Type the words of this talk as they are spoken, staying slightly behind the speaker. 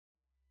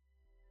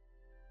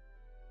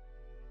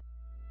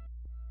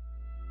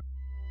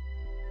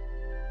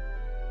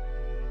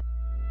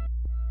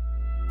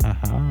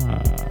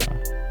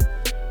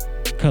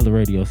Color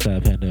Radio,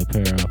 Sad Panda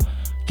Apparel,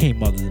 King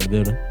Mothers in the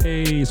building.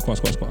 Hey, squad.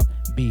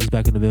 B's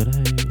back in the building.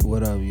 Hey.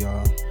 What up,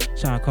 y'all?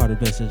 Sean Carter,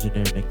 best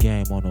engineer in the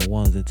game, on the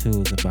ones and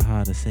twos and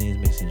behind the scenes,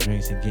 mixing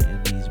drinks and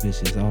getting these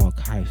bitches all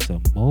types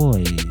of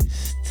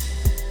moist.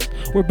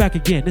 We're back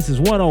again. This is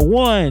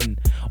 101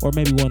 or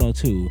maybe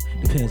 102.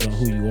 Depends on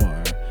who you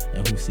are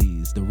and who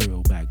sees the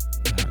real back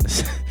behind the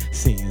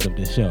scenes of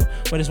this show.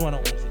 But it's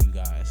 101 for you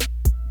guys.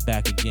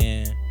 Back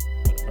again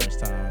for the first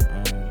time.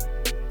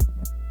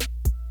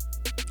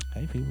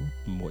 Hey, people.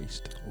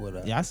 Moist. What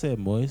up? Yeah, I said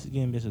moist.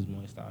 Getting bitches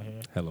moist out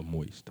here. Hella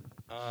moist.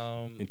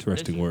 this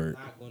Interesting word. It's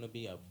not going to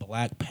be a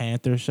Black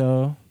Panther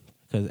show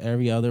because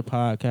every other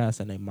podcast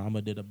and their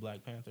mama did a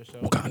Black Panther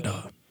show.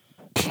 Wakanda.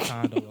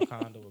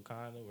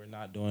 We're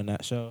not doing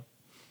that show.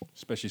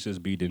 Especially since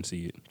B didn't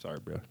see it. Sorry,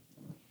 bro.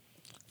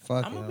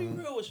 Fuck I'm it. gonna be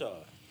real with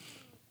y'all.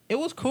 It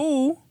was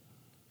cool.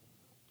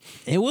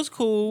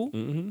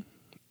 Mm-hmm.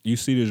 You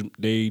see,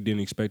 they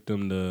didn't expect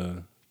them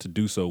to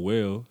do so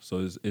well,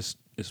 so it's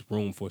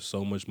room for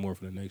so much more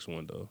for the next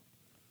one, though.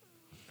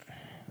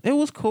 It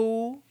was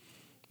cool.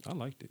 I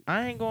liked it.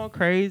 I ain't going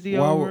crazy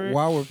over it.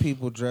 Why were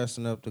people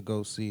dressing up to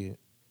go see it?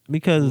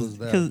 Because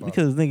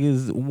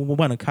niggas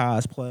want to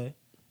cosplay,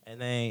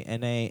 and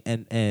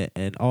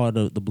all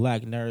the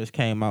black nerds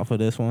came out for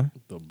this one.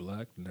 The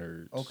black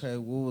nerds. Okay,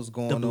 what was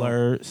going The on?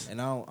 blurs.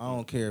 And I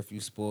don't care if you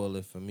spoil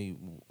it for me.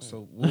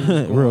 So what was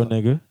going Real on?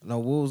 nigga. No,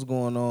 what was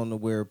going on to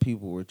where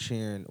people were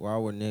cheering? Why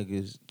were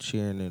niggas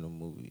cheering in the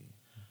movie?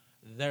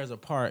 There's a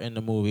part in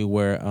the movie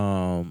where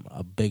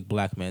a big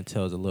black man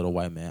tells a little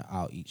white man,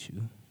 "I'll eat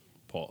you."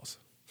 Pause.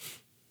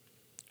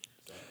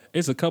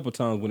 It's a couple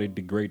times when they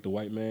degrade the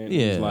white man.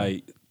 Yeah. It's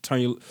like turn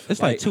your.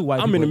 It's like two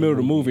white I'm people in the middle of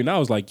the movie. movie and I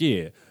was like,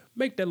 yeah,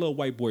 make that little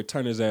white boy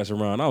turn his ass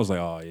around. I was like,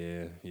 oh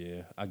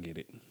yeah, I get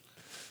it.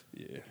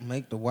 Yeah.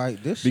 Make the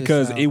white this shit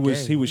Because sound it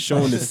was gay. he was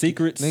showing the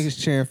secrets.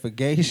 Niggas cheering for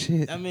gay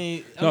shit. I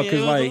mean, No,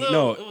 because like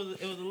no,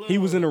 he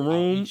was in a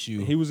room. I'll eat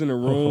you. He was in a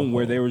room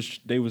where they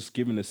was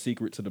giving a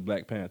secret to the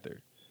Black Panther,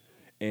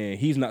 and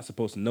he's not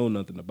supposed to know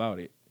nothing about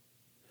it.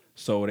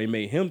 So they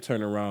made him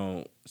turn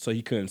around so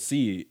he couldn't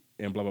see it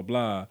and blah blah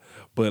blah.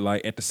 But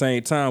like at the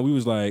same time, we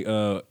was like,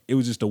 it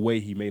was just the way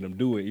he made him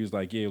do it. He was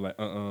like, yeah, like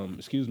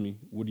excuse me,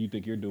 what do you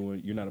think you're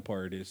doing? You're not a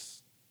part of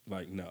this.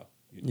 Like no,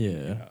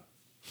 you're not.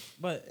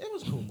 But it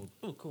was cool.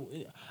 It was cool.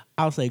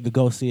 I'll say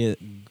go see it,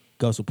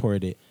 go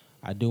support it.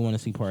 I do want to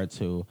see part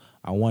 2.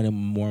 I wanted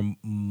more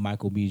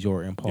Michael B.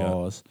 Jordan.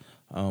 Pause.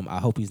 Yeah. I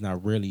hope he's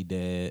not really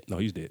dead. No,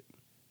 he's dead.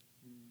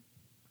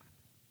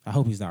 I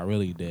hope he's not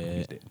really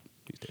dead.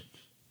 He's dead.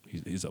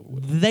 He's over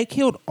with. They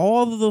killed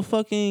all of the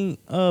fucking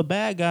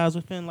bad guys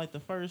within like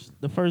the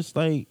first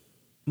like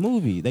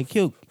movie. They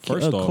killed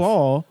First off,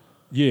 Claw.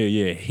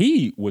 Yeah.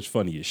 He was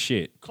funny as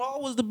shit. Claw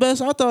was the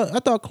best. I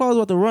thought Claw was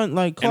about to run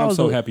like. Claw And I'm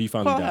so happy he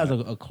finally Claw died. has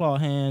a claw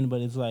hand, but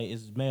it's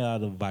made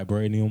out of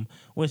vibranium,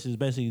 which is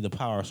basically the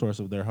power source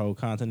of their whole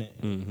continent.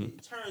 Mm-hmm.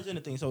 It turns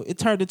into things. So it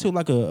turned into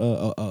like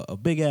a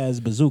big ass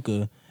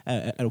bazooka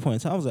at a point in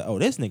time. I was like, oh,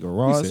 this nigga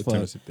raw as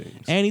fuck,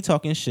 and he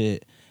talking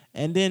shit.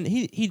 And then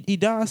he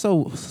died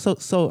so I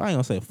ain't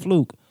gonna say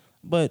fluke,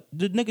 but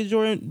the nigga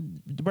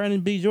Jordan,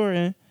 Brandon B.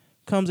 Jordan,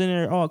 comes in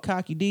there all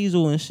cocky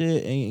diesel and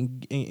shit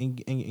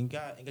and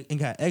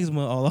got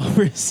eczema all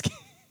over his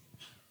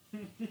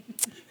skin.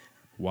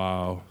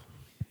 Wow.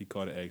 He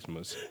caught it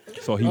eczemas.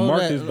 So he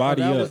marked his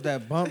body that up. was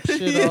that bump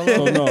shit all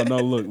over. So no,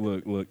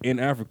 look. In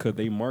Africa,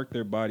 they mark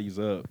their bodies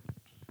up.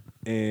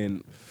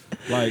 And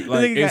like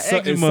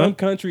in some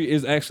country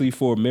it's actually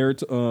for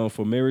marriage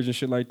and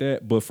shit like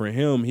that. But for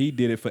him, he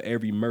did it for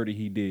every murder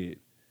he did.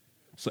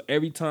 So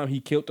every time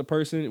he killed the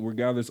person,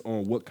 regardless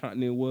on what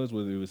continent it was,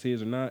 whether it was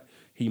his or not,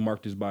 he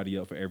marked his body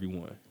up for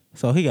everyone.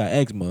 So he got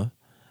eczema,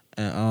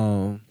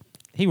 and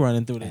he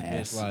running through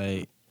this bitch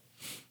like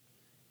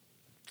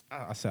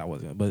I said I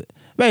wasn't, but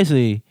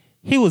basically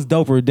he was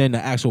doper than the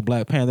actual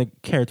Black Panther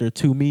character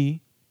to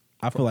me.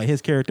 I feel like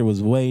his character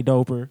was way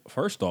doper.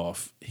 First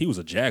off, he was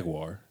a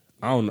jaguar.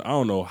 I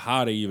don't know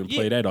how they even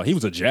play that off. He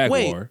was a jaguar.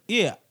 Wait,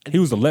 yeah, he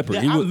was a leopard.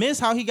 I miss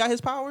how he got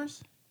his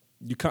powers.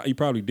 You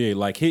probably did.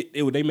 Like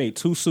they made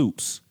 2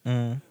 suits.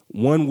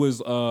 One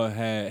was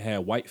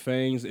had white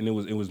fangs and it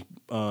was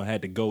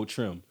had the gold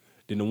trim.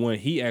 Then the one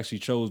he actually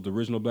chose, the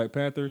original Black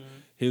Panther,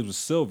 his was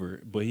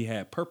silver, but he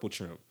had purple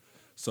trim.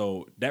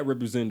 So that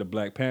represented the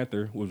Black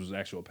Panther, which was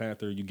actual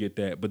panther. You get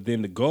that. But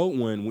then the gold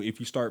one, if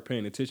you start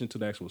paying attention to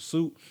the actual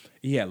suit,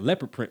 he had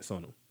leopard prints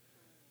on him.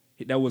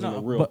 That wasn't a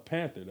real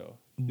panther though.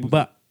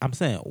 But I'm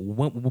saying,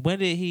 when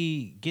did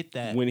he get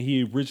that? When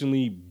he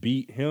originally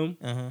beat him,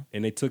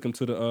 and they took him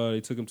to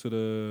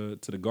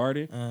the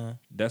garden.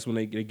 That's when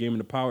they gave him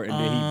the power, and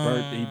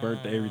then he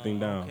burnt everything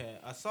down. Okay,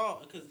 I saw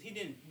because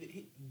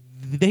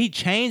did he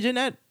change in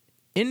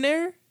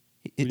there?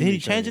 Did he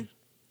change it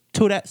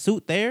to that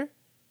suit there?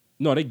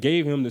 No, they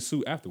gave him the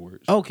suit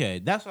afterwards. Okay,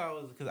 that's why I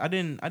was because I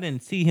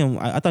didn't see him.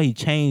 I thought he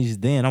changed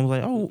then. I was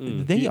like, oh,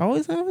 did he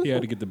always have it? He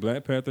had to get the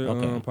Black Panther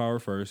power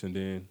first, and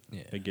then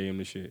they gave him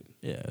the shit.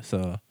 Yeah,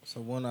 so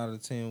 1 out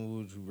of 10, what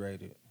would you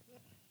rate it?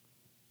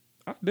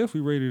 I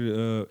definitely rated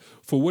it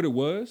for what it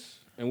was,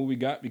 and what we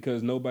got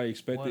because nobody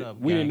expected. Up,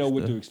 we didn't know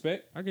what gangsta? to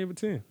expect. I gave it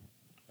 10.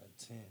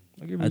 A 10.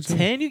 I gave it A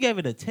 10? You gave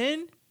it a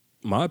 10?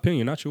 My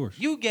opinion, not yours.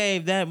 You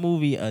gave that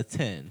movie a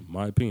 10.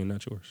 My opinion,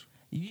 not yours.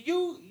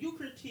 You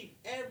critique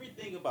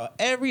everything about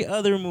every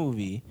other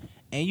movie,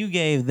 and you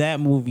gave that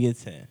movie a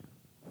 10.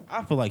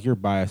 I feel like you're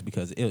biased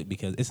because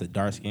it's a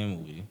dark skinned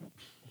movie.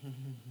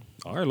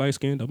 All right, light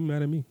skin, don't be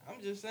mad at me.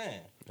 I'm just saying.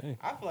 Hey.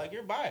 I feel like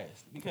you're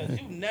biased because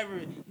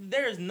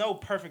there is no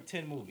perfect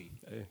 10 movie.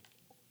 Hey,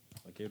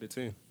 I gave it a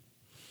 10.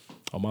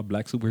 All my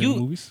black superhero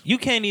movies. You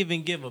can't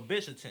even give a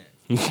bitch a 10.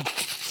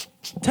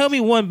 Tell me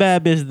one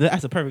bad bitch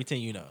that's a perfect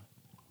 10 you know.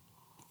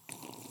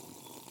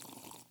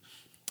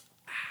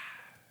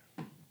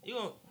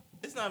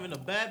 It's not even a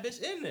bad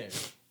bitch in there.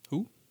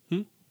 Who?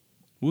 What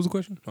was the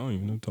question? I don't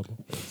even know what to talk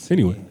about.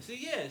 Anyway.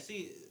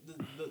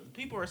 The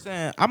people are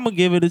saying I'm gonna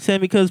give it a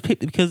 10 because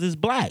it's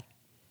black.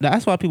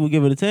 That's why people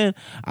give it a 10.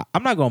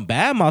 I'm not gonna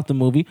badmouth the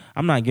movie.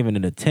 I'm not giving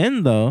it a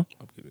 10 though.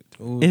 I'll give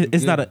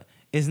it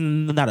It's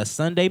not a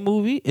Sunday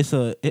movie. It's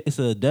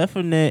a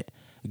definite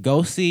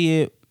go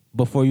see it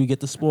before you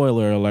get the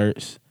spoiler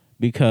alerts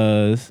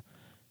because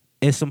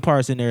it's some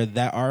parts in there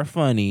that are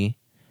funny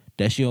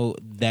that you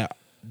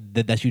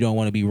don't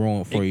want to be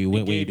ruined for you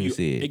when you do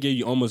see it. It gave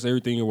you almost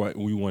everything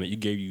we wanted. It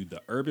gave you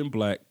the urban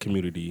black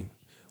community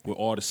with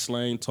all the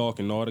slang talk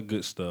and all the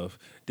good stuff.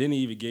 Then it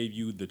even gave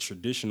you the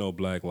traditional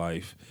black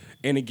life.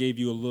 And it gave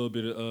you a little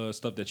bit of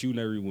stuff that you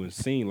never even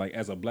seen. Like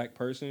as a black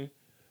person,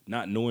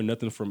 not knowing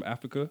nothing from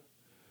Africa,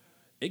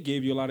 it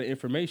gave you a lot of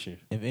information.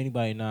 If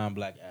anybody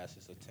non-black asks,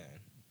 it's a 10.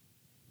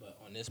 But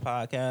on this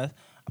podcast,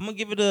 I'm gonna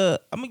give it an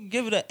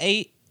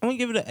 8. I'm gonna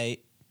give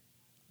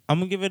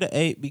it an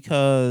 8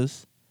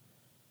 because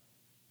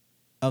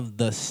of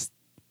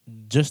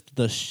just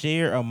the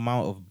sheer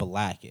amount of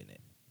black in it.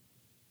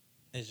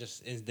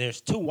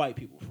 There's 2 white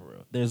people for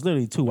real. There's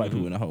literally 2 white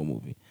people in the whole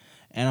movie,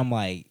 and I'm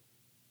like,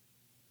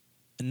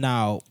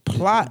 now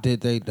plot.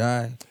 Did they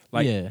die?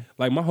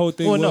 Like my whole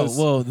thing was.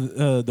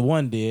 The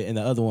one did, and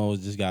the other one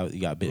was just got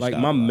bitched. Like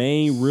my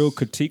main real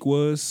critique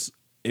was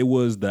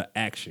the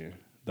action,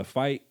 the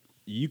fight.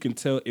 You can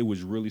tell it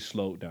was really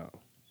slowed down.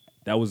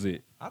 That was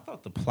it. I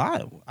thought the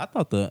plot. I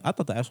thought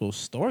the actual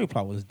story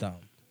plot was dumb.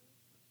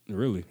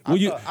 Really? Well,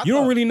 you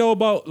don't really know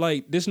about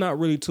like. There's not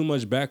really too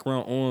much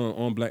background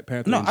on Black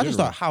Panther. No, I just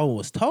thought how it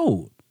was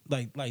told.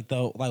 Why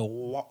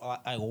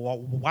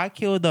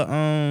kill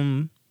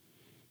the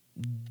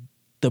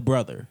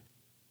brother?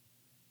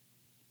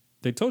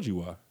 They told you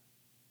why.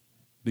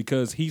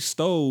 Because he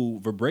stole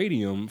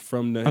vibranium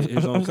from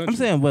his own country. I'm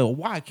saying, well,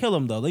 why kill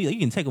him though? You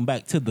can take him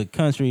back to the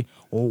country,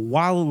 or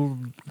why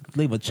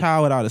leave a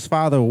child without his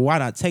father? Why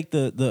not take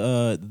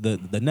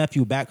the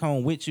nephew back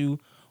home with you?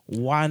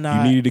 Why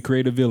not? You needed to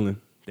create a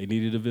villain. They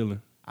needed a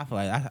villain. I feel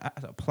like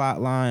that's a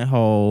plot line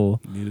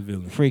hole. You need a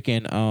villain.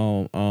 Freaking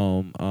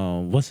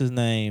what's his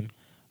name?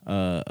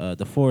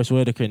 The Forrest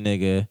Whitaker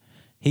nigga.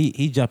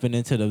 He jumping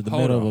into the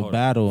middle of a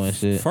battle and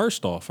shit.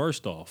 First off,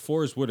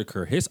 Forrest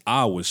Whitaker, his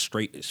eye was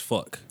straight as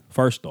fuck.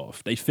 First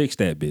off, they fixed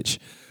that bitch.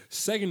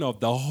 Second off,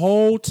 the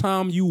whole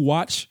time you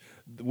watch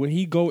when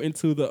he go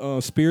into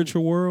the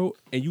spiritual world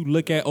and you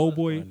look at old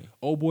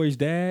boy's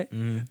dad,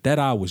 that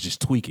eye was just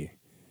tweaking.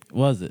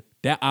 Was it?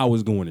 That eye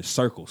was going in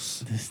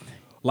circles.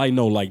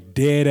 Like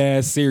dead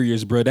ass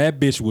serious, bro. That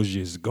bitch was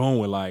just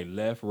going like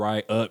left,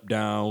 right, up,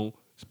 down,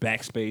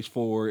 backspace,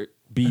 forward.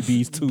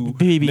 BBs too.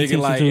 Nigga,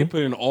 like, it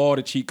put in all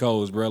the cheat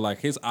codes, bro. Like,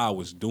 his eye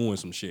was doing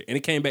some shit. And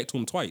it came back to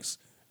him twice.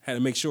 Had to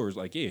make sure. It's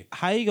like, yeah.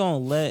 How you gonna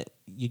let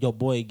your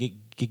boy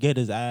get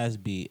his ass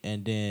beat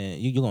and then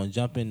you gonna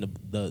jump in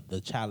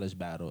the challenge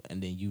battle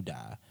and then you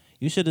die?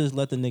 You should have just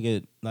let the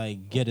nigga,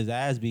 like, get his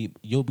ass beat.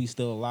 You'll be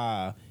still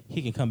alive.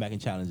 He can come back and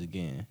challenge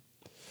again.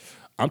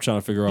 I'm trying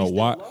to figure out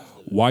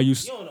why you... You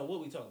don't know what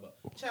we talking about.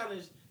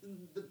 Challenge...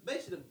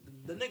 Basically,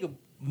 the nigga...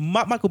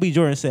 Michael B.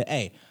 Jordan said,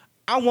 hey...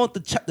 I want the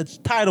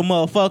title,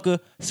 motherfucker.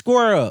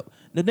 Square up.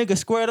 The nigga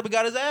squared up and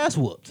got his ass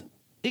whooped.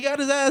 He got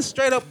his ass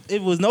straight up.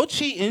 It was no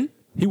cheating.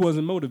 He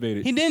wasn't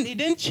motivated. He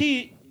didn't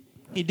cheat.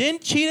 He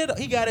didn't cheat.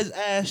 He got his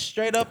ass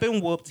straight up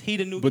and whooped. He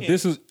the new. But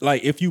this is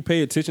like, if you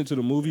pay attention to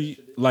the movie,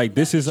 like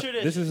this is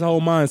his whole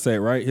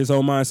mindset, right? His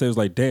whole mindset is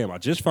like, damn, I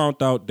just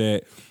found out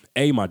that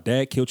my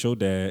dad killed your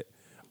dad.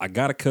 I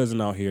got a cousin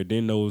out here,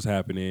 didn't know what was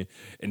happening,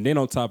 and then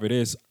on top of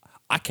this,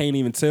 I can't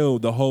even tell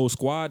the whole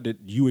squad that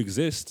you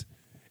exist.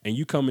 And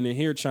you coming in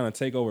here trying to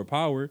take over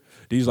power.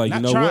 He's like, not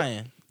you know trying.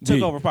 what?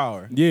 Took over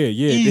power. Yeah.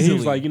 Easily. He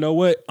was like, you know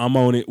what? I'm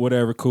on it.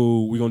 Whatever,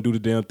 cool. We gonna do the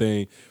damn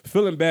thing.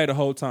 Feeling bad the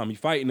whole time. He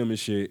fighting them and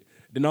shit.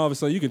 Then all of a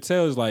sudden you can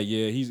tell it's like,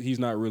 yeah, he's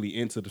not really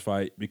into the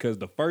fight. Because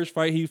the first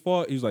fight he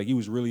fought, he was like, he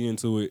was really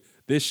into it.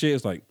 This shit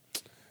is like,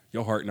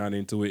 your heart not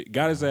into it.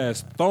 Got his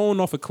ass thrown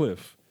off a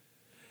cliff.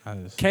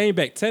 Came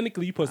back.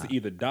 Technically, you supposed to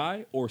either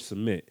die or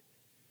submit.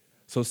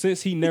 So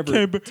since he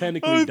never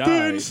technically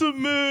died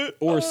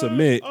or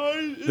submit,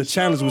 the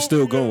challenge was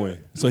still going.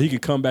 So he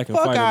could come back and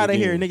fight out of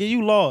again. here, nigga.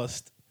 You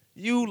lost.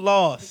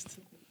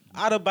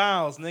 Out of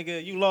bounds,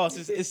 nigga. You lost.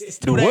 It's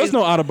 2 There days. was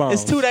no out of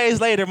bounds. It's 2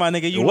 days later, my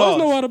nigga. You There lost.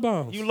 was no out of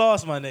bounds. You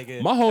lost, my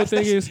nigga. My whole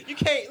thing is, you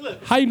can't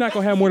look. how you not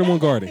gonna have more than one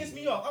guardian? Piss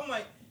me off. I'm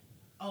like,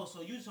 oh,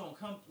 so you just gonna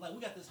come? Like, we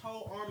got this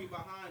whole army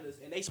behind us,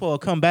 and they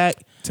supposed to come back.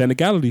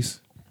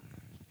 Technicalities.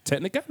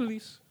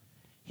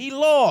 He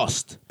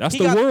lost. That's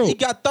He the world. He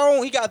got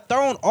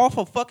thrown off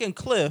a fucking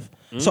cliff.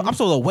 So I'm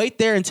supposed to wait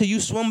there until you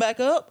swim back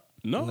up?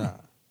 No. Nah.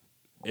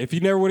 If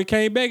he never would have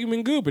came back, it'd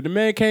been good. But the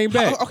man came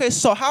back. Okay,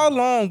 so how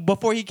long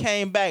before he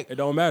came back? It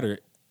don't matter.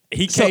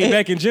 He So came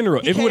back in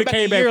general. he If he came would have back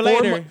came a back year 4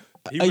 later. months,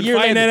 he A was year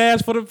fighting later. that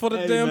ass for the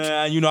Hey, damn.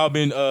 man, you know I've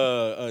been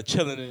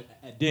chilling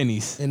at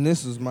Denny's. And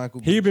this was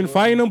Michael. He been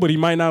fighting him, but he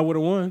might not would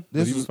have won.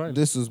 But he was fighting.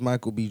 This was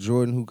Michael B.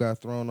 Jordan who got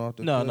thrown off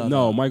the No, cliff.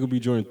 No, Michael B.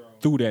 Jordan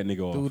threw that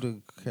nigga Threw off.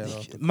 the cat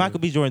off the Michael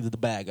cliff. B. Jordan's the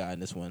bad guy in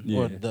this one, Yeah.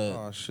 or the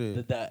Oh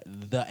shit.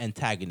 the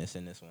antagonist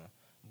in this one.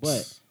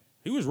 But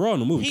He was raw in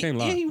the movie. he, Can't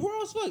lie. yeah, he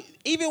raw as fuck.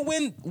 Even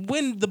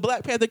when the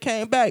Black Panther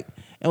came back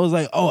and was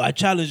like, "Oh, I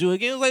challenge you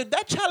again," it was like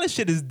that challenge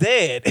shit is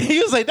dead. He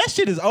was like, "That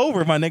shit is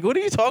over, my nigga. What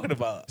are you talking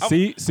about?"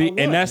 See, I and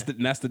won.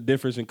 that's the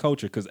difference in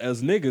culture. Because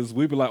as niggas,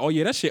 we be like, "Oh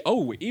yeah, that shit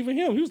over." Even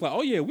him, he was like,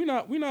 "Oh yeah, we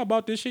not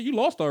about this shit. You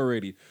lost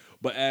already."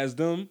 But as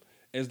their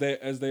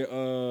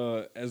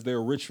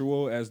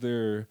ritual, as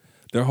their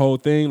whole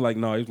thing, like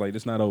no, he was like,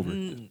 "It's not over."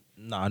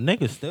 Nah,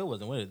 niggas still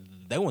wasn't with it.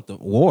 They went to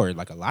war.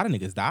 Like a lot of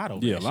niggas died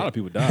over. Yeah, a that lot shit. of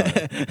people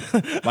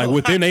died. Like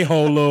within they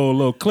whole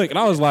little clique, and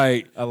I was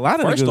like, A lot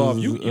of first niggas off,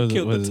 was- you was-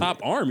 killed was- the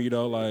top army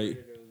though.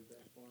 Like,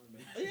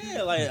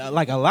 Yeah,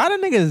 like a lot of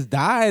niggas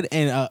died,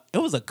 and it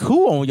was a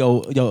coup on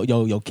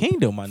your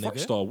kingdom, my nigga.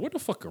 first off, where the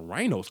fucking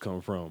rhinos come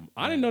from?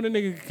 I didn't know the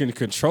nigga can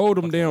control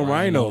them damn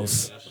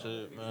rhinos.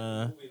 Shit,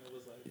 man.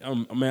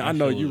 Man, I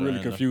know shit you was really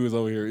random. confused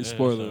over here. It's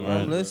spoiler. shit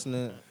alert. I'm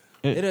listening.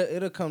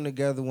 It'll come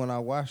together when I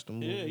watch the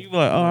movie. Yeah, you be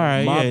like, all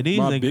right, my yeah, these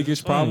my niggas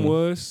biggest is problem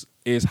funny.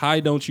 is how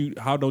don't you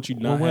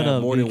not what have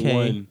up, more than BK?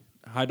 one?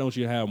 How don't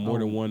you have more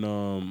than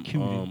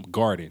one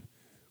garden,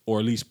 or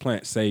at least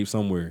plant saved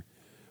somewhere?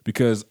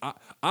 Because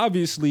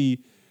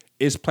obviously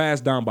it's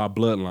passed down by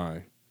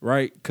bloodline,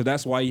 right? Because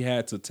that's why he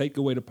had to take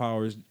away the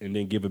powers and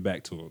then give it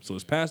back to him. So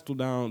it's passed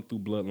down through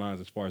bloodlines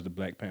as far as the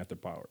Black Panther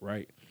power,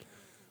 right?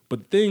 But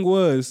the thing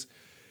was,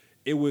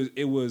 it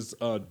was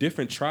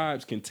different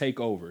tribes can take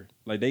over.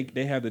 Like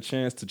they have the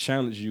chance to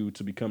challenge you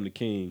to become the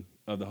king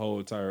of the whole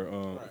entire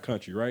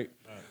country, right?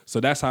 So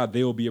that's how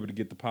they'll be able to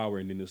get the power,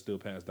 and then they'll still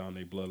pass down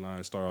their bloodline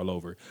and start all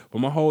over. But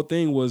my whole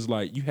thing was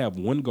like, you have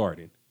one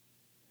garden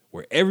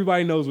where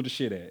everybody knows where the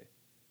shit at.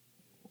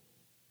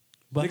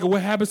 But Nigga,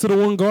 what happens to the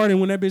one garden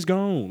when that bitch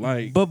gone?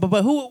 Like, But who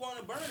would want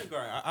to burn the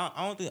garden? I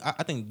don't think.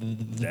 I think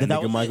that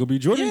nigga was Michael it. B.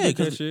 Jordan Yeah, did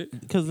that shit.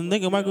 Because the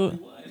nigga Michael.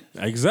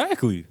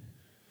 Exactly.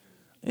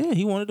 Yeah,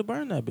 he wanted to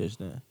burn that bitch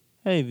then.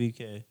 Hey,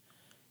 VK.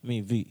 I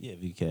mean,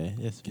 VK.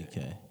 Yes,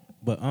 VK.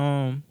 But,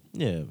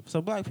 yeah.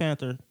 So, Black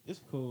Panther,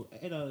 it's cool.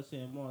 8 out of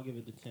 10. More, I'll give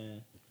it to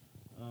 10.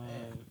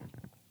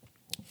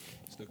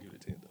 Still give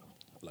it a 10 though.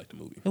 I like the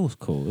movie. It was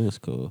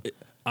cool.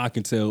 I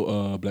can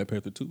tell Black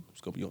Panther 2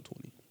 is gonna be on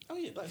 20. Oh,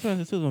 yeah. Black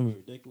Panther 2 is going to be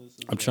ridiculous.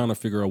 I'm trying to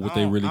figure out what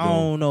they really I going.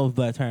 don't know if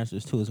Black Panther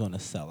 2 is going to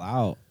sell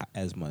out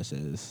as much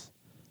as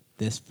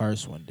this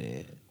first one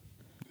did.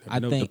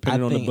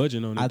 Depending on the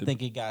budget on it. I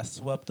think it got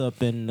swept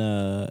up in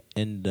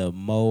the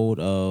mode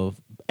of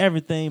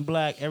everything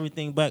black. And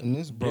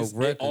this broke It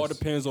records. all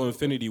depends on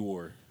Infinity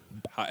War.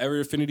 However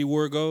Infinity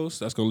War goes,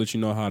 that's gonna let you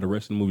know how the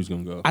rest of the movie's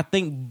gonna go. I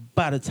think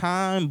by the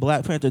time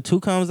Black Panther 2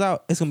 comes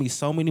out, it's gonna be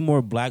so many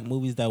more black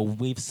movies that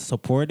we've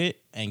supported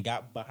and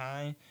got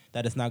behind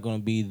that it's not gonna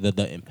be the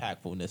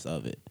impactfulness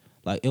of it.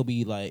 Like it'll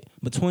be like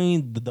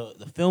between the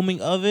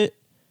filming of it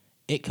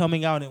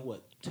coming out in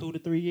what 2 to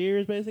 3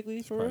 years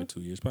basically for Probably real? 2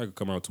 years. Probably could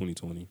come out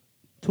 2020.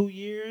 2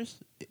 years.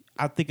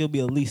 I think it'll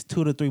be at least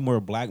 2 to 3 more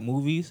black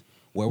movies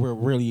where we're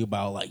really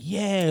about like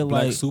Black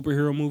like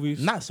superhero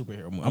movies. not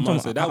superhero movies. I'm I'm about to talking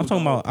say, that was the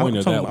about whole point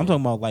of that I'm one.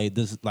 talking about like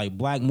this like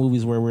black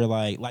movies where we're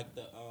like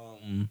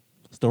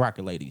the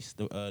Rocket Ladies,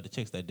 the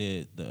chicks that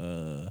did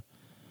the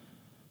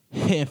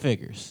Hidden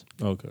Figures.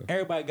 Okay.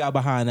 Everybody got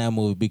behind that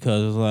movie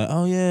because it was like,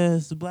 oh yeah,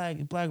 it's the black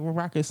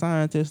rocket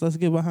scientist. Let's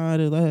get behind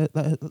it.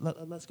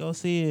 Let's go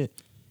see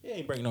it. It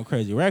ain't breaking no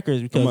crazy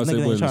records because about to say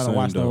niggas it ain't trying to wasn't the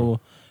watch same,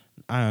 no.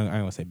 I ain't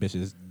gonna say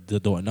bitches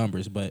doing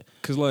numbers, but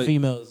 'Cause, like-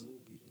 females.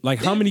 Like,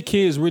 how many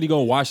kids really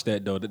gonna watch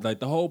that though? Like,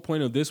 the whole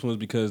point of this one was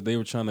because they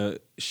were trying to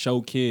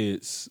show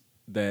kids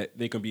that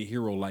they can be a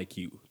hero like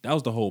you. That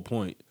was the whole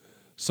point.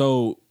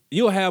 So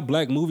you'll have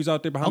black movies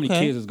out there, but how many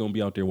Okay. kids is gonna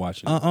be out there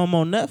watching?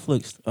 On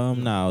Netflix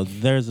now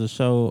there's a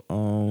show.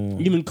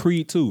 Even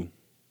Creed 2.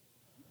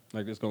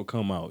 Like, it's gonna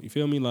come out. You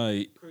feel me?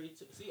 Like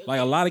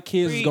a lot of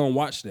kids is Creed- gonna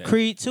watch that.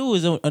 Creed 2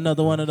 is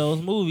another one of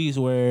those movies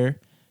where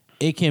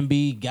it can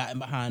be gotten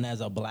behind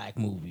as a black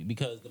movie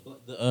because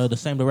the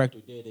same director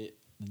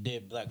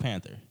did Black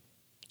Panther.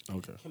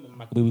 Okay. Him and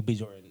Michael B.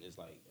 Jordan is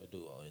like a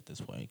duo at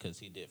this point because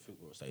he did Fruit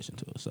Roll Station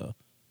too. So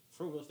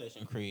Fruit Roll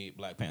Station, Creed,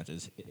 Black Panther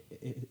is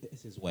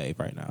it's his wave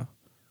right now.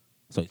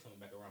 So he's coming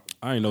back around.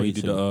 I didn't know he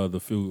Creed did 2. the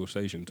Fuel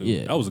Station too.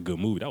 Yeah. That was a good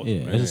movie. That was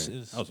Yeah, man. it's-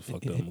 That was a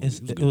fucked up movie.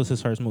 It was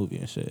his first movie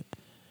and shit.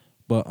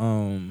 But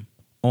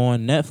On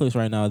Netflix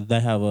right now, they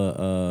have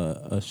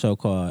a show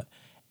called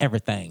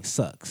Everything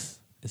Sucks.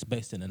 It's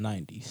based in the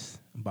 90s,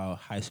 about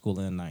high school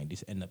in the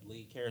 90s, and the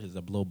lead character is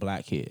a little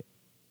black kid.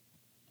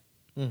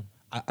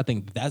 I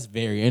think that's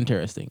very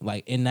interesting.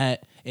 Like in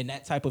that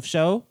type of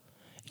show,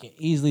 it can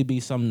easily be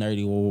some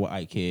nerdy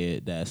white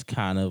kid that's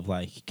kind of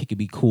like it could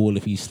be cool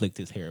if he slicked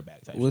his hair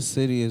back. Type What shit.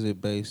 city is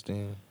it based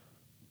in?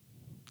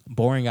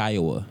 Boring,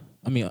 Iowa.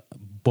 I mean,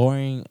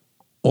 Boring,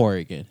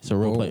 Oregon. It's a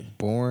real place.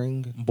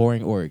 Boring.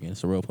 Boring, Oregon.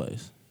 It's a real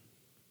place.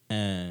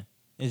 And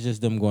it's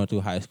just them going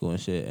through high school and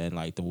shit. And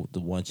like the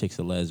one chick's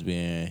a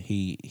lesbian.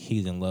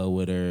 He's in love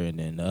with her, and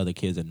then the other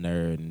kid's a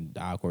nerd and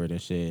awkward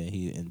and shit.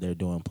 And they're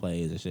doing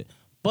plays and shit.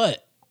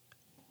 But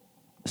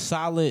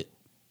solid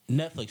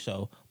Netflix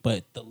show.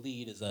 But the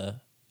lead is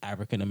a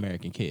African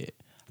American kid.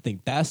 I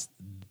think that's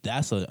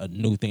a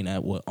new thing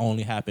that will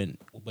only happen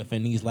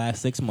within these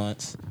last 6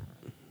 months.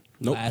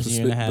 Nope. Last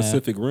year and a half.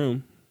 Pacific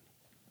Rim.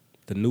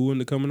 The new one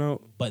that coming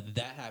out. But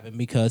that happened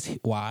because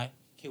why?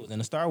 He was in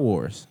the Star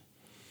Wars.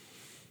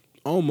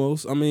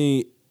 Almost. I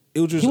mean,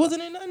 it was just He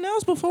wasn't in nothing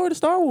else before the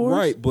Star Wars.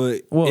 right,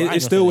 but Well, I ain't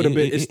it still would gonna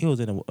have say been. he was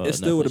in a, It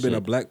still would have Netflix been a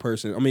shit. black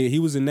person. I mean, he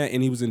was in that,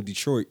 and he was in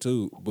Detroit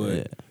too. But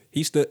Yeah.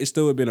 it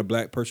still would have been a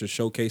black person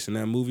showcase in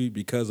that movie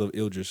because of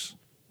Idris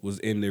was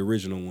in the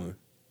original one,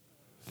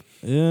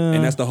 Yeah.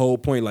 and that's the whole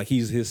point. Like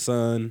he's his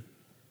son,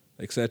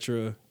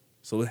 etc.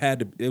 So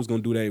it was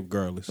gonna do that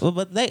regardless. Well,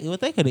 but they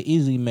could have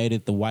easily made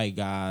it the white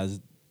guy's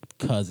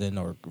cousin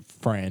or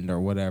friend or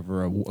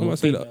whatever. gonna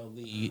say the- Female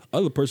lead.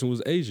 Other person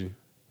was Asian.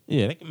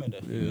 Yeah, they could make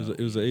that.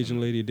 It was an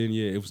Asian lady. Then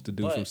it was the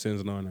dude But- from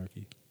Sins and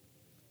Anarchy.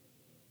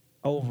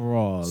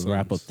 Overall, Sons.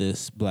 wrap up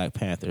this Black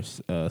Panther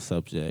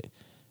subject.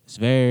 It's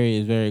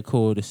very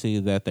cool to see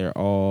that they're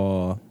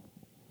all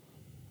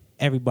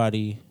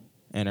everybody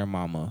and their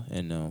mama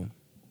and them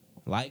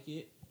like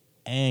it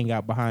and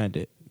got behind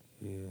it.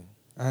 Yeah.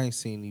 I ain't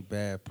seen any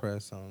bad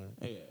press on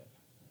it. Yeah,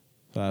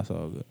 so that's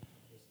all good.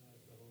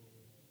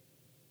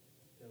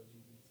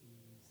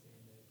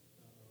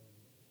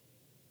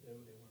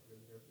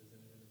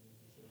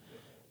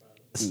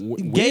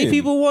 When? Gay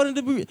people wanted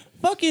to be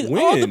fucking.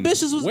 All the When?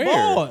 bitches was Where?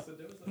 bald.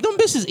 Them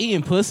bitches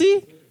eating pussy.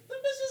 Them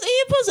bitches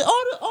eating pussy.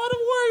 All the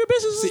warrior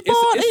bitches See, was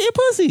bald eating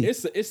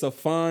pussy. It's a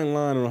fine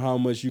line on how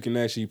much you can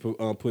actually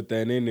put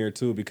that in there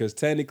too, because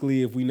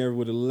technically, if we never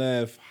would have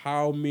left,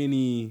 how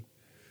many?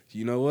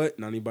 You know what?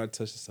 Not anybody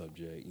touch the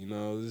subject. You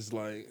know, it's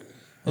like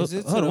Is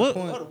it to Hold on, the what,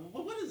 point? hold on,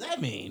 what does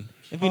that mean?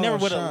 If we Hold never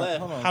on, would have Sean, left,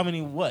 hold on. how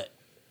many what?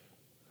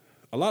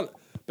 a lot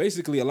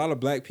of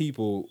black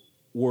people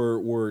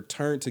were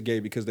turned to gay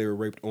because they were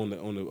raped on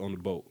the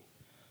boat.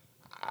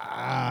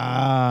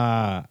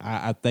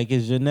 I think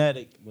it's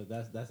genetic, but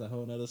that's a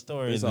whole nother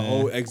story. It's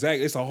man.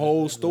 it's a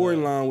whole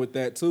storyline with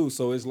that too.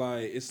 So it's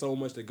like it's so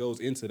much that goes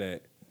into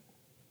that.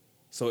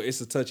 So it's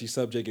a touchy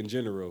subject in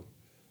general.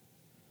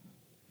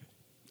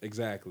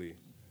 Exactly.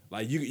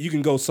 Like you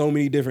can go so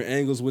many different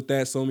angles with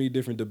that, so many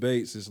different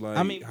debates. It's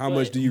like how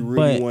much do you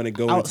really want to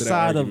go into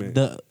that argument?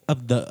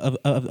 Outside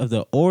of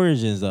the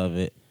origins of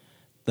it,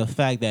 the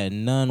fact that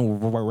none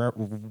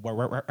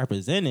were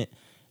represented,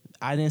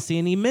 I didn't see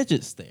any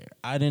midgets there.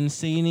 I didn't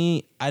see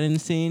any.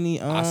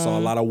 I saw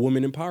a lot of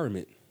women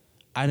empowerment.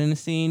 I didn't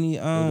see any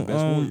the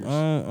best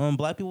warriors.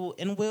 black people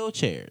in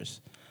wheelchairs.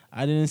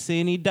 I didn't see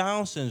any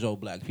Down syndrome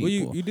black people.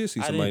 Well, you did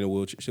see somebody in a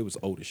wheelchair. Shit was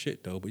old as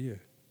shit though, but yeah.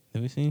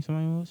 Have we seen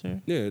somebody in a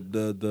wheelchair? Yeah,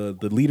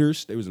 the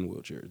leaders, they was in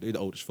wheelchairs. They the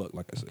old as fuck,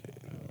 like I said.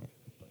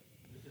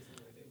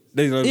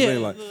 They know what I'm Yeah,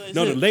 saying? Like, it's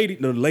no, it.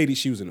 the lady,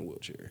 she was in a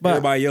wheelchair. But-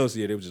 Everybody else,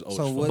 yeah, they was just old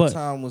So as fuck. what But-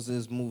 time was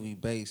this movie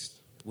based?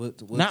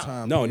 What Now.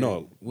 time? No, period?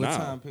 no, What now.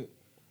 time period?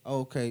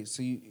 Okay,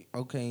 so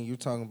you're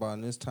talking about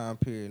in this time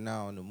period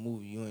now in the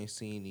movie. You ain't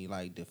seen any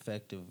like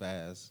defective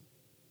ass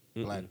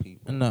black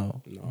people.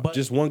 No, No, but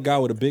just one guy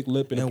with a big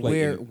lip and a And plate.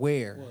 where in it.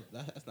 where? well,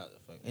 that's not the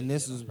fucking. And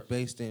this is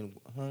based in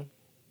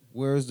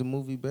Where is the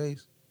movie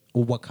based?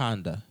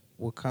 Wakanda.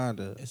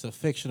 Wakanda. It's a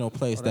fictional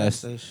place Oh,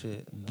 that's that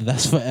shit.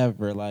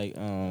 forever like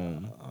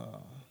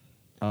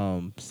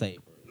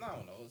safer. No,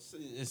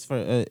 it's for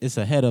it's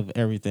ahead of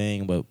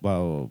everything, but blah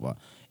blah blah.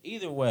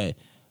 Either way,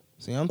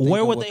 See, I'm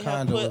where thinking would they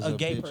have Wakanda put was a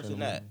gay bitch in person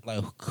the at?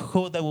 movie. Like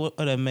who they would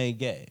have made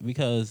gay?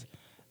 Because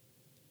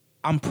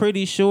I'm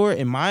pretty sure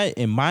in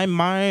my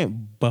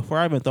mind, before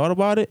I even thought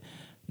about it,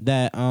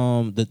 that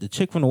the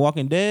chick from The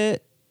Walking Dead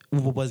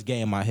was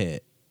gay in my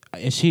head,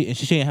 and she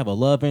didn't have a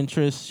love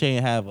interest. She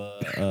didn't have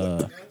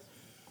a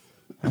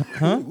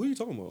huh? What are you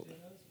talking about?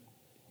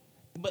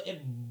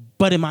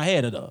 But in my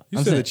head though, You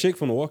I'm said saying- the chick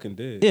from The Walking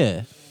Dead.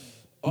 yeah.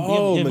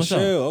 Oh, Yeah,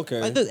 Michelle. Okay.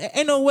 Like,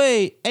 ain't no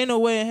way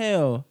in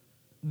hell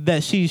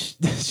that she's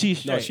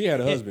straight. No, she had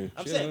a husband.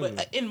 I'm She had saying, a but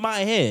husband. in my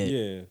head,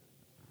 Yeah.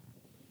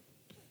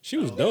 She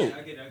was dope.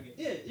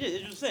 yeah,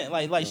 it's just saying,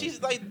 like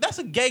she's like that's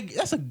a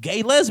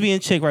gay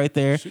lesbian chick right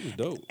there. She was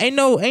dope. Ain't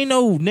no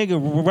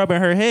nigga rubbing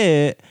her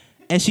head,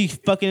 and she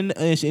fucking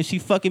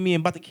me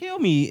and about to kill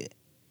me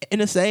in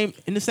the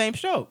same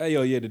show. Hey,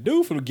 yo, yeah, the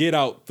dude from Get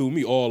Out threw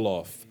me all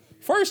off.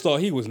 First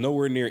off, he was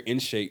nowhere near in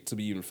shape to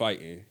be even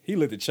fighting. He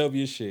looked the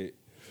chubby as shit.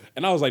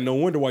 And I was like, no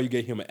wonder why you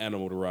gave him an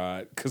animal to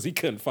ride, because he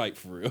couldn't fight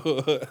for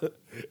real.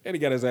 And he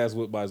got his ass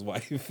whipped by his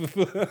wife.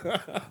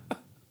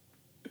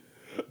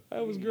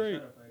 That was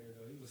great.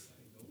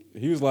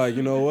 He was like,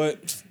 you know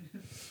what?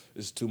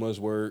 It's too much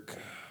work.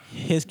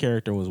 His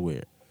character was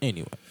weird.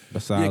 Anyway,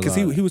 besides, Yeah, because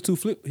he was too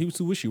he was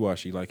too wishy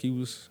washy. Like he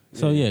was.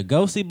 So yeah,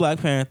 go see Black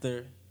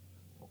Panther.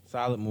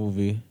 Solid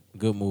movie,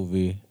 good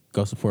movie.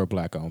 Go support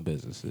black-owned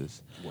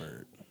businesses.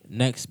 Word.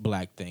 Next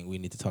black thing we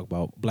need to talk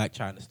about: Black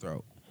China's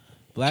throat.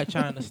 Black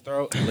China's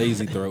throat.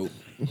 Lazy throat.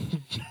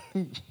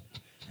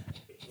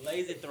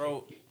 Lazy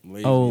throat.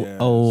 Lazy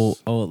Oh,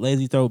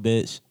 lazy throat,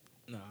 bitch.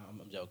 No,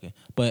 I'm joking.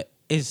 But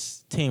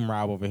it's Team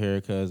Rob over here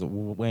because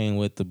Wayne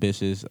with the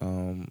bitches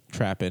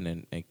trapping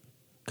and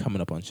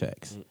coming up on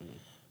checks.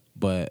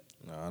 But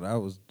No, that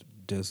was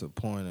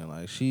disappointing.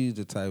 Like, she's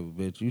the type of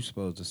bitch you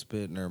supposed to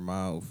spit in her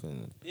mouth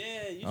and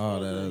yeah,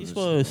 you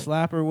supposed to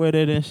slap her with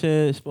it and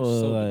shit.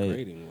 Supposed to So like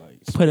degrading.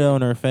 Like put it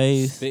on her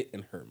face. spit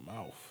in her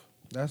mouth.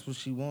 that's what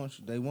she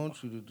wants. They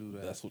want you to do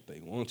that. That's what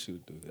they want you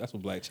to do. That's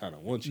what Black China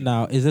wants you.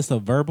 Now, is this a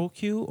verbal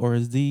cue or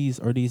is these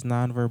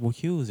non-verbal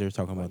cues they're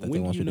talking about that when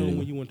they want you you know to do?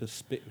 when you want to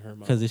spit in her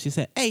mouth? Because if she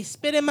said, "Hey,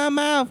 spit in my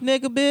mouth,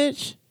 nigga,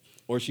 bitch,"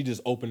 Or she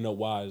just opened up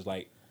wide,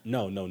 like,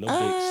 no big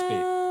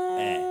spit.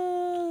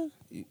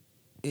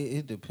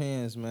 It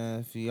depends, man.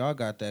 If y'all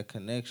got that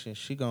connection,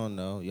 she gonna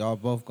know. Y'all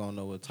both gonna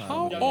know what time.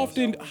 How it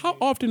is.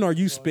 often are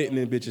you spitting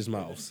in bitches'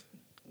 mouths?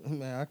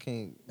 Man, I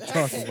can't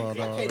talk about all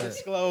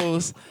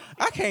that.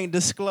 I can't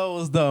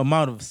disclose the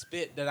amount of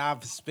spit that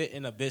I've spit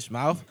in a bitch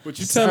mouth. But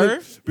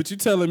you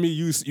telling me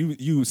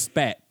you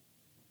spat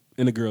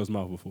in a girl's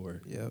mouth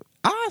before? Yep.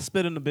 I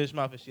spit in the bitch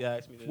mouth if she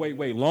asked me to.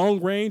 Wait,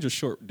 long range or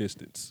short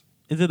distance?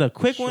 Is it a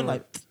quick one?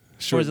 Like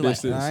Short is it like-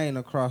 distance. I ain't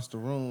across the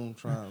room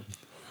trying.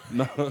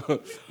 No,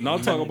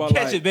 I'm talking about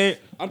catch like, it, babe?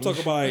 I'm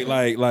talking about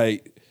like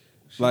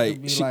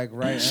could be like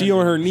right she on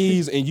under her me.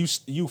 knees and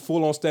you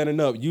full on standing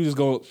up. You just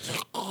go.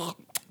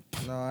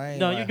 No, I ain't.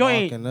 No, like you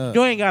hawking up.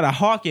 ain't gotta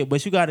hawk it,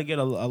 but you gotta get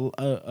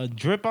a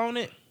drip on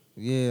it.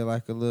 Yeah,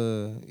 like a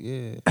little.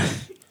 Yeah,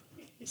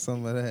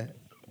 some of that.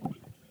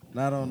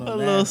 Not on A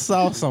little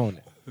sauce on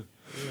it.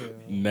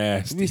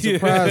 Nasty. You be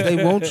surprised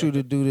they want you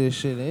to do this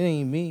shit. It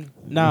ain't me.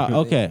 Nah,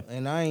 okay.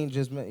 And I ain't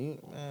just man.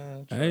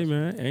 Hey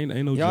man, ain't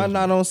no. Y'all judgment.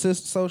 not on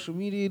social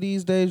media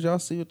these days. Y'all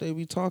see what they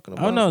be talking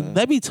about. Oh no, man.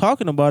 they be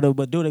talking about it,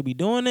 but do they be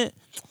doing it?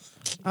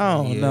 I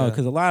don't know, Yeah.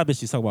 because a lot of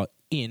bitches talk about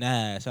eating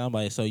ass. I'm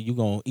like, so you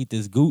gonna eat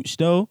this gooch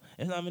though?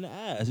 It's not even the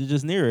ass. It's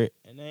just near it,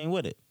 and they ain't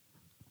with it.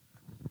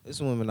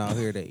 There's women out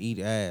here that eat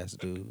ass,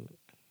 dude.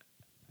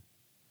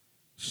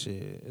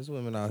 Shit, there's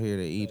women out here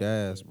that eat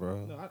ass,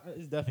 bro. No,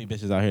 it's definitely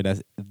bitches out here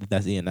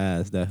that's eating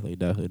ass. Definitely.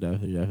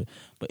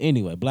 But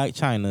anyway, Black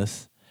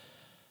China's.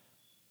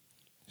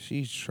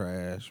 She's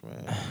trash,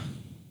 man.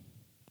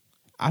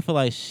 I feel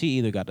like she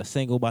either got a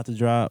single about to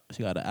drop,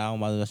 she got an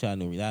album about to drop, she got a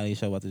new reality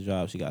show about to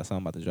drop, she got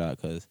something about to drop.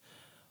 Cause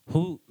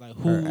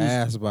Her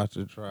ass about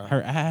to drop.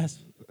 Her ass.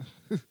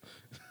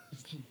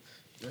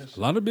 A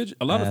lot of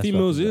Ass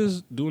females fucking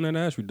is doing that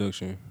ass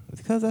reduction,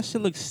 Because that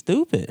shit looks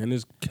stupid. and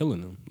it's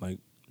killing them. Like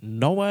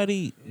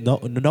Nobody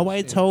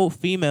told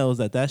females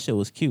that shit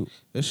was cute.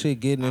 This shit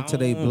getting I into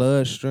their don't-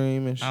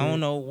 bloodstream and shit. I don't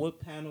know what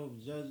panel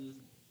of judges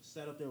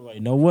sat up there like,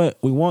 you know what?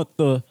 We want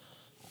the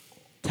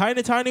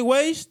tiny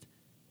waist,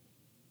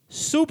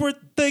 super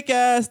thick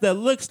ass that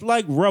looks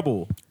like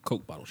rubble.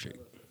 Coke bottle shake.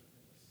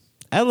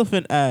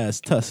 Elephant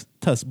ass, tusk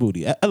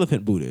booty,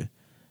 elephant booty.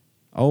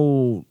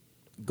 Old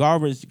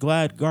garbage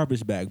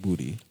bag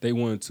booty. They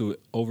wanted to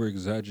over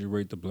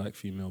exaggerate the black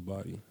female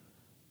body.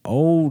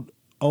 Old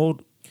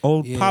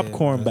Yeah,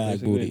 popcorn bag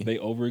Basically, booty. they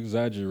over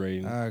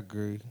exaggerating I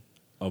agree.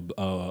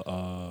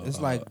 it's It's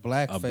like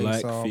blackface a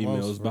black almost,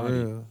 female's for body.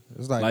 real.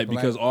 It's like black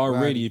because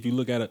already, body. if you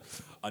look at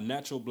a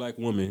natural black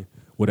woman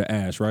with an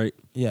ass, right?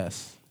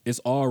 Yes. It's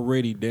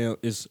already down.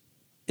 It's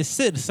It's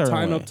sitting a certain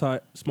tight way. up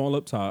tight, small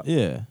up top.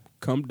 Yeah.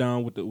 Come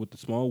down with the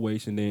small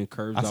waist and then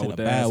curves I out seen with a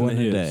the bad ass and one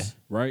the today. hips,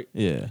 right?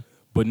 Yeah.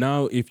 But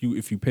now, if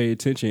you pay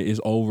attention, it's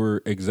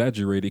over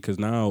exaggerated because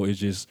now it's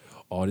just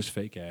all this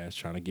fake ass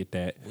trying to get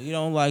that. We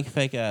don't like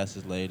fake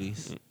asses,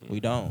 ladies. We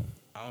don't.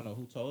 I don't know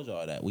who told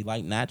y'all that. We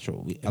like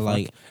natural. If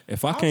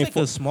I I'll can't take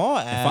a small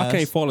ass if I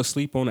can't fall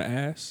asleep on the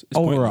ass, it's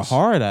over pointless. a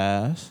hard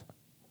ass.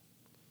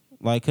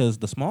 Like, cause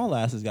the small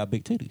asses got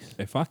big titties.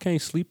 If I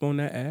can't sleep on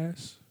that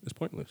ass, it's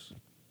pointless.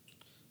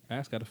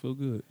 Ass gotta feel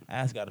good.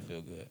 Ass gotta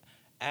feel good.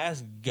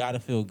 Ass gotta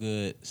feel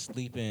good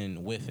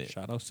sleeping with it.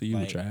 Shout outs to you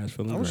with Like, your ass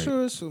feeling I'm great. sure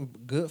there's some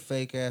good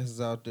fake asses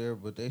out there,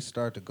 but they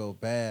start to go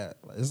bad.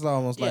 It's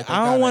almost like they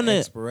I don't got wanna- an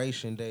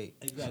expiration date.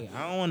 Exactly.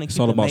 I don't want to It's keep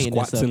all the about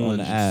maintenance squats up and on the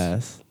lunges.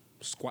 ass.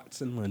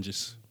 Squats and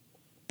lunges.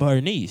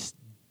 Bernice,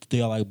 do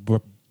y'all like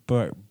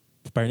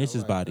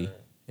Bernice's like body? her.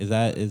 Is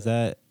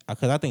that?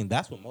 Because I think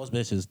that's what most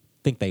bitches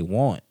think they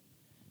want.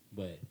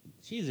 But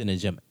she's in the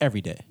gym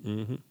every day.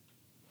 Mm-hmm.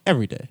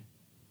 Every day.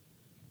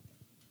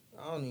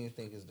 I don't even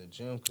think it's the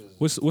gym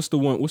because What's the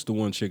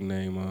one chick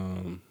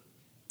name?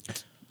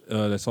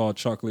 That's all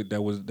chocolate.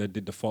 That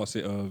did the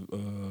faucet of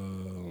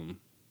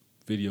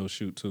video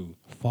shoot too.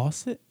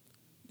 Faucet?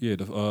 Yeah,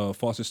 the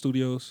Fawcett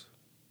Studios.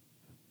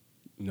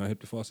 You know, I hit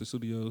the Fawcett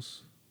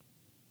Studios.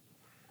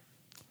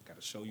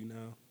 Gotta show you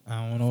now.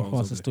 I don't know what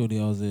Phone's Foster over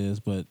Studios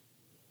is, but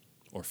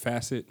Or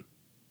Facet.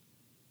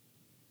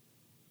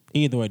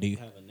 either way, do you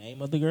have a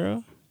name of the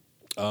girl?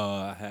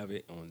 I have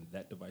it on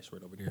that device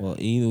right over there. Well,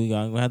 either we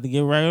gonna have to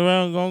get right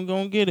around,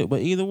 gonna get it.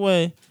 But either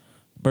way,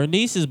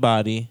 Bernice's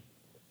body,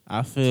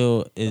 I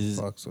feel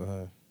Fucks with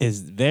her.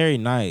 is very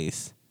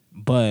nice,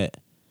 but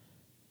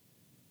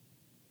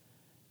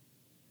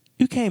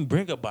you can't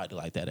bring a body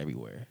like that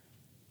everywhere.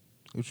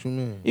 What you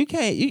mean? You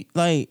can't. You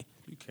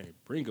can't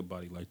bring a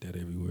body like that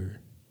everywhere.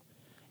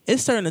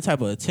 It's certain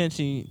type of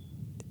attention.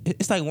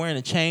 It's like wearing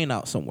a chain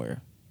out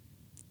somewhere.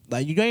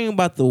 Like you ain't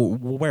about to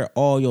wear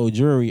all your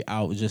jewelry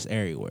out just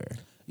everywhere.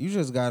 You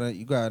just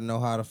gotta know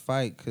how to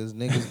fight, cause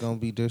niggas gonna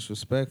be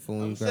disrespectful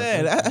when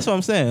That's what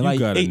I'm saying. You Like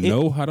gotta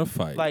know how to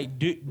fight. Like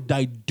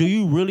do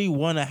you really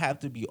want to have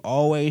to be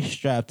always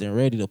strapped and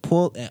ready to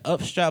pull and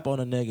up strap on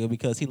a nigga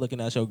because he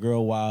looking at your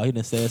girl while he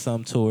done said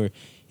something to her?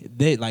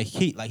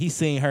 He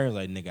seen her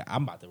like, nigga,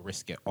 I'm about to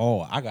risk it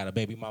all. I got a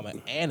baby mama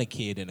and a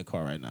kid in the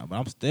car right now, but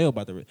I'm still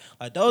about to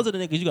like those are the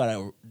niggas you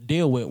gotta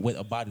deal with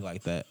a body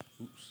like that.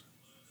 Oops.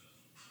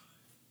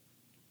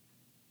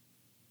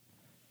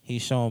 He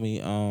showed me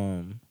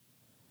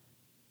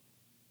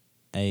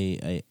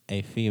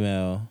a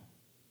female.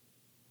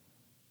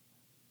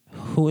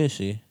 Who is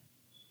she?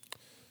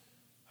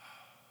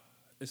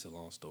 It's a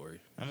long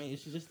story. I mean,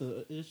 is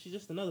she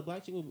just another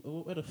black chick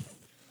with a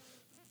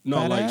No,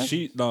 fat like ass?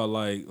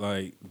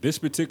 like this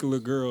particular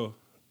girl,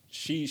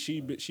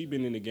 she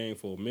been in the game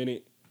for a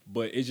minute,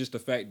 but it's just the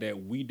fact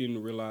that we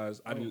didn't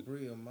realize. I didn't.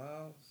 Bria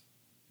Miles.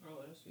 Oh,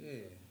 that's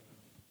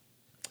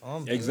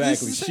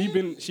Exactly. She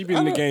been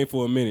in the game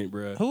for a minute,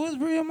 bro. Who is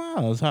Bria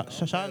Miles?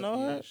 Should I know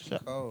her? She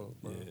cold,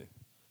 bro. Yeah,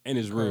 and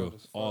it's real.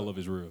 All of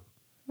it's real.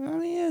 I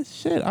mean, yeah,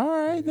 shit. All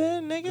right,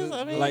 then, niggas.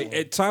 I mean, Like,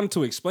 at time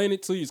to explain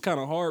it to you, it's kind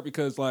of hard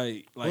because,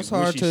 like, what's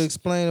hard to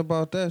explain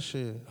about that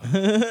shit?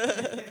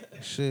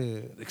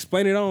 Shit.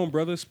 Explain it on,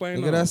 brother. Explain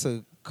it Nigga, on. that's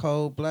a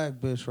cold black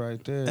bitch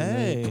right there.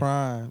 Hey. Nigga.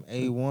 Prime,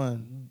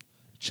 A1,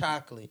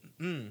 chocolate,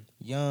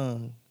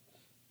 young.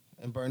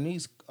 And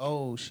Bernice,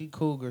 she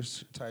cougar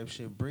type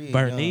shit. Bria,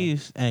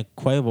 Bernice and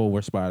Quavo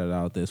were spotted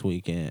out this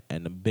weekend,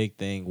 and the big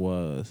thing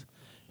was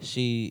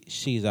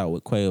she's out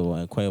with Quavo,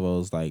 and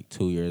Quavo's like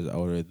 2 years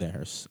older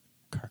than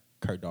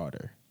her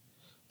daughter.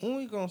 When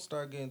we gonna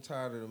start getting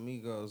tired of the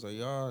Migos? Are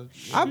y'all?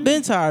 I've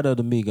been tired of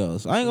the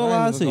Migos. I ain't gonna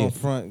lie to you.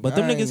 But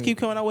them I niggas ain't keep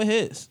coming out with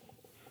hits.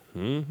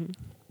 Mm-hmm.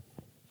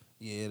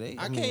 Yeah,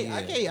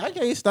 I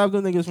can't stop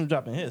them niggas from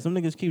dropping hits. Them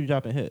niggas keep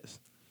dropping hits.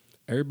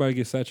 Everybody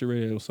gets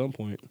saturated at some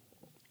point,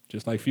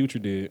 just like Future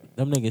did.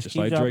 Them niggas just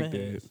keep like dropping Drake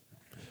hits.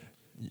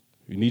 did.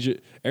 You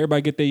need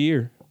everybody get their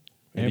year.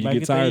 And Everybody you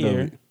get tired their of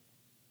year. it.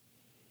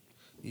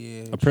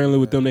 Yeah. Apparently,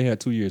 with them, they had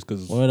 2 years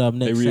because What up,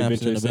 they Nick reinvented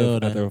Sampson in the themselves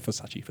building? after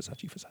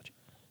Versace.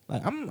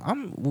 Like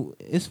I'm.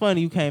 It's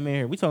funny you came in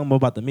here. We talking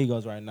about the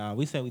Migos right now.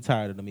 We say we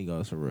tired of the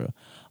Migos for real.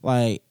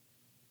 Like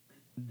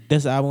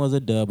this album was a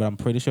dub, but I'm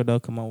pretty sure they'll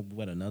come on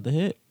with another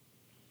hit.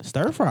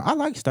 Stir Fry. I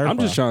like Stir Fry. I'm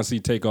just trying to see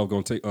Takeoff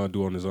gonna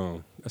do on his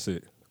own. That's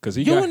it. Because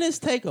he and this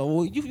Takeoff.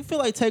 Well, you feel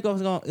like Takeoff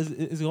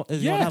is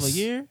gonna have a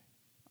year?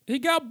 He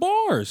got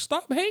bars.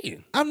 Stop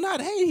hating. I'm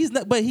not hating. He's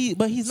not. But he's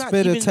not.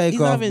 Spit a even,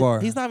 Takeoff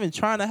bar. He's not even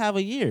trying to have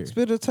a year.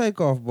 Spit a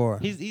Takeoff bar.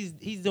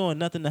 He's doing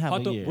nothing to have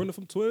Hot a dog year. running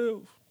from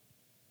 12.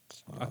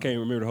 I can't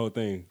remember the whole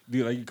thing.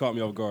 Dude, like you caught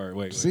me off guard.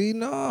 Wait. See,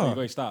 no.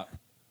 Wait, stop.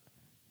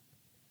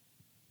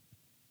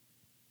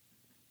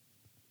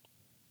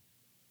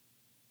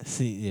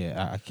 See,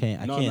 yeah, I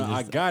can't. No,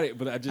 I got it,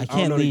 but I can't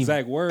don't know the leave,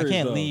 exact words. I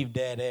can't though. leave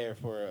dead air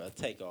for a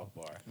Takeoff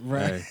bar.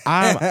 Right.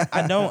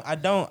 I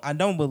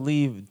don't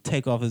believe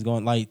Takeoff is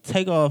going like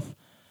Takeoff.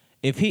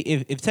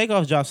 If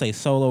Takeoff drops a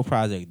solo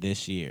project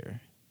this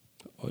year,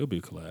 it'll be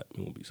a collab. It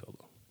won't be solo.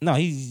 no,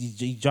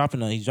 he's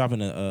dropping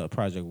a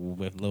project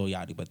with Lil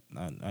Yachty, but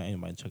ain't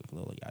nobody checking for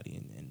Lil Yachty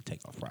and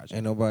Takeoff project.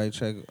 Ain't nobody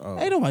checking. Oh.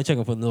 Ain't nobody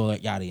checking for Lil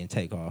Yachty and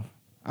Takeoff.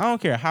 I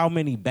don't care how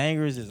many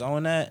bangers is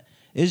on that.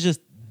 It's just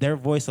their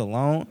voice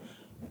alone.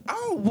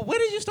 When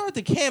did you start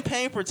the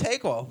campaign for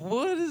Takeoff?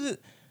 What is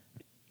it?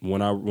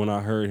 When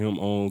I heard him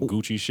on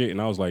Gucci shit, and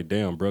I was like,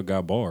 damn, bro,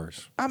 got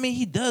bars. I mean,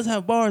 he does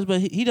have bars,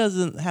 but he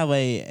doesn't have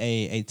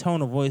a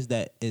tone of voice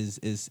that is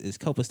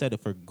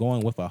copacetic for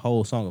going with a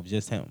whole song of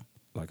just him.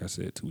 Like I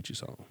said, to each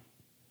song.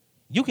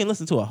 You can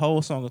listen to a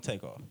whole song of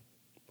Takeoff.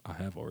 I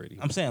have already.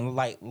 I'm saying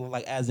like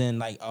as in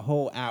like a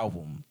whole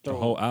album. The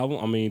whole album?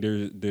 I mean,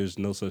 there's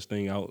no such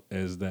thing out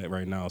as that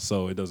right now,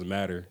 so it doesn't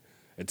matter.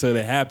 Until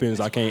it happens,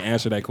 I can't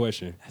answer that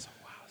question. That's a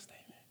wild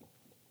statement.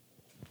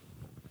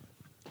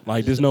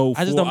 Like, there's no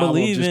I just full don't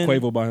believe album, just in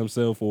Quavo by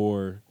himself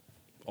or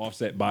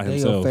Offset by They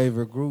himself. your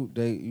favorite group?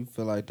 You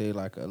feel like they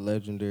like a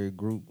legendary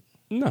group?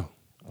 No.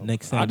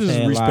 Nick I Sampson,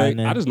 just respect.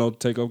 Lightning. I just know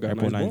Takeoff got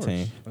April nice 19.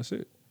 bars. That's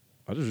it.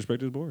 I just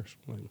respect his bars.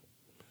 Like,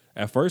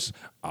 at first,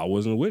 I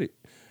wasn't with it.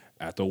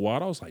 After a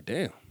while, I was like,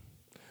 damn,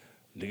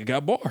 nigga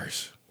got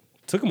bars.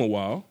 Took him a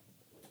while.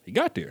 He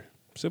got there.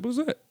 Simple as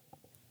that.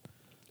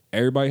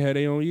 Everybody had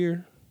their own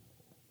year.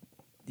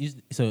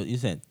 so you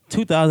said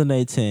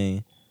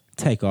 2018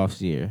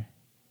 takeoff's year.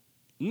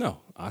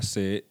 No, I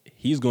said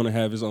he's going to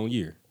have his own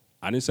year.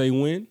 I didn't say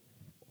when,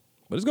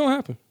 but it's going to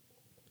happen.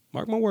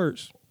 Mark my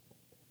words.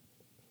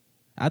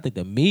 I think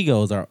the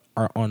Migos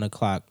are on the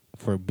clock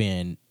for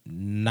being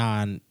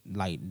not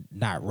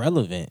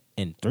relevant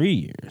in 3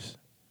 years.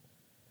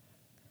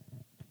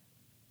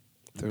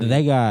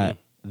 They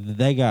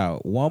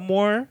got one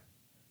more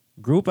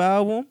group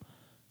album,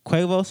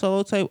 Quavo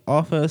solo tape,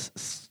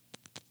 Offense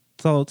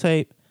solo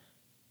tape,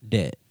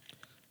 dead.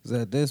 Cause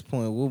at this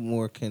point, what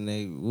more can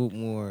they? What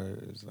more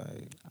is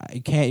like?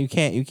 You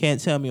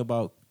can't tell me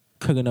about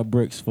cooking up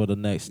bricks for the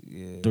next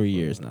 3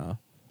 years now.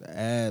 The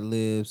ad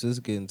libs, it's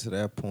getting to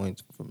that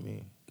point for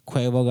me.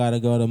 Quavo gotta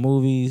go to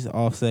movies.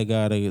 Offset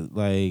gotta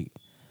I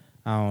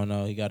don't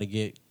know. He gotta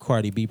get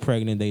Cardi B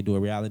pregnant. They do a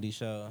reality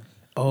show.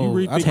 Oh, you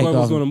really think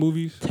Quavo's going to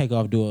movies? Take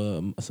off,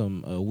 do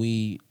some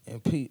weed.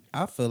 And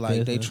I feel like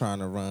business. They trying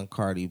to run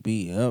Cardi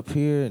B up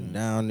here and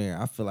down there.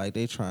 I feel like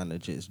they trying to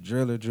just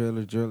drill her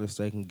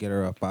so they can get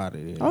her up out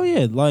of there. Oh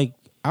yeah, like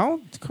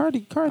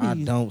Cardi. I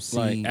don't see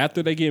like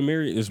after they get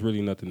married, there's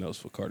really nothing else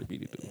for Cardi B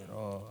to do. At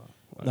all.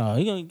 No,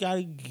 you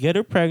gotta get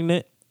her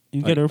pregnant.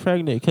 You get her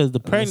pregnant because the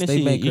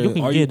pregnancy you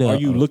can get. Are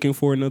you looking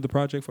for another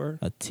project for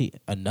her?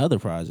 Another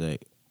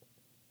project.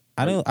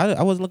 I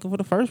wasn't looking for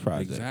the first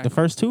project. Exactly. The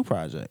first two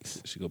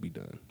projects. She gonna be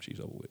done. She's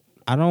over with.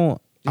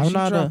 Did she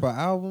drop an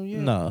album yet?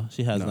 No,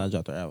 she has not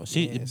dropped her album.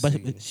 She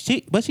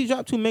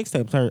dropped 2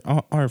 mixtapes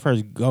on her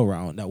first go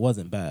round. That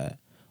wasn't bad.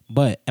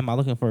 But am I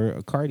looking for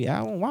a Cardi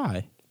album?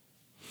 Why?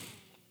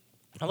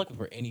 I'm looking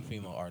for any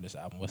female artist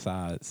album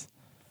besides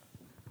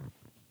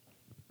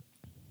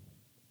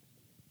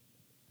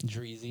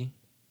Dreezy.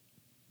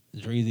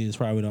 Dreezy is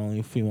probably the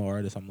only female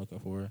artist I'm looking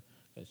for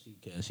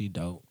because she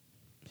dope.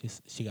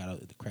 She got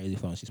the crazy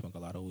phone. She smoke a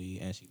lot of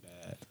weed and she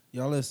bad.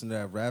 Y'all listen to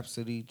that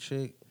Rhapsody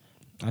chick?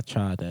 I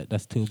tried that.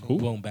 That's too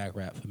blown back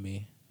rap for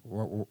me.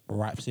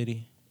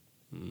 Rhapsody.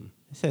 It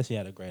says she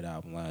had a great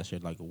album last year,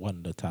 like one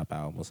of the top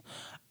albums.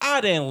 I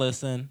didn't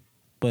listen,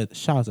 but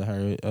shout out to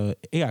her.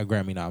 It got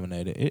Grammy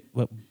nominated,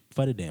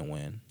 but it didn't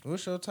win.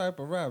 What's your type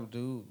of rap,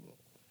 dude?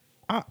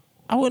 I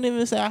wouldn't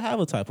even say I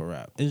have a type of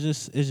rap. It's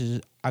just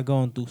I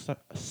go through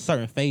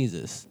certain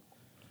phases.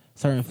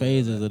 Certain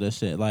phases of this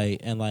shit, I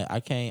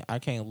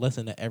can't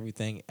listen to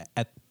everything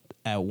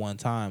at one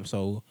time.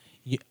 So,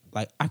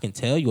 I can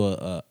tell you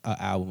a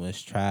album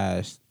is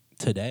trash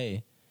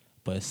today,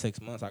 but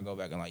 6 months I go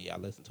back and I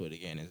listen to it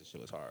again and this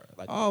shit was hard.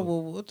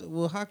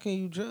 Well, how can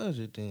you judge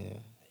it then?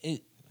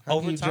 How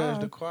can you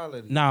judge the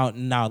quality? Now,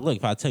 look,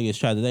 if I tell you it's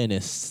trash today and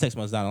then 6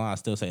 months down the line I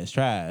still say it's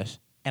trash,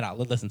 and I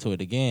listen to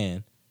it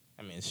again,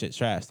 I mean, shit's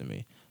trash to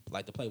me. But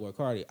like the Playboy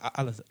Cardi,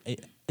 I listen.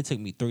 It took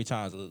me 3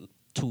 times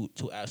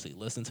to actually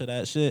listen to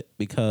that shit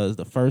because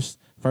the first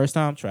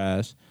time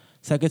trash,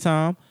 second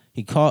time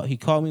he called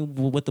me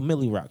with the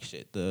Millie Rock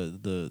shit.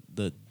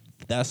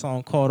 That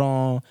song caught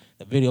on,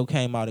 the video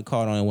came out, it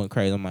caught on and went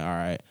crazy. I'm like, all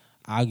right,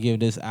 I'll give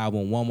this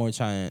album one more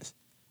chance.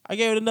 I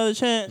gave it another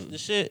chance. The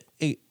shit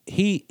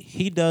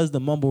he does the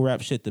mumble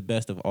rap shit the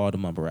best of all the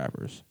mumble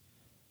rappers.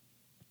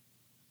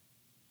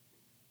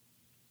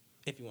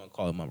 If you want to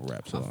call it mumble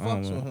rap, so I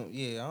fucks with him.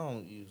 Yeah, I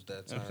don't use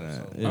that term.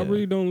 I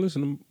really don't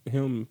listen to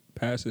him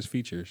past his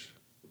features.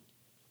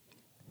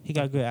 He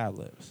got good ad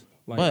libs,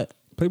 but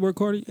Playboy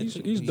Cardi,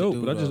 he's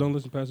dope, but I just don't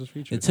listen past his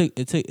features.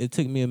 It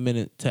took me a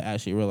minute to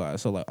actually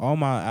realize. So all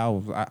my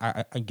albums,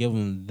 I give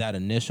them that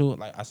initial.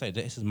 Like I say,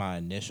 this is my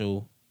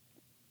initial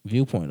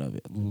viewpoint of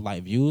it.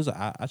 Like Views,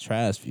 I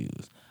trash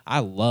Views. I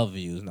love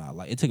Views now.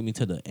 Like it took me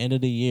to the end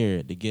of the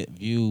year to get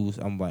Views.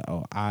 I'm like,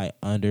 oh, I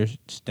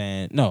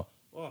understand. No.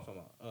 What am I talking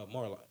about?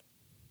 More like.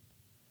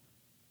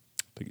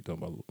 I think you're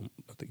talking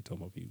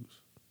about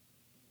Views.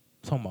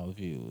 Talking about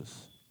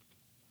Views.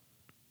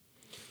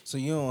 So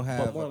you don't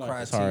have a like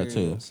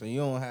criteria. So you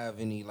don't have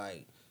any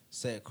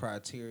set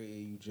criteria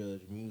you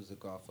judge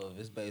music off of.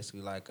 It's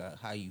basically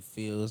how you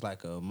feel. It's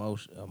like a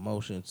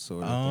emotion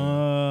sort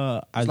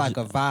of thing. It's like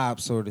a vibe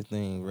sort of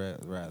thing,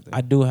 rather.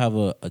 I do have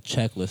a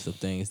checklist of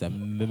things that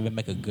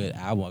make a good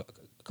album,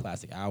 a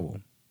classic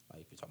album.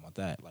 Like if you're talking about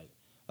that, like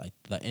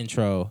the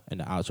intro and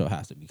the outro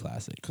has to be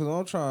classic. Because what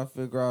I'm trying to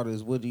figure out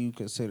is what do you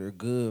consider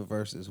good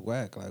versus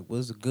whack? Like,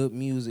 what's good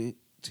music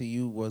to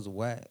you was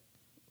whack?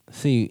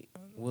 See,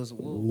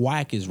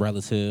 whack is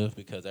relative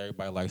because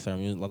everybody likes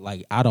certain music.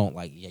 Like, I don't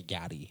like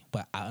Yachty,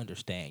 but I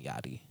understand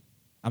Yachty.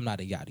 I'm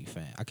not a Yachty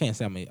fan. I can't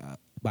say I'm a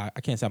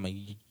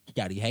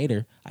Yachty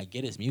hater. I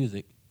get his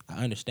music.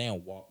 I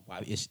understand why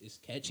it's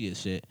catchy as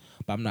shit,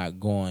 but I'm not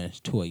going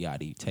to a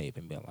Yachty tape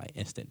and being like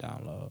instant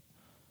download.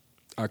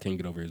 I can't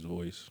get over his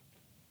voice.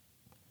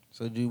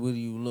 So what do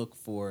you look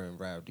for in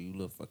rap? Do you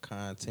look for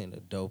content,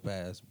 a dope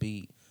ass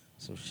beat,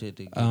 some shit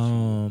to get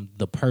you?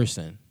 The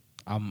person.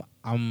 I'm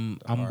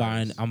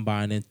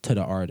buying into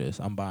the artist.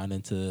 I'm buying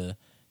into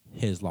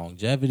his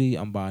longevity.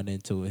 I'm buying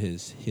into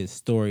his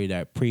story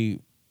that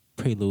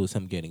preludes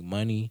him getting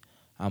money.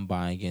 I'm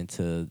buying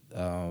into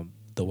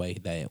the way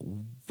that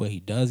when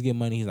he does get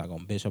money, he's not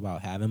gonna bitch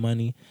about having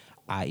money,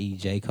 i.e.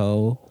 J.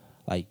 Cole.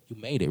 like you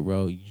made it,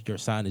 bro. You're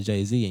signed to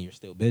Jay-Z and you're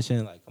still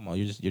bitching. Like, come on,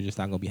 you're just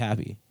not gonna be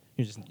happy.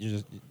 You're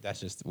just that's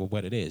just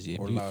what it is.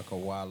 Or like a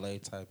Wale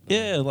type.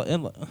 Yeah,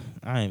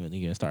 I ain't even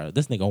getting started.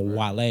 This nigga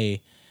Wale.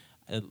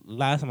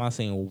 Last time I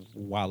seen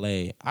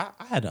Wale, I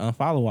had to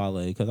unfollow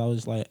Wale because I was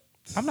just like,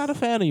 I'm not a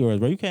fan of yours,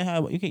 bro. You can't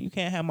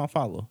have my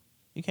follow.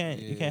 You can't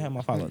have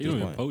my follow. At You this don't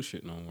even point. post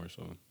shit no more.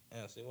 So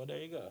Yeah, see, well there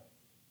you go.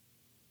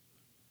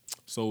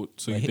 so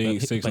you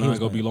think 6ix9ine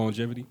gonna be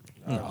longevity?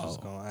 I was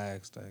just gonna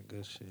ask that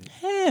good shit.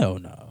 Hell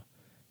no.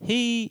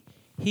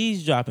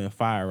 He's dropping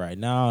fire right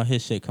now.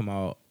 His shit come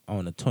out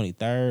on the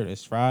 23rd.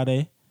 It's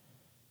Friday.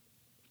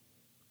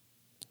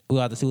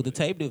 We'll have to see what the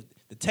tape do.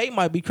 The tape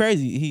might be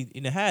crazy.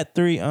 He had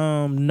 3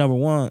 number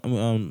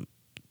one,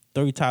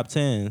 3 top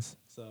 10s.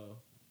 So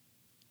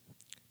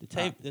the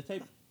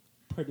tape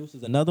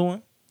produces another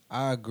one.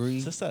 I agree.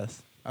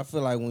 Success. I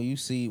feel like when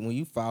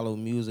you follow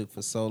music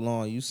for so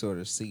long, you sort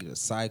of see the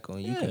cycle,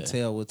 and you can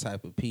tell what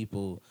type of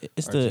people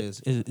It's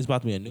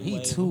about to be a new he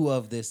wave. too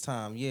of this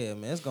time. Yeah,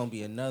 man, it's gonna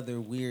be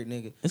another weird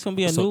nigga. It's gonna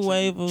be a new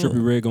wave.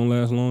 Trippie Redd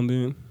gonna last long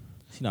then?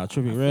 See now,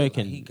 Trippie I Redd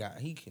feel can like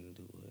he can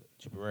do it.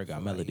 Trippie Redd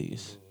got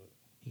melodies.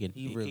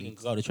 He really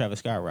can go the Travis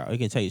Scott route. He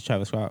can take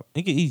Travis Scott.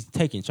 He's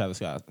taking Travis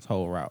Scott's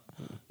whole route.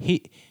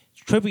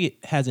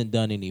 Trippie hasn't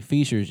done any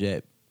features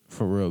yet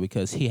for real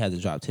because he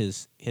hasn't dropped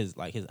his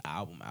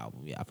album.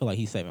 Yeah, I feel like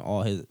he's saving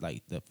all his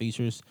like the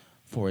features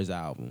for his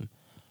album.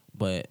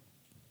 But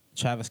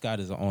Travis Scott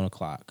is on the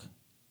clock.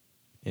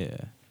 Yeah.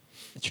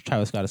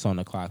 Travis Scott is on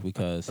the clock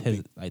because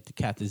his like the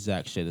Captain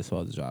Jack shit is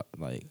supposed to drop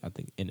like I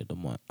think end of the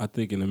month. I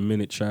think in a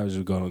minute Travis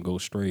is gonna go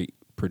straight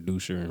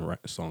producer and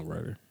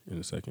songwriter in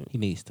a second. He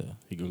needs to.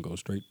 He gonna go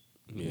straight.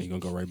 Yeah, he gonna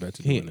go right back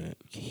to doing that.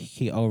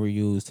 He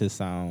overused his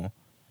sound,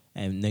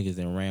 and niggas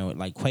and ran with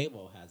like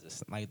Quavo has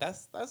this. Like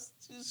that's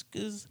just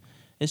because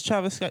it's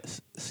Travis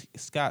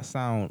Scott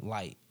sound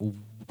like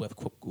with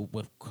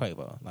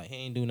Quavo. Like he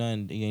ain't doing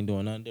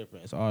nothing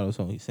different. It's auto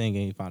song. He's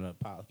singing. He found a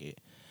pocket,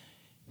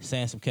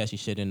 saying some catchy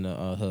shit in the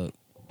hook.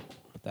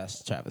 But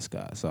that's Travis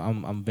Scott. So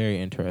I'm very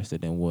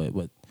interested in what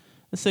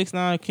the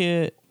 6ix9ine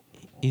kid.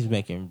 He's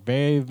making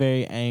very,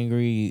 very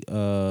angry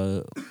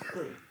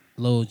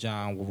Lil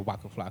Jon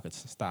Waka Flocka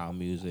style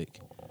music.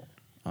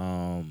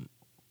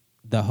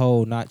 The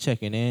whole not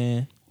checking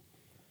in.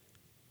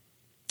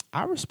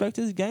 I respect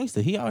his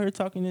gangster. He out here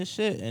talking this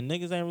shit and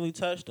niggas ain't really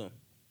touched him.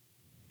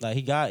 Like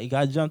he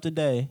got jumped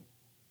today.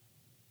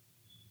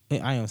 I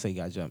ain't gonna say he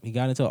got jumped. He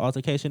got into an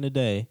altercation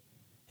today.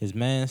 His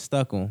man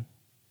stuck him.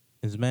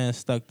 His man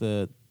stuck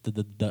the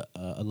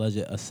alleged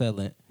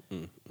assailant.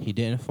 He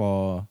didn't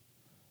fall.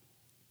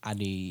 I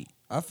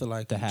feel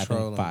like to have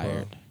him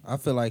fired. Bro. I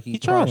feel like he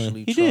trolling.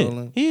 partially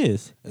trolling. He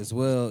is as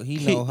well.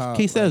 He know how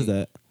he says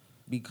that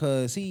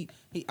because he.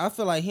 I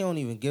feel like he don't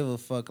even give a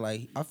fuck.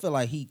 Like I feel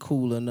like he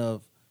cool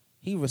enough.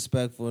 He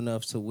respectful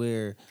enough to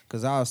where,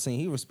 cause I was saying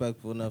he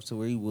respectful enough to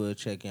where he would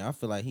check in. I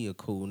feel like he a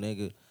cool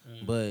nigga,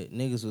 but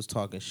niggas was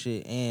talking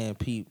shit and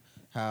peep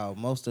how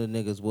most of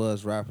the niggas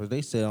was rappers.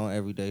 They said on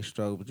Everyday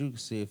Struggle, but you can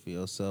see it for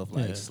yourself.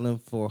 Like Slim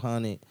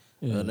 400.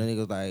 The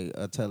niggas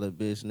like tell a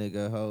bitch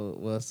nigga ho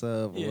what's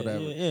up or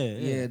whatever.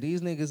 Yeah, these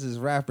niggas is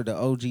rapper, the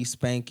OG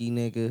Spanky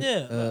nigga.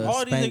 Yeah,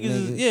 all these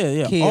niggas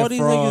nigga, is all these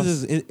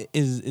niggas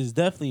is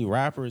definitely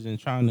rappers and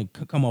trying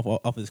to come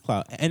off his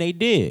clout, and they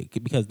did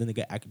because the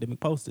nigga Academic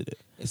posted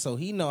it. And so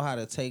he know how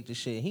to take the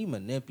shit. He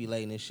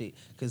manipulating this shit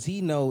because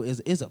he know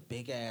it's a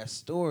big ass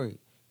story.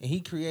 And he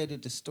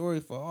created the story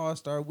for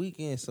AllStar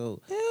Weekend,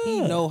 so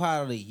he know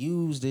how to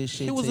use this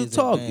shit. It was to a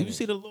talk. advantage. You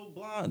see the little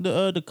blonde,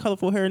 the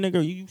colorful hair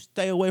nigga. You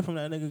stay away from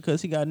that nigga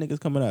because he got niggas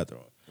coming after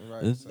him.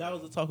 Right. That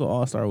was the talk of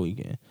AllStar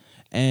Weekend,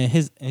 and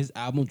his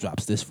album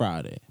drops this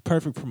Friday.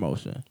 Perfect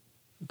promotion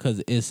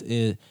because it's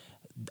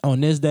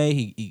on this day.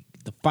 He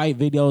the fight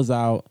video's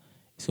out.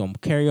 It's gonna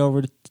carry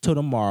over to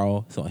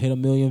tomorrow. It's gonna hit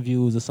 1 million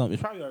views or something.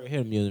 It's probably already hit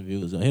 1 million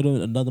views. It's gonna hit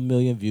another 1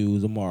 million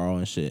views tomorrow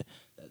and shit.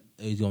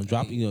 He's gonna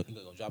drop. He's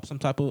gonna drop some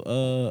type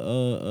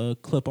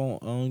of clip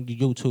on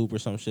YouTube or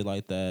some shit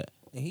like that.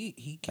 And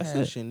he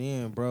cashing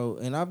in, bro.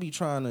 And I be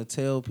trying to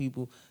tell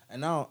people,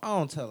 and I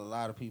don't tell a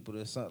lot of people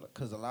this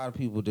because a lot of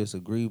people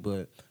disagree.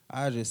 But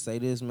I just say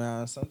this,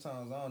 man.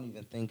 Sometimes I don't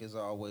even think it's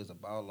always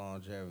about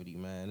longevity,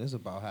 man. It's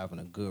about having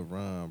a good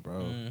run,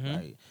 bro.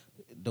 Like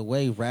the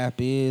way rap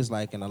is,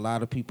 like, and a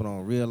lot of people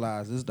don't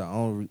realize it's the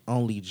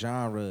only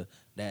genre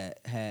that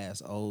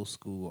has old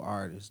school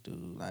artists,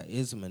 dude. Like,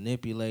 it's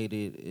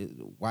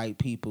manipulated. White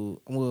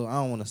people, well, I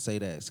don't want to say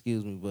that,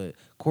 excuse me, but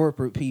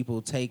corporate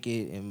people take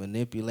it and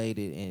manipulate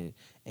it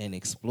and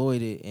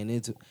exploit it. And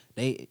it's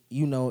if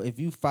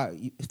you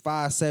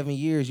 5-7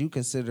 years, you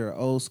consider an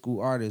old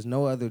school artist.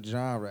 No other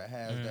genre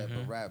has that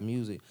but rap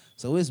music.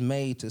 So it's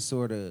made to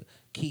sort of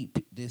keep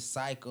this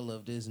cycle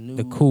of this new,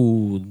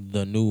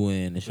 the new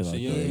end and shit like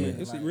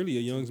that. It's really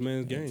a young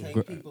man's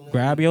game.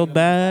 Grab your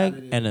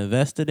bag and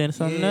invest it in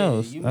something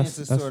else. You meant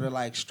to sort of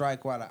like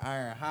strike while the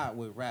iron hot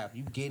with rap.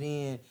 You get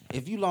in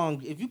if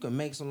you can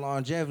make some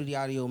longevity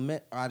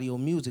audio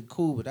music,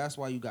 cool. But that's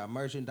why you got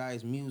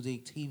merchandise,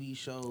 music, TV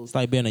shows. It's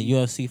like being a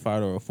UFC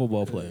fighter or a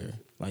football player.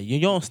 Like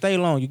you don't stay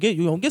long. You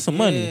gonna get some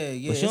money.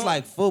 Yeah. But It's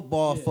like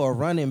football for a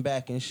running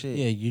back and shit.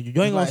 Yeah, you ain't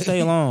gonna like,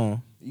 stay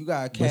long. You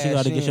gotta cash But you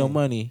gotta in. get your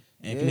money.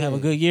 And if you have a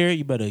good year,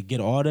 you better get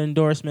all the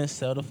endorsements,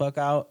 sell the fuck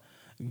out,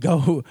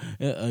 go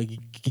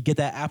get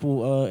that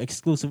Apple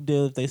exclusive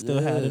deal if they still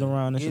had it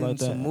around and shit like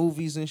that. Some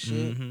movies and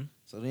shit. Mm-hmm.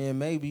 So then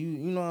maybe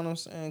you know what I'm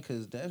saying?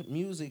 Because that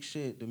music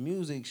shit, the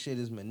music shit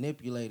is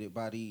manipulated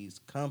by these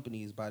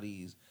companies, by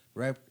these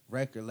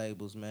record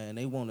labels, man.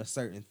 They want a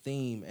certain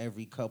theme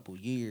every couple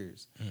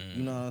years.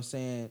 You know what I'm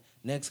saying?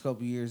 Next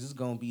couple years, it's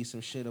gonna be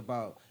some shit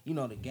about, you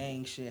know, the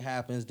gang shit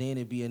happens. Then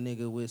it be a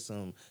nigga with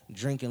some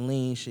drinking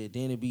lean shit.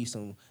 Then it be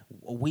some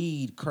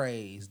weed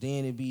craze.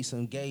 Then it be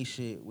some gay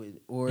shit with,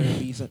 or it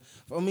be some.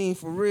 I mean,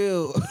 for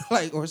real,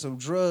 like, or some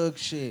drug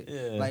shit.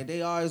 Yeah. Like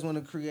they always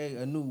want to create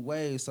a new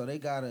wave, so they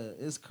gotta.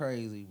 It's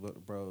crazy,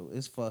 but bro,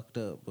 it's fucked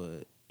up.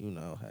 But you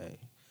know, hey.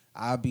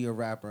 I'll be a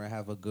rapper and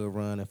have a good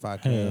run if I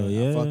can. Hell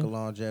yeah. Fuck a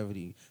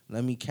longevity.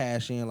 Let me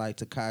cash in like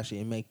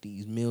Tekashi and make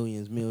these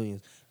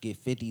millions. Get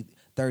 50,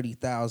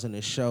 30,000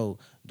 a show.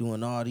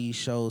 Doing all these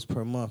shows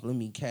per month. Let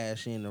me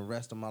cash in. The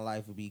rest of my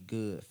life will be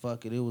good.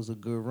 Fuck it. It was a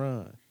good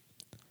run.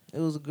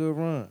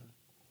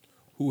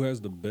 Who has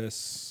the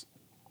best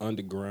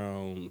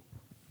underground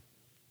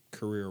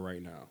career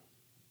right now?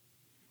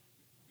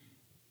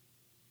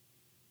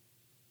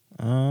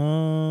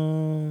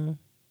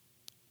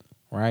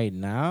 Right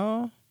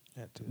now,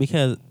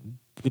 because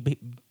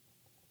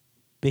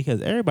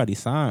everybody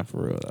signed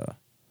for real though.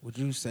 Would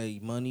you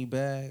say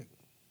Moneybag?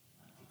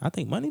 I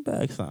think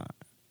Moneybag signed.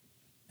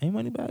 Ain't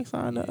Moneybag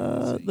signed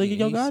the he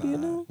Yo Gotti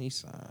signed. now? He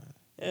signed.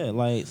 Yeah,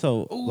 like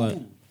so. Ooh. Like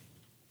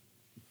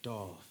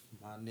Dolph,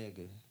 my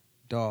nigga.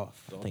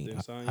 Dolph.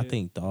 I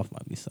think Dolph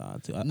might be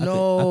signed too.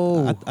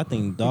 I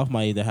think Dolph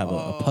might either have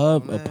a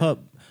pub.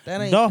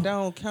 That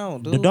don't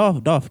count, dude.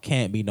 Dolph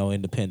can't be no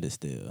independent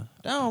still.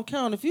 That don't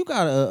count. If you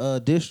got a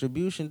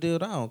distribution deal,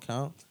 that don't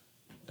count.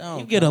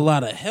 You get a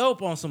lot of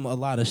help on a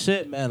lot of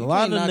shit, man. A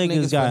lot of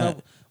niggas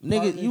got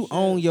nigga. You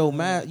own your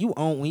when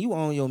you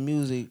own your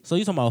music. So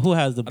you talking about who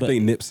has the best? I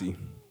think Nipsey.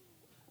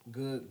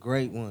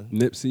 Great one.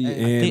 Nipsey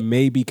and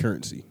maybe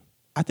Currency.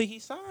 I think he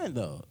signed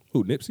though.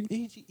 Who, Nipsey?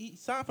 He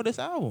signed for this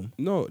album.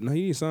 No,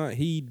 he didn't sign.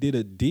 He did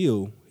a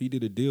deal. He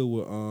did a deal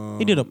with.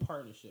 He did a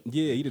partnership.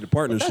 Yeah, he did a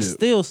partnership. But that's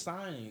still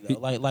signing though.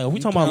 Like we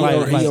talking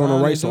about he on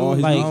the rights to all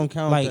his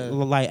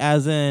like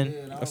as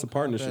in that's a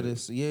partnership.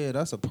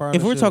 That's a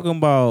partnership. If we're talking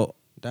about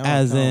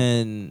as count.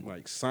 in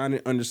like signing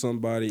under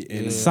somebody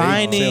and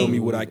signing, tell me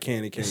what I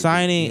can and can't.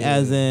 Signing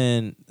as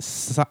in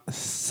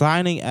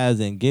signing as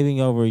in giving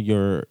over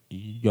your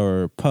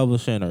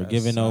publishing or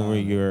giving over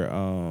your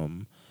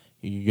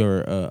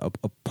a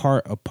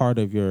part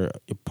of your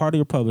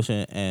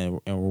publishing and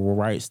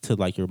rights to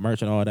like your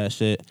merch and all that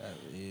shit.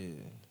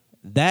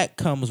 That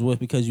comes with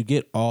because you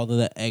get all of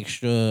the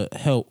extra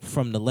help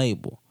from the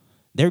label.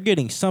 They're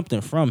getting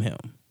something from him.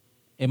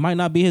 It might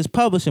not be his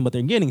publishing, but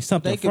they're getting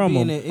something from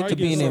him. It could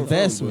be an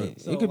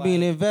investment. It could be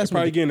an investment.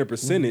 Probably getting a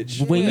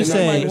percentage. When you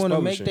say want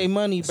to make their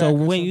money back. So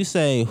when you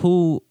say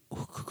who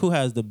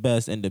has the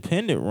best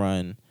independent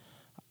run,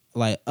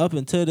 like up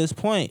until this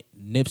point,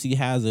 Nipsey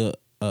has a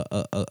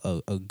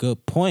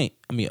good point.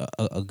 I mean,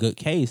 a good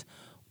case,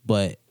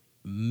 but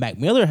Mac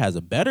Miller has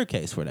a better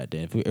case for that.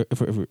 Then, if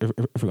we're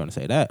gonna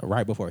say that,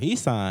 right before he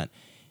signed,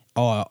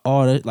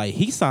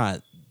 he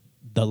signed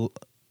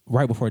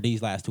right before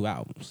these last two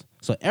albums.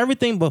 So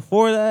everything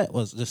before that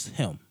was just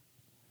him.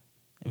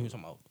 And we were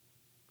talking about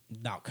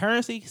now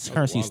Currency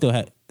still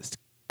has a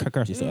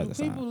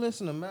sign. People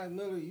listen to Mac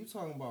Miller. You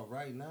talking about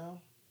right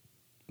now?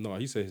 No,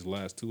 he said his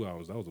last 2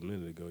 hours. That was a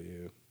minute ago.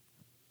 Yeah.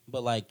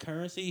 But like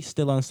Currency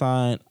still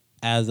unsigned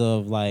as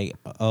of like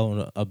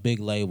on a big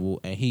label,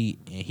 and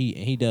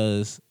he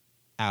does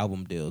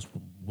album deals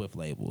with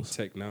labels.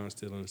 Tech Nine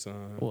still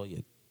unsigned. Well, yeah,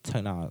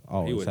 Tech Nine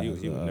always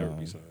he would never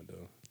be signed though.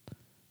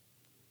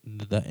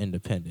 The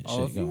independent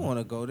shit. If you want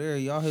to go there,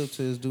 y'all hip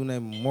to this dude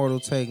named Immortal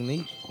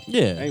Technique.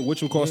 Yeah. Ain't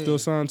Whatchamacallit still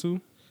signed too?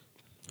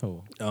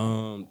 Who?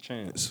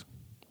 Chance.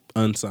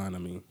 Unsigned, I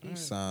mean. He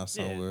signed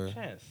somewhere. Yeah,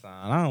 Chance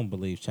signed. I don't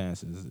believe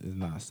Chance is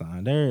not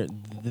signed.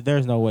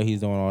 There's no way he's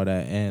doing all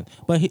that.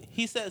 But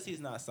he says he's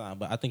not signed,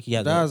 but I think he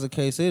has. If that was the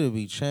case, it'd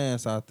be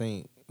Chance, I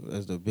think,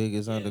 as the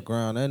biggest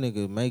underground. That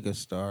nigga mega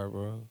star,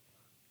 bro.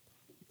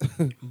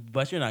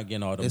 But you're not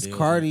getting all those It's deals.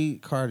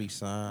 Cardi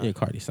signed. Yeah,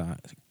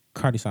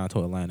 Cardi signed to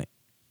Atlantic.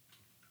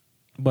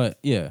 But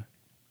yeah,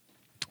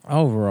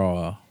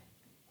 overall,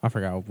 I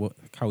forgot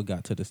how we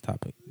got to this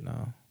topic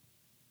now.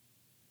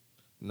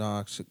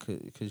 No,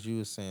 because you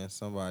was saying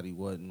somebody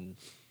wasn't.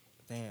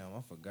 Damn,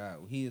 I forgot.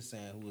 He was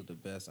saying who was the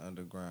best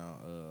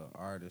underground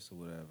artist or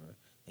whatever,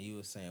 and you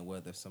was saying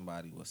whether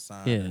somebody was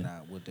signed or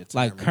not would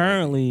determine. Like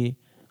currently,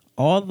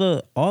 all of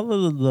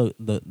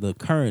the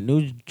current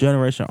new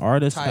generation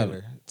artists.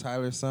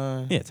 Tyler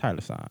signed. Yeah,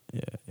 Tyler signed.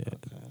 Yeah. Okay.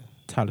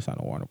 Tyler signed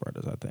to Warner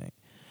Brothers, I think.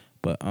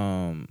 But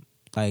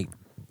like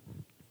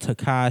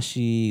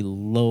Tekashi,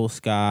 Lil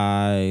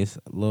Skies,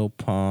 Lil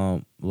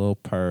Pump, Lil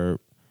Perp.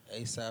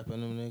 ASAP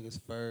and them niggas,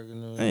 Ferg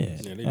and them Yeah,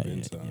 niggas. Yeah, they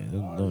been signed.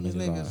 All these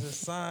niggas is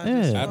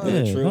signed. Yeah, After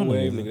the Trill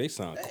Wave, nigga, they That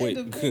sound quick.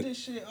 independent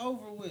shit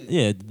over with.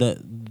 Yeah,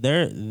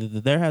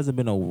 there hasn't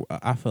been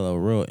I feel a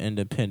real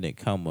independent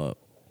come up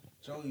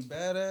Joey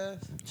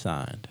Badass.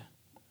 signed.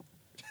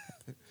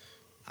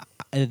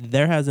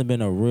 There hasn't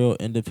been a real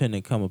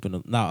independent come up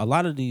now. A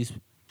lot of these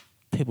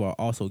people are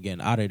also getting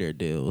out of their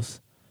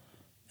deals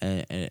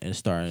and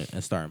starting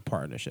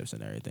partnerships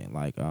and everything.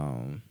 Like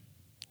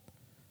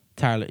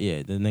Tyler,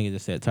 yeah, the nigga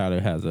just said Tyler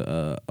has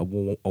a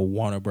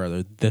Warner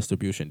Brothers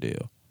distribution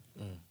deal.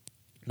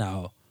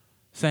 Now,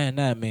 saying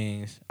that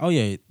means, oh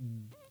yeah,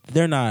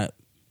 they're not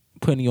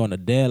putting you on a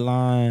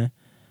deadline,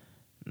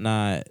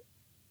 not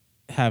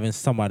having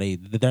somebody.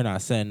 They're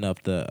not setting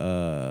up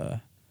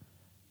the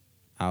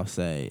I'll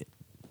say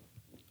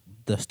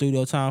the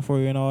studio time for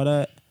you and all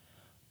that,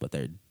 but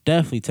they're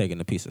definitely taking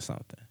a piece of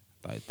something.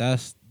 Like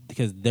that's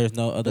because there's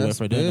no other way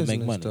for them to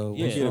make money. Though.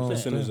 You What's get a wrong with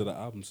percentage that? of the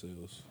album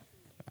sales.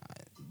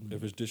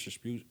 If it's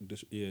distribution.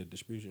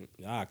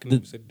 I couldn't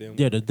even say the damn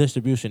word. The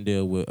distribution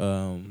deal with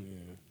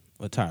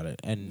Tyler,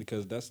 and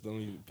Because that's the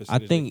only I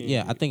percentage think they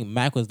can I get. think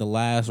Mac was the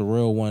last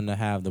real one to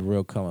have the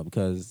real come up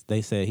because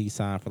they said he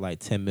signed for like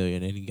 $10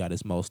 million and he got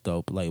his most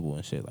dope label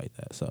and shit like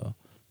that. So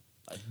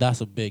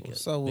that's a big.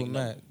 What's up with big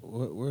Mac?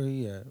 Where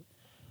he at?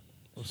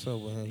 What's up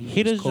with him?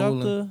 He just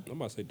dropped I'm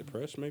about to say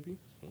depressed, maybe.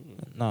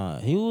 Nah,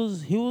 he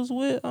was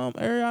with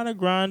Ariana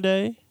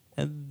Grande,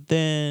 and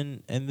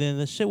then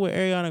the shit with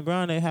Ariana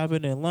Grande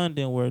happened in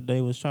London where they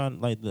was trying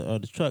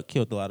the truck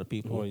killed a lot of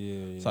people. Oh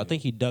yeah. So I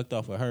think he ducked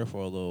off of her for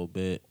a little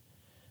bit.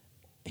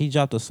 He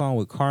dropped a song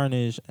with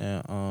Carnage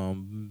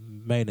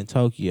and Made in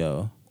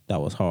Tokyo that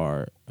was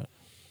hard.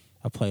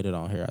 I played it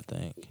on here, I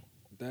think.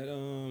 That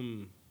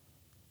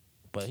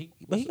But he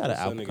got an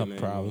album coming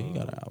probably. He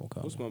got an album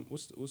coming.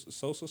 What's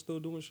Sosa still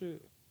doing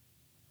shit?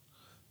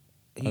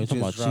 He you talking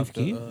about just dropped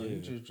Chief Keef? He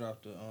just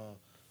dropped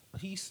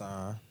he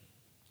signed.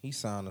 He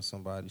signed to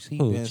somebody. He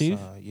Who, been Chief?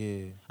 signed.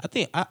 Yeah. I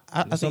think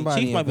think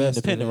Somebody Chief might be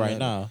invested independent in right that.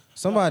 now.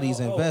 Somebody's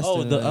invested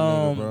in that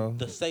nigga, bro.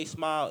 The Say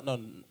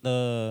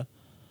Smile,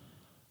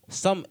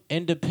 some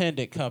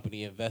independent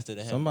company invested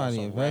in him. Somebody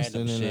some invested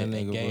random in shit that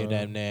and nigga, gave bro.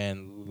 that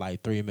man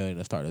like $3 million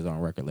to start his own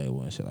record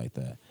label and shit like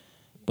that.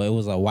 But it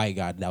was a white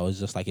guy that was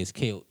just like his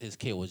kid. His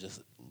kid was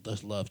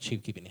just loved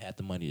Chief Keef and he had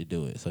the money to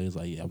do it. So he was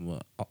like, yeah,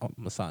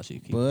 I'm a sign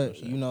Chief Keef. But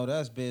you know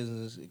that's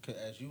business.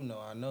 As you know,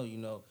 I know you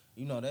know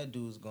that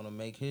dude's gonna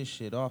make his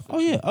shit off. Of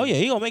He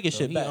gonna make his So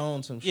shit he back.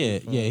 owns some yeah,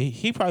 shit from yeah. him.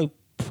 He probably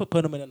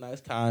put him in a nice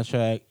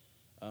contract,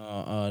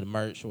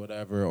 merch or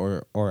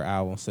whatever, or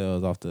album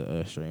sales off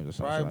the streams or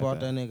something. Probably like bought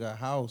that nigga a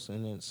house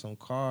and then some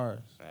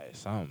cars. Hey,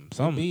 some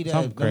Be that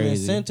something them crazy.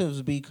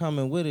 incentives be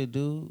coming with it,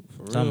 dude.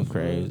 For real, Something for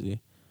real. crazy.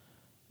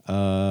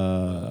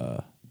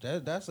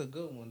 That's a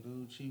good one,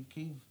 dude. Chief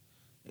Keef.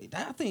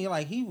 I think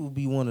like he would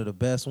be one of the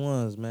best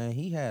ones, man.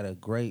 He had an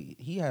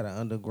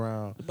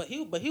underground. But he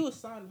was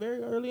signed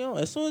very early on.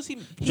 As soon as he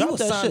He dropped was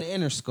that signed shit, to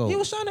Interscope. he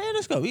was signed to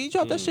Interscope. He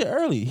dropped that shit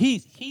early.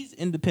 He's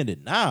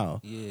independent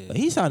now. Yeah. But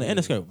he signed to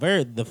Interscope.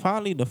 The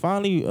finally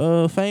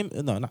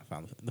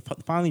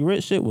finally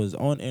rich shit was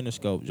on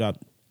Interscope.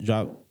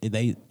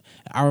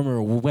 I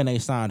remember when they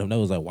signed him, they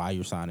was like, "Why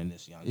you signing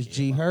this young Is kid?"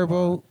 G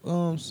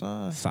Herbo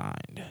signed?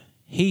 Signed.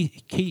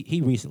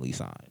 He recently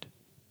signed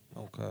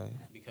Okay.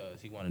 because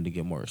he wanted to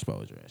get more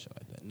exposure and shit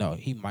like that. No,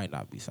 he might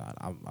not be signed.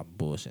 I'm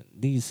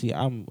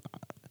bullshitting.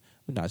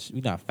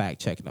 We're not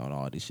fact checking on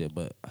all this shit,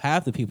 but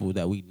half the people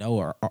that we know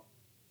are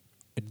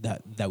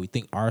that we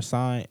think are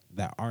signed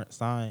that aren't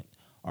signed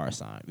are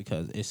signed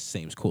because it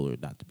seems cooler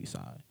not to be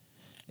signed.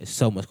 It's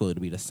so much cooler to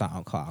be the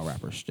SoundCloud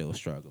rapper still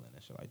struggling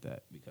and shit like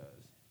that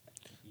because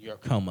your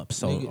come up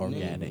so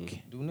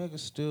organic. Do niggas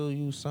still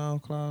use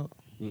SoundCloud?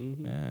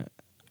 Mm-hmm. Man.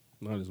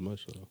 Not as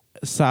much though.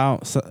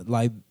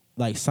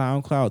 Like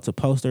SoundCloud to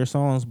post their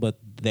songs, but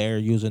they're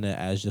using it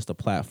as just a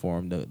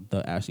platform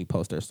to actually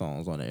post their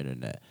songs on the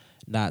internet,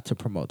 not to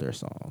promote their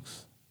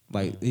songs.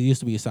 Like it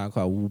used to be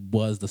SoundCloud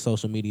was the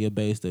social media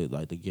base to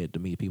get to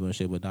meet people and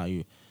shit, but now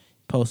you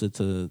post it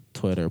to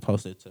Twitter,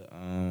 post it to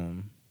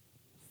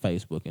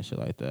Facebook and shit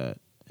like that,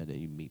 and then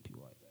you meet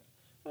people like that.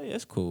 Oh yeah,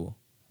 it's cool.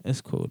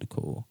 It's cool.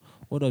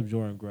 What up,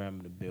 Jordan Graham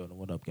in the building?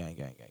 What up, gang?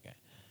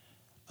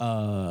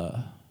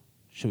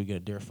 Should we get a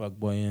Dear Fuck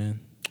Boy in?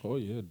 Oh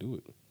yeah, do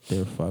it.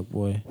 Dear Fuck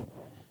Boy.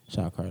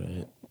 Shout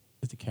Carter.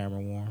 Is the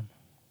camera warm?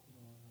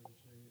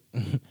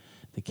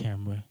 the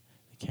camera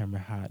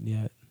hot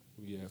yet?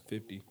 We got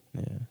 50.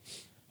 Yeah.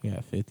 We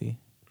got 50.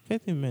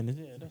 50 minutes,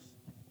 yeah, that's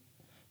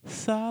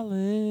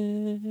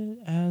solid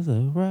as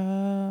a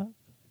rock.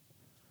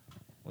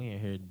 We in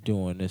here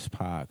doing this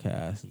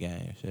podcast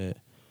game shit.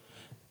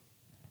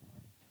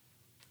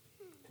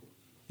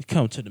 We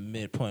come to the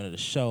midpoint of the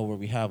show where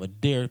we have a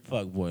Dear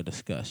Fuckboy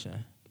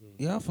discussion.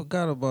 Yeah, I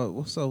forgot about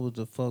what's up with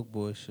the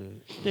fuckboy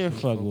shit. Dear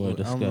Fuckboy I remember you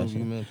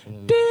discussion. mentioning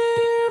it.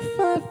 Dear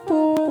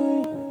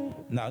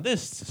Fuckboy. Now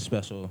this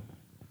special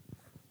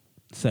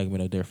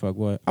segment of Dear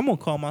Fuckboy, I'm gonna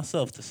call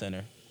myself the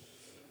center.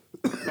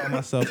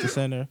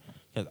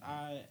 Because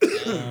I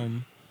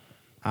am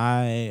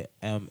I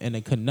am in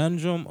a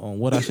conundrum on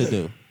what I should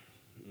do.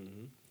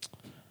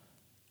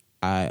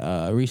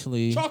 I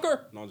recently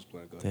Chalker. No, I'm just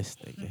playing. Go ahead. this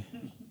nigga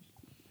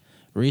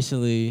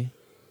recently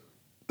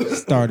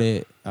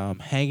started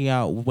hanging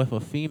out with a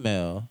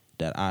female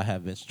that I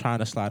have been trying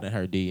to slide in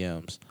her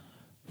DMs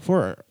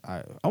for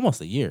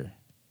almost a year.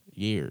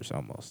 Years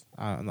almost.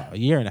 I don't know, a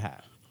year and a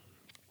half.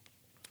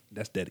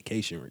 That's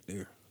dedication right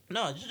there.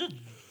 No,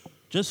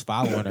 just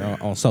following her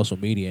on social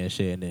media and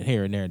shit, and then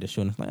here and there, just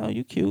shooting like, "Oh,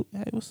 you cute.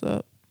 Hey, what's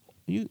up?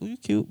 You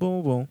cute."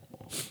 Boom, boom.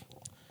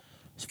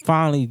 She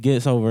finally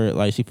gets over it.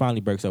 Like, she finally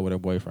breaks up with her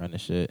boyfriend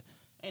and shit.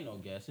 Ain't no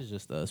guess. It's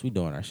just us. We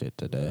doing our shit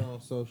today. On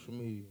social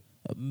media.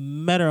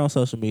 Met her on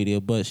social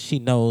media, but she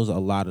knows a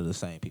lot of the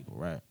same people,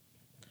 right?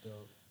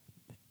 Dope.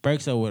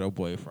 Breaks up with her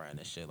boyfriend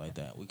and shit like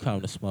that. We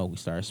come to smoke. We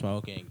start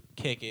smoking.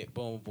 Kick it.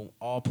 Boom, boom.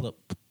 All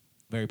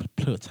very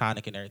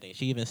platonic and everything.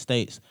 She even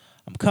states,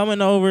 "I'm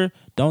coming over.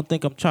 Don't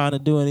think I'm trying to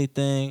do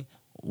anything.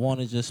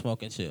 Want to just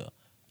smoke and chill."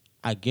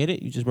 I get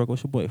it. You just broke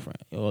with your boyfriend.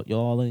 You're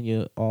all in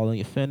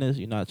your fitness.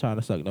 You're not trying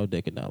to suck no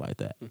dick and nothing like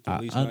that.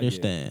 I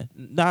understand.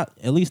 Not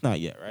at least not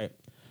yet, right?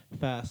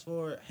 Fast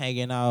forward,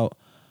 hanging out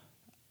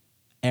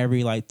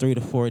every like 3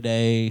 to 4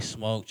 days,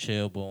 smoke,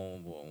 chill,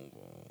 boom, boom,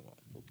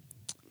 boom.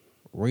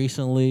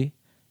 Recently,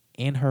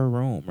 in her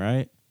room,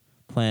 right,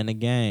 playing the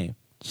game,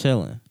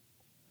 chilling.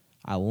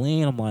 I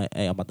lean. I'm like,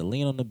 "Hey, I'm about to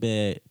lean on the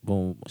bed."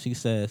 Boom. She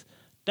says,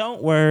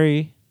 "Don't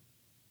worry.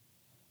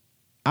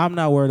 I'm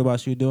not worried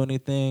about you doing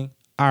anything.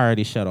 I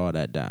already shut all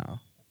that down."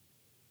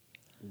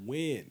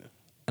 When?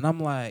 And I'm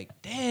like,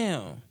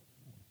 "Damn,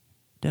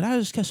 did I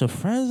just catch a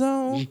friend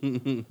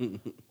zone?"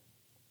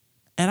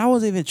 And I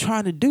wasn't even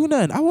trying to do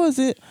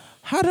nothing.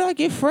 How did I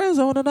get friend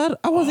zoned and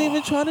I wasn't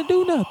even trying to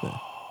do nothing?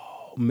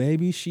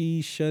 Maybe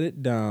she shut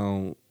it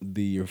down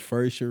the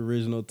first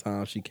original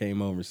time she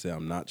came over and said,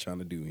 "I'm not trying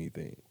to do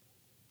anything."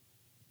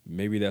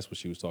 Maybe that's what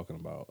she was talking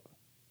about.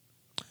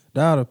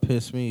 That would have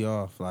pissed me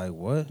off. Like,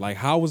 what? Like,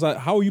 how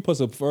are you supposed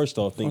to first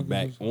off think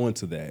back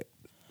onto that?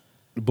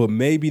 But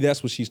maybe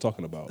that's what she's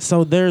talking about.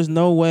 So there's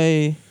no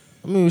way.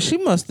 I mean, she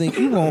must think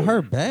you want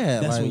her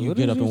bad. That's like, when you what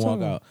get is up and walk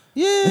talking out.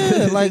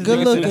 Yeah, like, good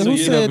looking. That's Who when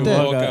you get up said and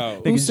that? walk out.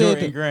 Who Nigga, said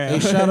Jordan that?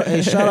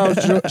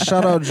 Graham.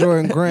 Shout out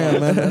Jordan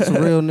Graham, man. That's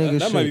a real nigga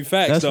That shit. might be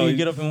facts, That's though. when you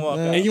get up and walk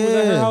Man. out. And you was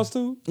at her Yeah. house,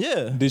 too?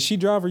 Yeah. Did she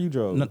drive or you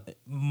drove? No,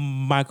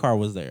 my car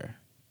was there.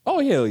 Oh,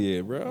 hell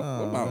yeah, bro.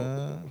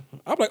 Man.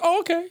 I'm like, oh,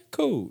 okay,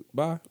 cool.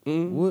 Bye.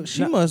 What,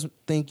 she must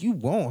think you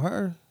want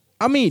her.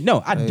 I mean,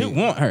 no, I do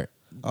want her.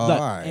 Oh,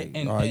 Like, all right.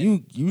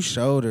 and You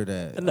showed her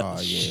that. no, Oh, yeah.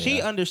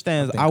 she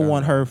understands think I I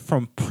want know. her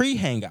from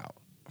pre-hangout.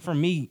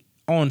 From me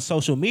on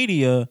social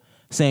media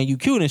saying you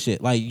cute and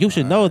shit. Like, you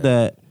should know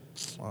that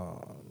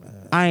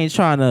I ain't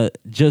trying to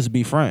just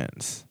be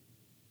friends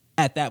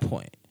at that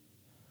point.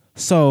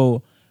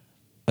 So,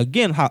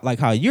 again,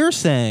 how you're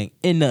saying,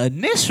 in the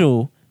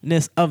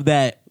initialness of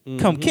that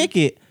come kick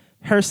it,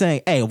 her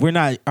saying, "Hey,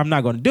 I'm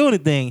not going to do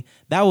anything,"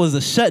 that was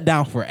a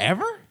shutdown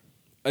forever?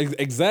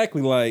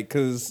 Exactly, like,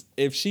 because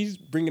if she's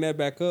bringing that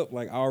back up,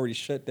 like, I already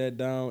shut that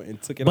down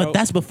and took it out. But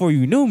that's before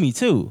you knew me,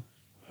 too.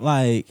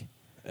 Like,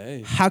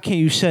 hey. how can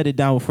you shut it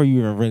down before you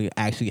even really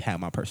actually have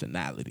my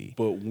personality?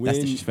 But when, that's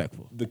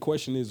disrespectful. The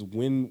question is,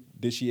 when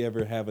did she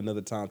ever have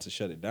another time to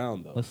shut it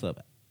down, though? What's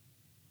up?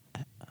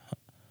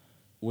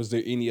 Was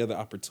there any other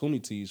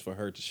opportunities for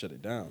her to shut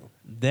it down?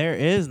 There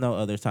is no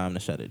other time to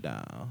shut it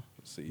down.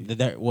 See,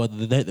 There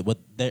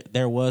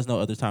was no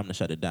other time to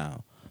shut it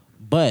down.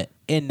 But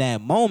in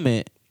that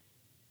moment,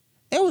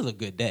 it was a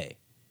good day.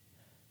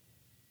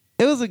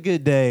 It was a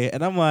good day,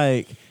 and I'm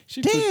like,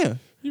 damn.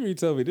 You mean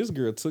tell me this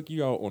girl took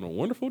you out on a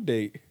wonderful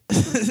date,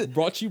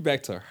 brought you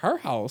back to her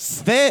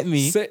house, Fed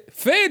me.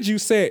 Fed you,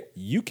 said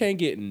you can't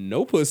get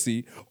no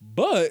pussy,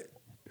 but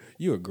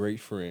you're a great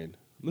friend.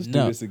 Let's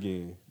do this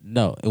again.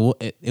 No,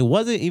 it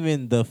wasn't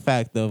even the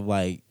fact of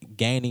like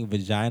gaining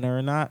vagina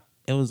or not.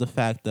 It was the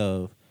fact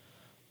of,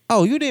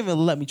 oh, you didn't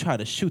even let me try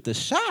to shoot the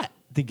shot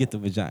to get the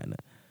vagina.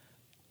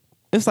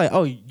 It's like,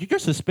 oh, you're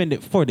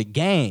suspended for the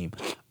game.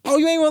 Oh,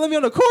 you ain't want to let me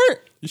on the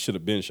court? You should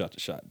have been shot the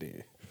shot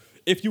then.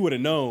 If you would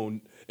have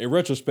known, in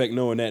retrospect,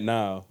 knowing that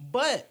now.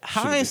 But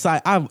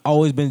hindsight, I've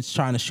always been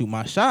trying to shoot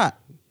my shot.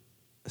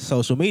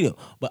 Social media.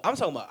 But I'm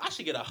talking about I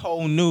should get a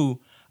whole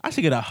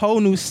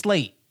new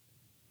slate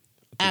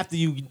after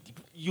you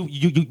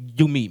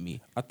meet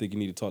me. I think you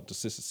need to talk to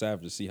Sister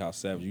Savage to see how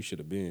savage you should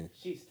have been.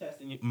 She's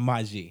testing you.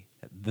 My G.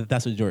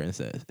 That's what Jordan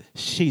says.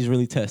 She's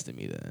really testing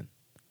me then.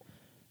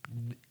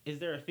 Is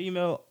there a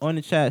female on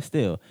the chat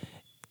still?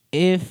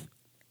 If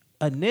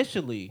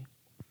initially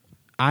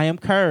I am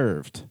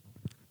curved,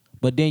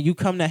 but then you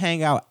come to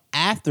hang out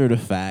after the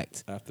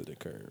fact. After the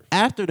curve.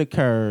 After the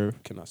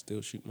curve. Can I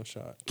still shoot my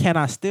shot? Can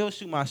I still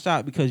shoot my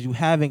shot because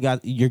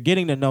you're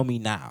getting to know me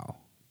now?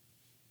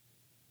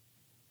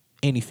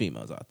 Any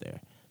females out there?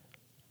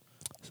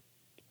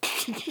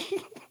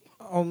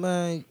 Oh,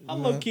 man.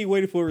 I'm low-key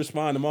waiting for a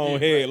response in my own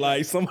head.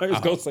 Like, somebody's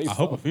going to say something. I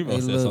hope a female Hey,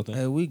 says look, something.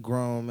 hey, we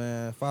grown,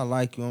 man. If I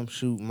like you, I'm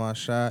shooting my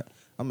shot.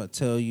 I'm gonna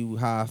tell you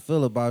how I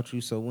feel about you,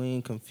 so we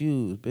ain't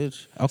confused,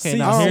 bitch. Okay, See,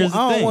 now here's the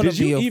I don't thing. wanna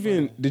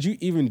Did you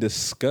even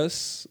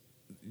discuss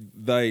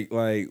like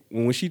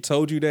when she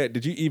told you that?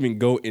 Did you even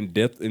go in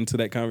depth into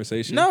that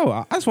conversation? No,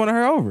 I just wanted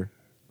her over.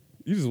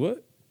 You just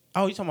what?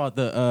 Oh, you talking about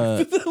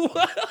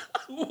the?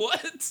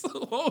 What?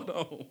 Hold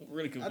on,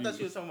 really I confused. thought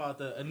you was talking about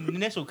the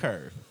initial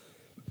curve.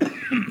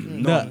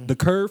 No, the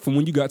curve from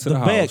when you got to the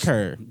house. Bed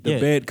curve. The Yeah,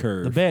 bed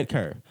curve. The bed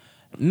curve.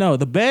 No,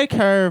 the bed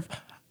curve.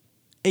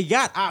 It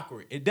got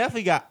awkward. It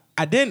definitely got.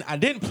 I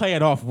didn't play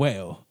it off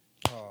well.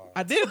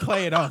 I didn't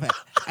play it off.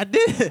 I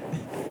did.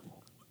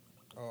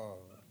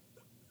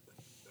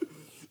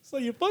 So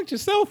you fucked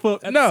yourself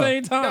up at the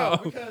same time.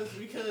 No, because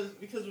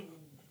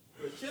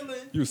we're chilling.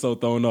 You were so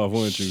thrown off,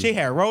 weren't you? She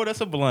had rolled us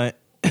a blunt.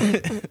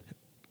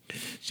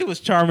 She was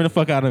charming the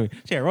fuck out of me.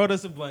 She had rolled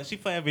us a blunt. She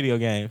playing video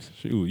games.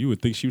 Shoot, you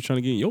would think she was trying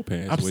to get in your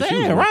pants. I'm the way she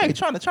saying, was right, looking.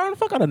 trying to charm the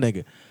fuck out of a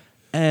nigga.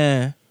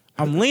 And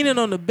I'm leaning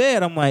on the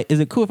bed. I'm like, is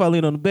it cool if I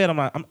lean on the bed? I'm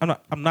like,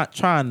 I'm not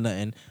trying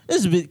nothing.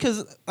 This is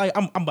because like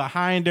I'm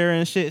behind her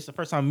and shit. It's the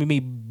first time me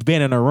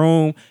being in a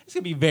room. It's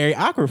gonna be very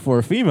awkward for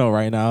a female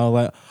right now,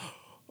 like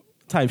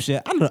type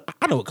shit.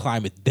 I know what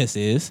climate this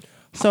is.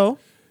 So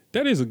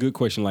That is a good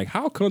question. Like,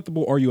 how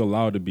comfortable are you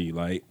allowed to be?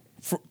 Like,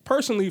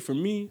 personally, for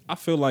me, I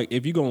feel like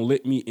if you're gonna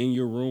let me in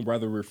your room,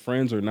 whether we're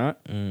friends or not,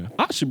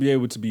 I should be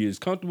able to be as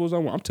comfortable as I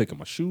want. I'm taking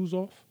my shoes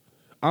off.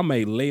 I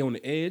may lay on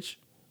the edge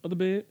of the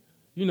bed.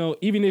 You know,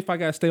 even if I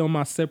gotta stay on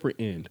my separate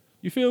end.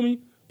 You feel me?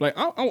 Like,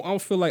 I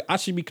don't feel like I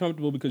should be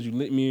comfortable because you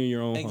let me in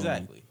your own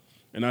home.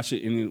 And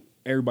and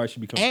everybody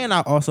should be comfortable. And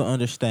I also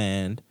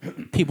understand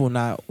people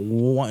not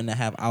wanting to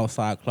have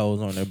outside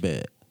clothes on their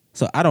bed.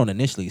 So I don't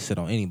initially sit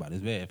on anybody's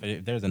bed.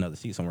 If there's another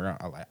seat somewhere,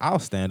 I'll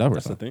stand up or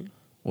That's the something. thing.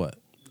 What?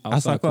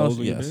 Outside clothes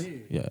on your Yes.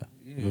 bed? Yeah.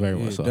 Very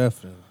much so.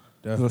 Definitely.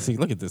 Let's see.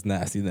 Look at this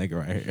nasty nigga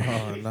right here.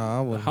 Oh no,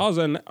 I wouldn't. How's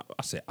that?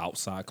 I said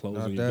outside clothes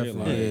No, on your bed.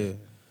 definitely.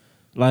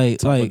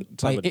 Like, Like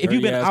type of if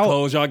you've been dirty-ass out,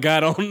 clothes y'all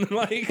got on,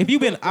 like if you've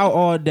been out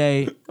all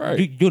day, Right.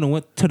 you done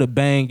went to the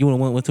bank, you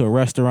went to a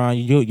restaurant,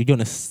 you're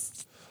gonna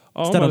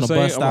I'm stand on about the to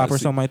bus say, stop or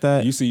something like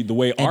that. You see the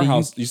way And our then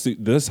house, you see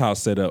this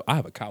house set up. I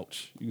have a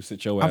couch. You can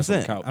sit your ass on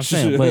the couch. I'm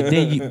saying,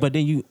 but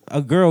then you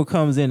a girl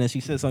comes in and she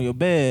sits on your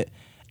bed.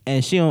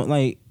 And she don't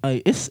like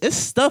it's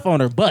stuff on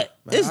her butt.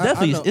 It's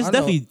definitely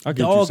I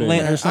get what you're dog saying.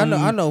 land or I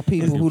something. know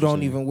people It's who don't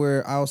interesting. even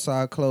wear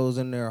outside clothes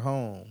in their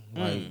home.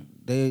 Like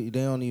they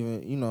don't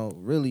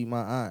even, really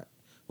my aunt.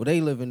 Well, they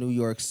live in New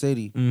York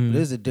City. But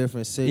it's a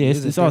different city. Yeah,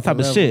 It's a it's all type different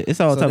of level. shit. It's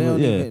all So type they of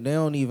don't yeah. even, they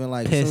don't even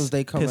like as soon as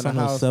they come in piss the on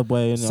the house.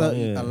 subway and so, all,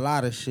 yeah. a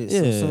lot of shit. So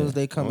Yeah. as soon as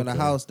they come in the Okay.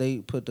 house, they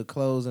put the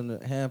clothes in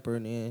the hamper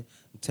and then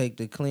take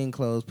the clean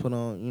clothes, put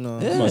on, Yeah. I'm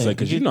gonna say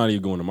because you- you're not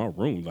even going to my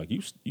room. Like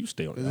you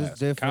stay on the 'Cause it's ass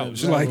different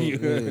couch. levels,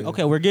 Like yeah.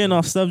 Okay, we're getting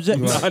off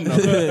subject. I know.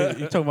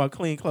 You're talking about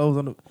clean clothes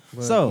on the.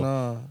 But So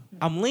nah.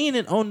 I'm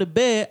leaning on the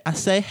bed. I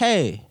say,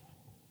 "Hey,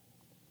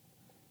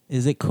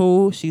 is it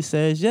cool?" She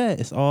says, "Yeah,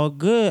 it's all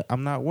good.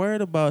 I'm not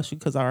worried about you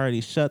because I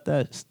already shut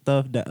that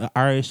stuff down.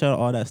 I already shut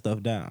all that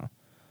stuff down."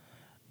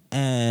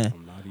 And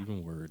I'm not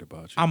even worried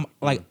about you. I'm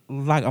like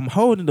I'm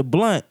holding the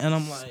blunt, and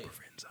I'm like,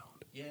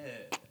 Friendzoned. "Yeah."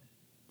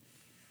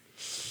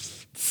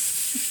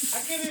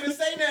 I can't even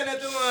say that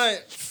at the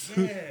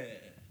line. Yeah.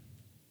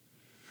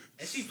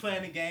 And she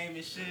playing the game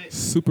and shit.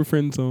 Super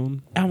friend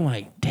zone. I'm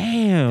like,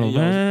 damn, Hey, yo,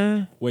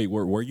 man. Wait,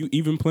 were you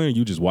even playing? Or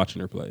you just watching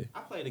her play?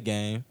 I played the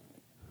game,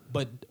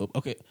 but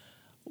okay.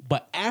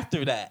 But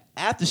after that,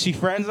 after she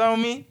friends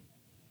on me,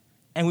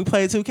 and we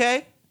played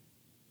 2K,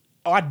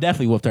 oh, I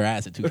definitely whooped her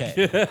ass at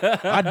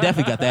 2K. I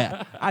definitely got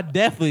that. I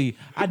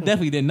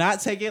definitely did not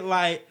take it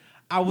light.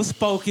 I was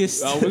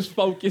focused.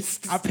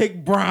 focused. I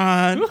picked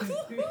Bron.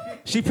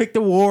 She picked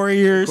the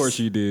Warriors. Of course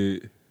you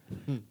did.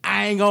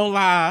 I ain't gonna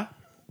lie.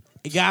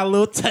 It got a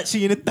little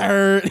touchy in the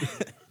third.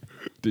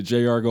 Did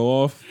JR go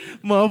off?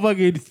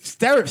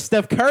 Motherfucking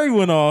Steph Curry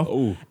went off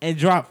Oh. and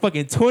dropped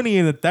fucking 20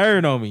 in the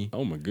third on me.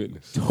 Oh my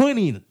goodness.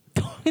 20 in the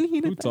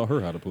Who taught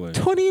her how to play?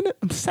 20 in the,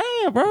 I'm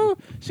saying, bro.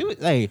 She was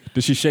Did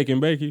she shake and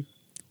bake you?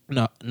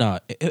 no.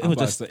 It I'm was about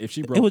just to say, if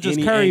she it broke was just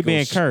any Curry ankles,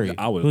 being Curry.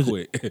 I would It was-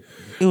 quit.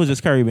 It was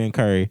just Curry being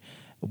Curry,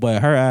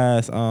 but her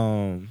ass.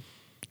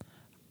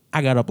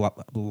 I got up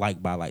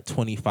like by like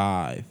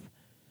 25,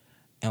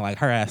 and like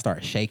her ass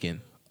started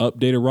shaking.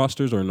 Updated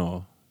rosters or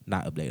no?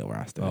 Not updated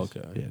rosters.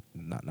 Okay. Yeah,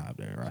 not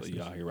updated So rosters.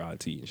 you out here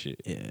IT and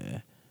shit. Yeah.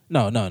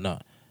 No.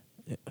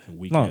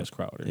 Weak Long- ass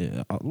Crowder.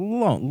 Yeah, a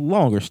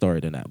longer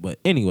story than that. But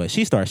anyway,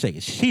 she started shaking.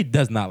 She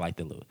does not like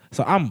to lose.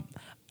 So I'm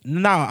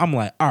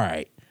like, all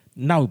right,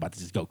 now we about to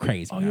just go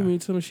crazy. Oh, now. you mean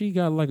tell me she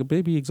got like a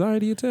baby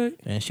anxiety attack?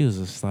 And she was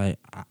just like,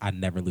 I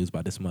never lose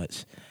by this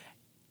much.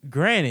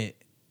 Granted,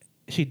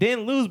 she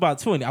didn't lose by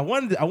 20. I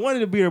wanted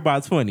to beat her by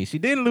 20. She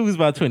didn't lose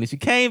by 20. She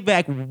came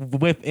back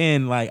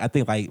within I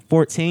think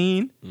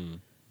 14.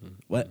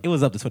 Well, it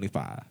was up to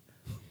 25.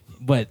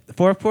 But the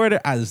fourth quarter,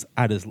 I just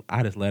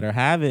let her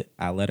have it.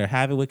 I let her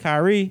have it with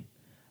Kyrie.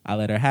 I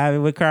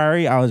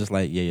was just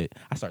like, yeah.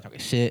 I started talking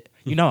shit.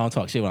 You know I don't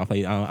talk shit when I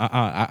play.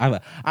 I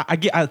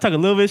talk a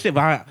little bit of shit,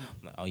 but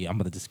I'm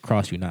about to just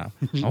cross you now.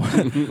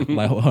 I'm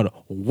like, hold on,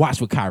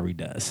 watch what Kyrie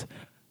does.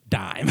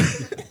 dime.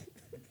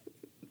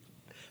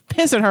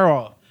 Pissing her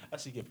off. I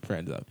should get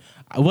friends up.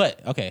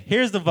 What? Okay,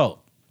 here's the vote.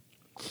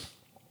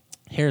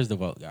 Here's the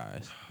vote,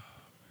 guys.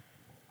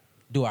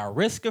 Do I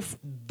risk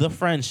the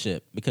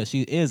friendship because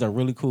she is a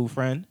really cool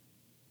friend?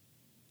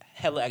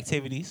 Hella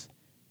activities.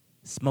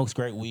 Smokes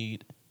great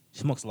weed. She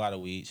smokes a lot of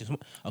weed.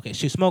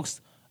 She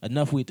smokes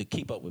enough weed to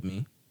keep up with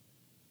me.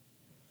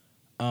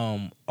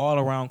 All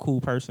around cool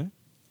person.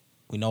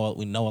 We know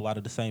a lot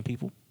of the same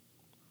people.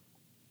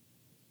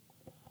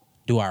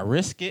 Do I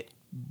risk it?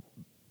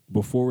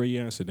 Before we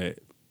answer that,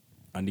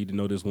 I need to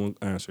know this one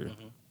answer.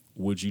 Mm-hmm.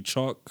 Would you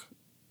chalk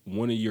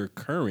one of your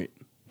current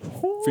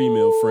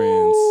female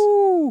friends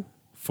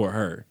for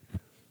her?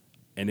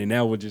 And then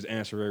that would just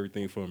answer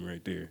everything for me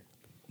right there.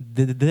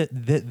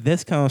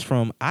 This comes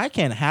from, I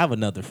can't have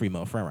another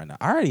female friend right now.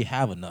 I already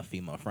have enough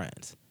female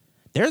friends.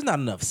 There's not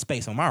enough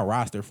space on my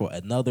roster for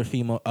another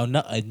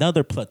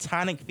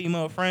platonic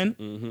female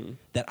friend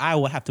that I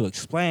will have to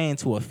explain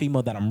to a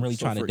female that I'm really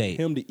trying to date.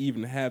 For him to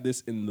even have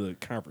this in the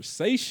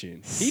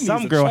conversation,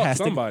 some girl has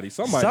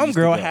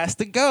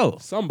to go.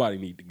 Somebody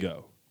need to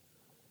go.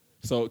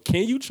 So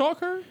can you chalk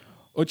her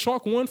or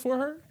chalk one for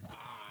her?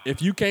 If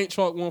you can't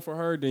chalk one for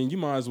her, then you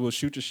might as well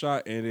shoot your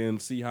shot and then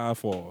see how it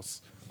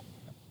falls.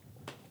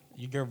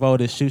 Your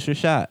vote is shoot your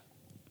shot.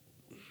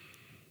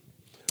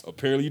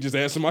 Apparently, you just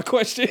answered my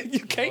question. You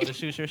can't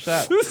shoot your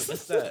shot.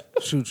 What's that?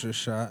 Shoot your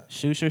shot.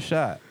 Shoot your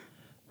shot.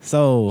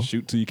 So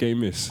shoot till you can't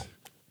miss.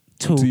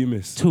 Till you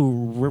miss.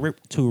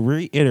 To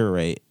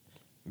reiterate,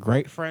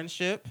 great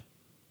friendship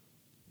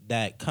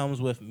that comes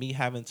with me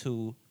having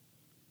to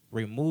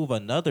remove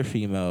another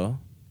female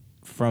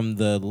from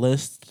the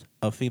list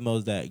of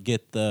females that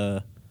get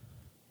the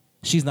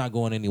she's not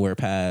going anywhere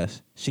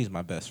past. She's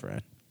my best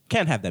friend.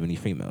 Can't have that many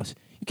females.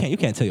 You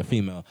can't tell your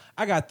female,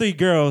 I got 3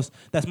 girls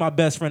that's my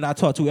best friend I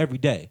talk to every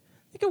day.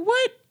 Nigga,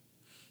 what?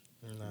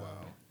 No.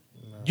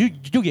 You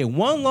get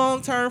one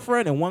long-term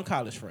friend and one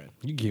college friend.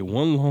 You get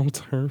one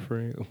long-term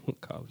friend and one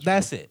college friend.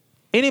 That's it.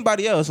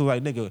 Anybody else is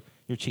like, nigga,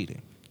 you're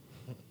cheating.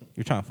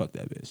 You're trying to fuck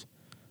that bitch.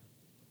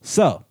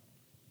 So,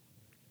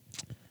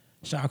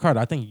 Sean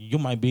Carter, I think you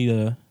might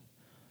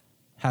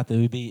have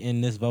to be in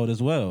this vote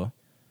as well.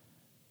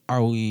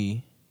 Are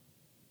we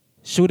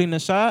shooting the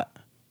shot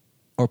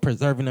or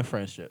preserving the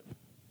friendship?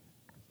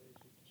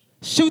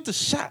 Shoot the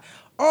shot.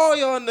 All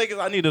y'all niggas,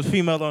 I need a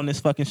female on this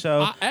fucking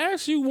show. I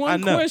asked you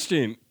one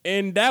question,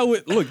 and that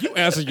would look. You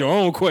answered your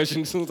own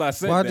question as soon as I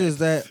said why that. Does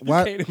that? You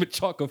why can't even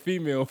chalk a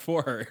female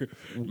for her.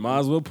 Might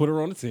as well put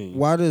her on the team.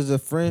 Why does a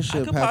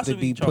friendship have to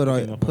be put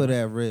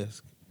at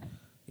risk?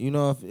 You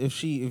know, if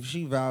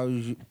she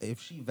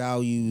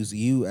values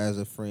you as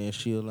a friend,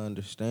 she'll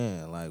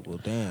understand. Like, well,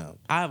 damn.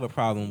 I have a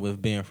problem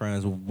with being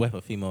friends with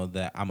a female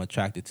that I'm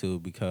attracted to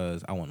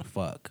because I want to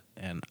fuck,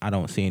 and I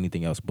don't see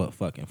anything else but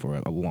fucking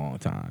for a long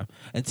time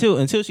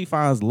until she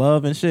finds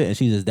love and shit, and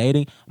she's just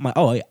dating. I'm like,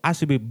 oh, I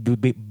should be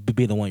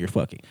the one you're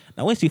fucking.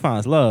 Now, when she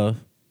finds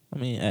love, I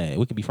mean, hey,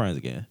 we can be friends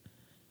again.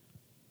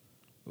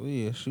 Well,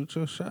 yeah, shoot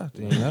your shot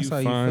then. That's how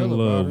you find feel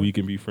love, about it. we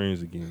can be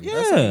friends again. Yeah.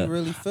 That's how you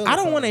really feel. I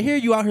don't want to hear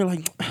you out here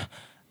like,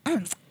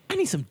 I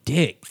need some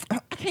dick. I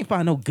can't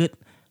find no good.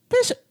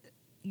 Bitch,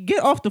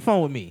 get off the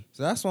phone with me.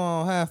 So that's why I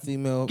don't have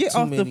female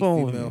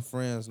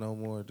friends no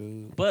more,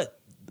 dude. But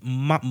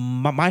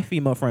my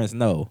female friends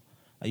know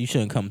you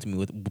shouldn't come to me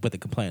with a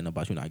complaint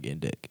about you not getting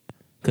dick,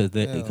 because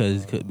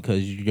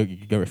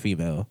you're a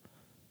female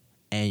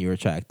and you're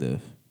attractive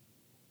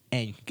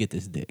and you can get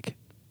this dick.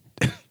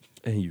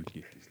 And you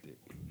get this dick.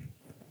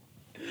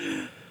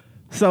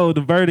 So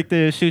the verdict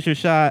is shoot your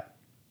shot.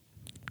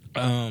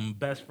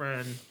 Best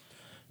friend,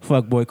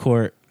 fuckboy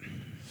court.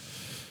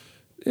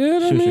 Yeah,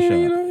 shoot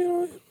your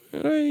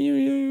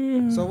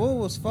shot. So what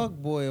was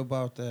fuckboy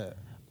about that?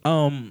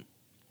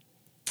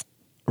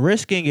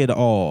 Risking it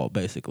all,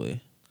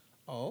 basically.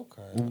 Oh,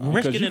 okay.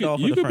 Risking it all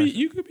for the friendship.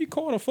 You could be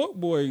called a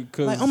fuckboy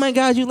because like, oh my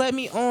God, you let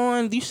me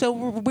on. You said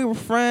we were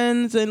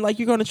friends, and like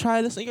you're gonna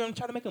try this. You're gonna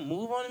try to make a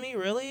move on me,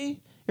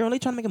 really? You're only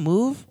trying to make a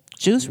move,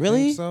 Juice?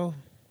 Really? Think so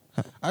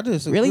I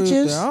disagree really, with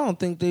Juice? that. I don't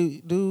think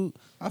they do.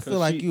 I feel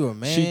like you a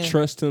man. She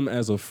trusts him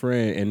as a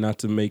friend and not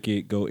to make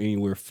it go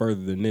anywhere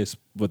further than this.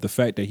 But the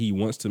fact that he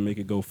wants to make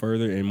it go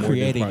further and more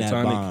creating than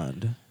platonic, that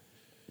bond.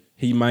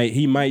 He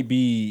might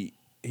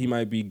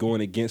be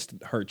going against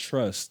her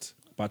trust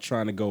by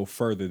trying to go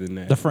further than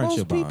that. The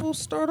friendship Most people bond.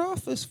 start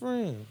off as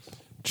friends.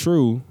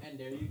 True. And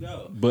there you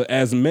go. But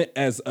as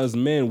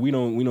men, we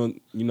don't,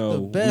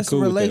 the best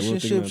cool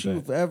relationships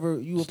you'll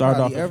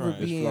probably ever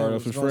be in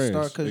is gonna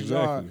start because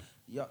y'all,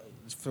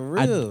 for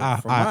real.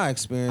 From my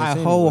experience, I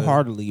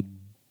wholeheartedly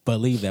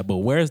believe that. But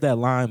where's that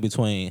line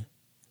between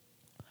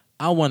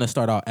I want to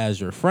start out as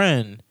your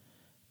friend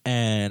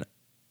and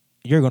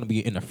you're going to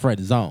be in the friend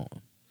zone?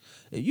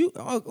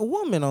 A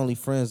woman only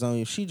friends on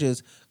you. She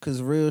just,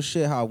 cause real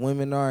shit, how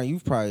women are.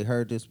 You've probably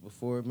heard this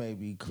before. It may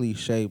be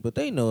cliche, but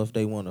they know if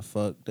they want to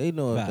fuck. They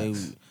know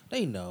if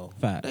they know.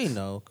 Facts. They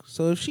know.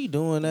 So if she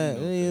doing that,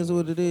 it is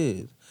what it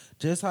is.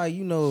 Just how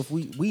you know if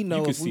we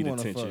know if we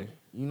want to fuck.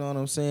 You know what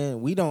I'm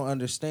saying? We don't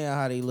understand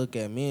how they look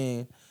at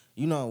men.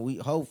 You know, we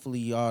hopefully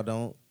y'all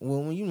don't.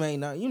 Well, when you may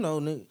not, you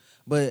know,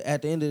 but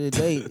at the end of the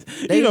day,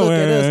 they look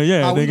at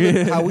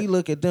us. How we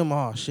look at them.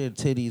 Oh shit,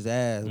 titties,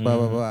 ass, blah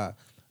blah blah.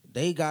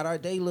 They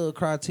got they little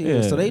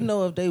criteria, so they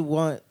know if they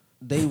want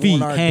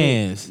want our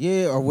hands,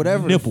 dick, or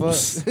whatever,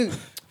 nipples, the fuck,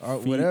 or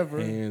Feet, whatever.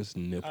 hands,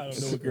 nipples. I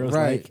don't know what girls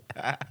right,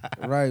 like.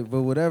 right.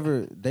 But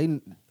whatever they,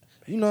 you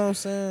know what I'm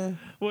saying.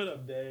 What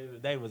up,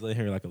 Dave? Dave was in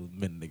here like a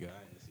minute ago.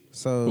 I didn't see him.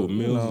 So Cool,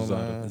 Mills is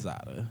man,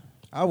 Zada.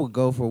 I would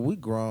go for we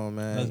grown,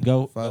 man. Let's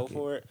go. Fuck Go it.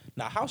 for it.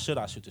 Now, how should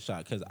I shoot the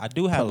shot? Because I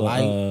do have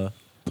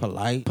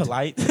polite,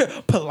 polite.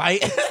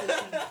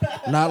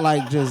 not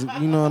like just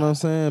you know what I'm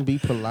saying. Be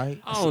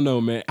polite. I don't know,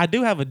 man. I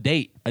do have a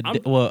date.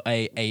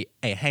 A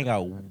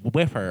hangout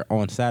with her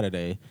on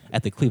Saturday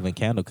at the Cleveland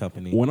Candle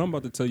Company. What I'm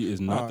about to tell you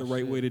is not the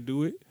right shit. way to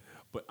do it.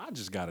 But I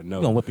just gotta know.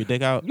 You gonna whip your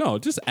dick out? No,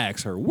 just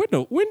ask her.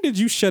 When did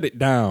you shut it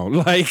down?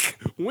 Like,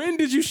 when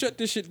did you shut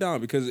this shit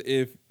down? Because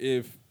if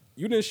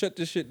you didn't shut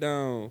this shit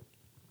down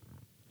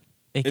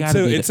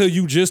until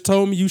you just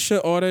told me you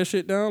shut all that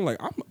shit down, like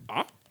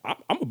I'm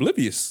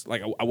oblivious.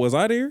 Like, was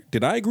I there?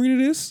 Did I agree to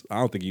this? I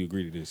don't think you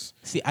agreed to this.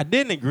 See, I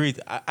didn't agree.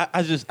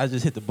 I just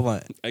hit the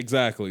blunt.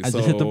 Exactly. I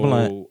just hit the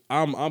blunt.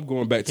 I'm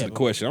going back to the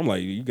question. I'm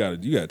like, you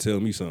gotta tell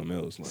me something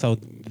else. Like, So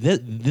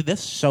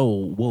this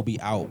show will be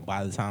out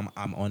by the time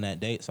I'm on that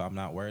date, so I'm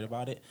not worried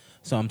about it.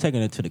 So I'm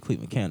taking it to the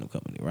Cleveland Candle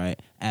Company, right,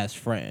 as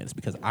friends,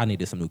 because I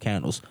needed some new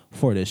candles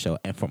for this show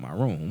and for my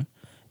room.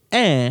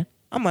 And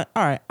I'm like,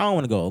 all right, I don't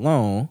want to go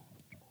alone.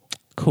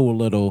 Cool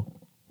little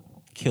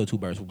kill two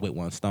birds with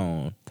one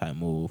stone type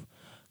move,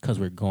 because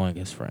we're going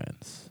as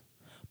friends.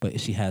 But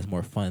if she has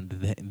more fun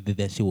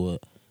than she would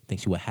think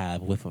she would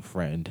have with a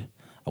friend,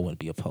 I wouldn't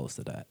be opposed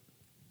to that.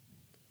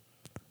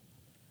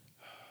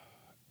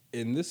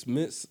 in this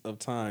midst of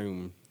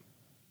time,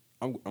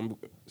 I'm look,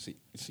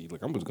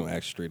 I'm just gonna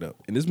ask straight up.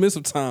 In this midst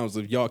of times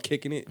of y'all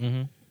kicking it,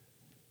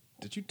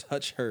 did you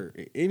touch her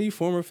in any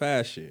form or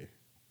fashion,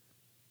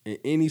 in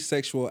any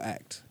sexual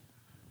act?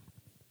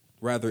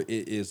 Rather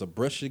it is a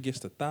brush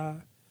against the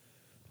thigh,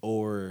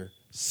 or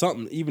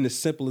something even as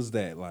simple as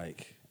that,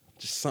 like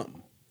just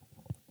something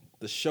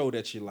to show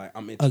that you're like,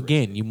 I'm interested.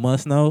 Again, you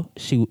must know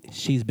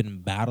she's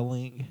been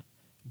battling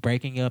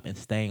breaking up and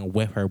staying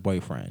with her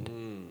boyfriend.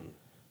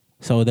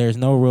 So there's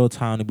no real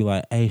time to be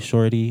like, hey,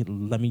 shorty,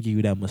 let me give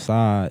you that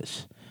massage.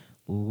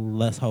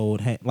 Let's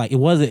hold hands. Like,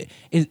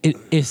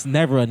 it's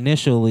never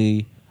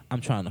initially, I'm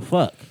trying to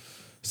fuck.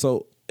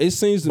 So it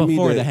seems to me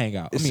Before that the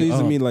hangout. It seems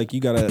to me like you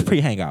gotta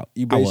pre-hangout.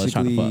 You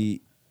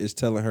basically is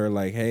telling her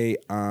like, hey,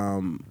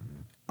 I'm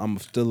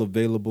still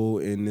available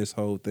in this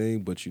whole thing,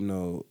 but you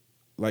know,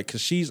 like,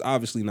 cause she's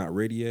obviously not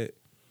ready yet,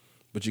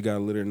 but you gotta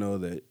let her know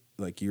that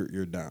like you're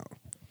down,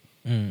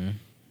 and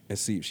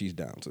see if she's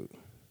down too.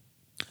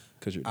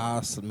 Cause you're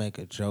down. I'll make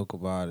a joke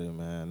about it,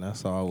 man.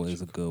 That's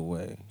always a good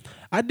way.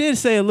 I did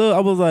say a little. I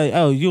was like,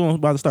 "Oh, you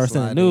about to start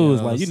sending news?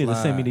 Like, you need to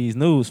send me these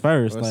news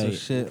first. Or like, some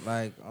shit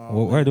like,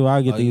 where do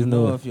I get these you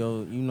know news? if you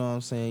know what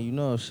I'm saying. You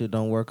know if shit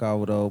don't work out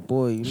with old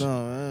boy. You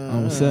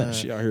know,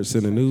 She out here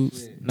sending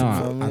news.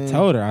 No, I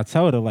told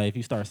her like, if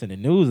you start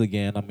sending news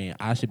again, I mean,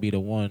 I should be the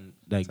one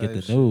that get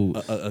the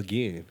news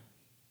Again.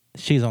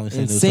 She's only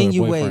sending news to her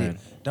boyfriend.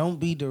 Don't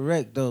be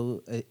direct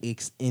though.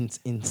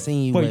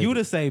 Insinuate. For you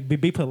to say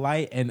be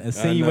polite and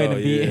insinuate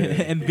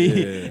and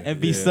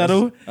be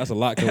subtle. That's a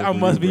lot. I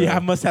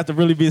must have to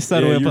really be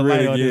subtle and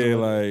polite on this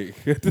one. Like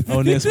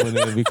on this one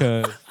then,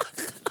 because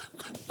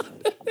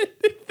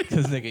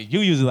nigga,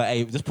 you usually like,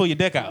 hey, just pull your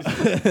dick out.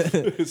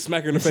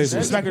 Smack her in the face.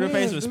 Smack her in the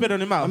face or spit on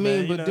her mouth. I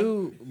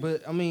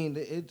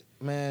mean,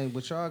 man,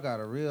 but y'all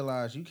gotta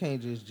realize you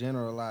can't just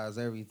generalize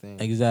everything.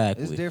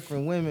 Exactly. It's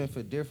different women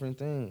for different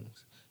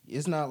things.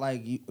 It's not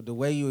like the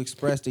way you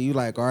expressed it, you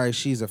like, all right,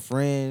 she's a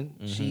friend.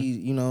 She,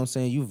 you know what I'm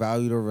saying? You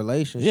value the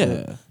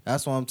relationship. Yeah.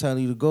 That's why I'm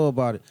telling you to go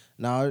about it.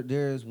 Now,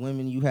 there's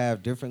women you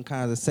have different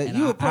kinds of sex. And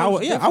You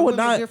approach I would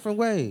not different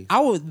ways.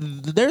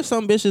 There's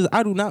some bitches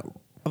I do not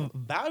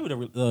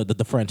value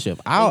the friendship.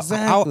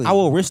 Exactly. I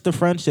will risk the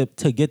friendship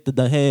to get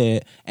the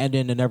head and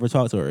then to never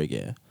talk to her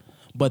again.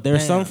 But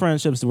there's some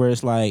friendships where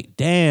it's like,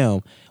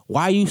 damn,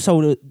 why you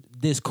so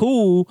this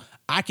cool?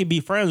 I can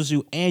be friends with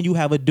you and you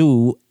have a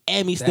dude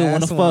and me still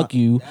want to fuck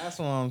you. That's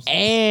what I'm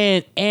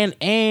saying.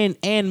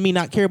 And me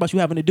not care about you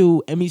having a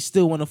dude and me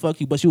still want to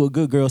fuck you, but you a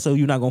good girl, so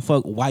you're not gonna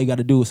fuck. Why you got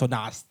to do it? So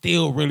now I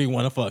still really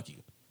want to fuck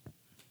you.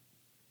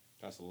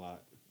 That's a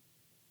lot.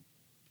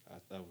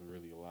 That was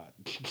really a lot.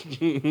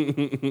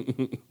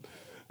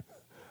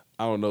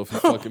 I don't know if you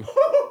fucking.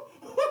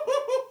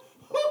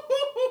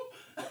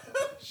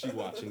 She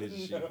watching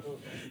this shit.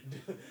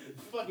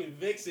 Fucking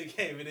Vixen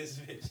came in this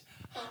bitch.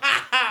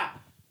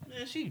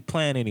 Man, she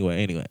playing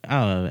anyway.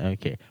 I don't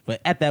care.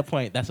 But at that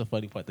point, that's a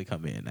funny point to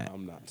come in at.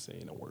 I'm not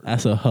saying a word.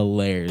 That's a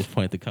hilarious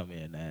point to come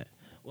in at.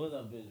 What's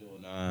up, Visual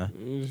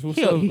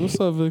 9? What's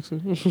up,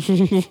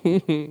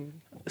 Vixen?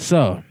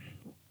 So.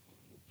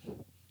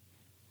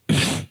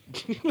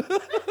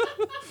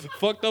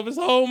 Fucked up his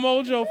whole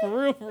mojo, for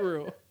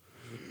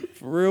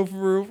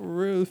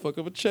real. Fuck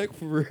up a check,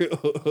 for real.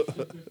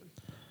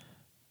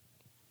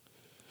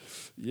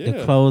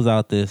 to close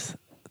out this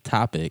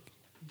topic.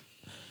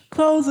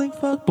 Closing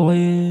fuck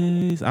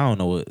boys. I don't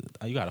know what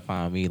you gotta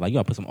find me. Like you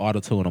gotta put some auto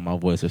tune on my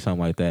voice or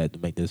something like that to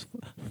make this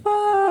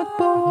fuck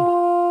boys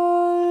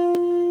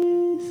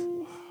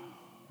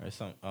or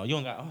something. Oh, you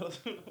don't got auto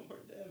tune no more.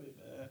 Damn it,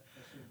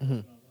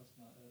 man.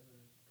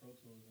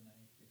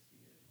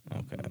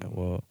 Okay,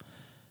 well,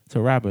 to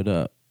wrap it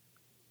up,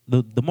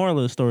 the moral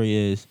of the story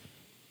is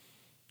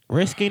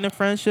risking a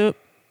friendship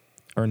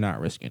or not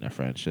risking a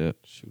friendship.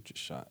 Shoot your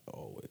shot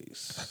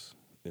always.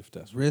 If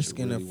that's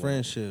risking really a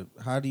friendship,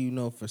 how do you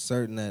know for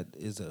certain that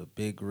is a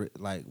big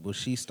like? Will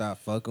she stop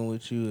fucking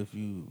with you if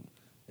you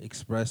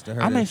express to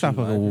her? I may stop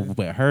fucking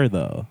with her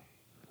though.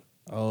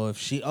 If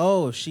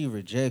she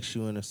rejects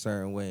you in a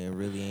certain way and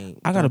really ain't.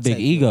 I got a big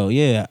ego,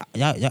 yeah.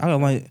 Y'all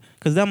like,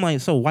 cause I'm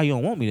like, so why you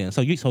don't want me then?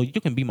 So you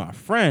can be my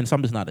friend. So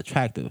I'm just not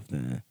attractive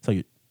then.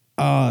 So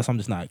I'm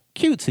just not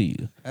cute to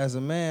you. As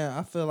a man,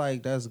 I feel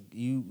like that's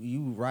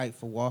you right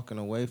for walking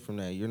away from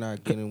that. You're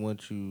not getting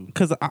what you.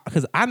 Cause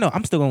I know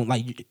I'm still gonna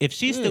like if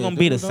she's still gonna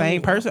be the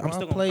same person, I'm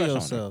still gonna play crush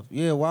yourself. on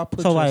her. Yeah, why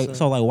put yourself?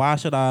 So like why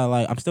should I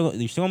like?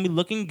 You're still gonna be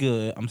looking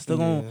good. I'm still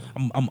gonna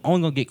I'm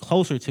only gonna get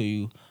closer to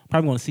you.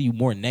 Probably gonna see you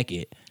more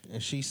naked.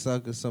 And she's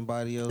sucking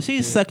somebody else.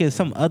 She's sucking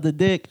some other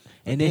dick,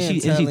 and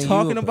then she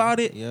talking about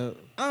it. Yep.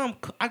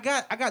 I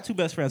got two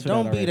best friends for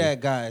Don't that. Don't be already.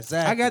 that guy.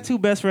 Exactly. I got two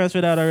best friends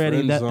for that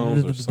already.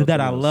 That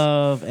I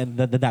love and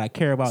that I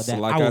care about. So that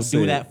like I will said,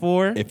 do that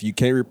for. If you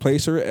can't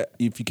replace her,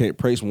 if you can't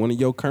replace one of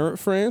your current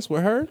friends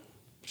with her,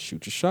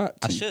 shoot your shot.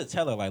 I should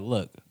tell her like,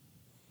 look,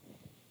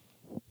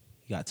 you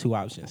got two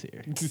options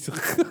here.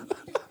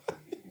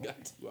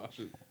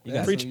 You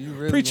got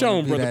preach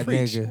on, brother.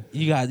 Preach. Nigga.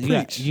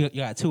 You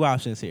got two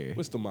options here.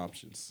 What's them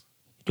options?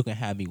 You can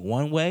have me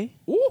one way,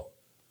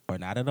 or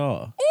not at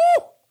all.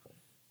 Ooh.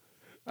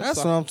 That's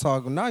what I'm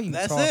talking. Now you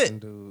That's talking, it.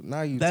 dude.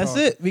 Now you. That's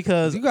talking. it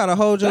because you gotta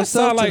hold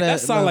yourself to that. That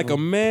sound like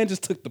level. a man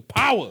just took the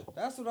power.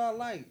 That's what I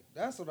like.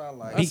 That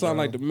sound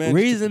like the man.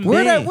 Reason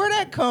where being,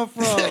 that come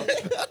from?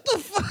 What the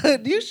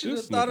fuck? You should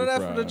have thought of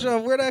that from the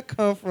jump. Where that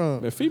come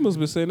from? Man, females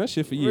been saying that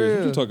shit for years.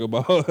 What you talking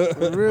about?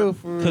 For real.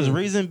 Because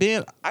reason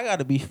being, I got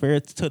to be fair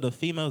to the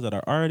females that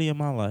are already in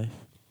my life.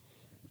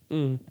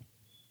 To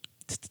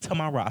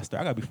my roster,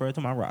 I got to be fair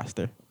to my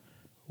roster.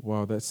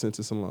 Wow, that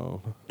sentence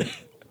alone.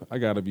 I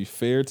gotta be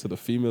fair to the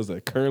females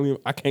that currently.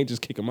 I can't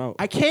just kick them out.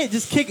 I can't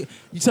just kick.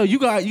 So you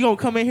gonna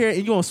come in here and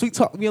you gonna sweet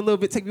talk me a little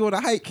bit, take me on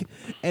a hike,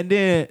 and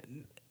then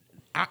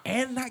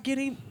not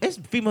getting. It's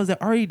females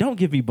that already don't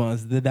give me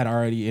buns that are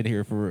already in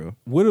here for real.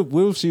 What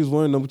if she's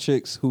one of them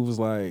chicks who was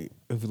like,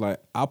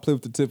 I'll play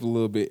with the tip a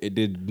little bit, and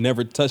then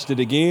never touched it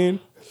again.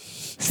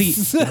 See,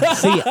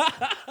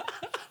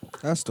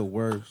 that's the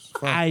worst.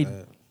 Fuck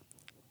that.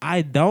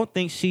 I don't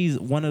think she's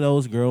one of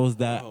those girls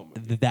that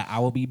I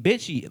will be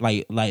bitchy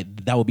like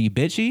that will be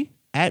bitchy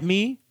at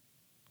me.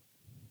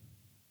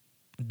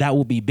 That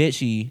will be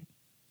bitchy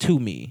to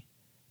me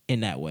in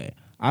that way.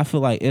 I feel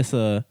like it's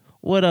a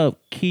what up,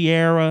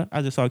 Kiara?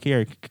 I just saw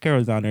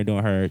Kiara's down there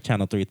doing her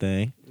Channel 3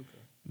 thing,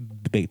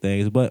 big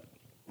things. But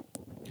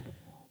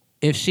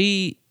if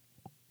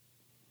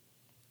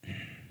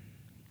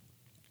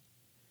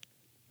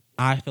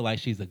I feel like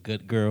she's a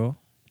good girl.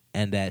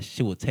 And that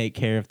she will take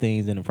care of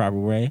things in the proper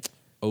way.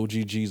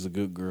 OGG's a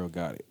good girl,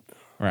 got it.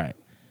 Right.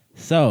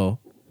 So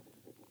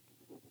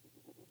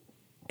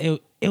it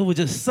would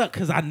just suck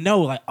because I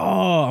know like,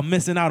 oh, I'm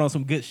missing out on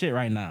some good shit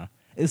right now.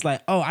 It's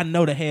like, oh, I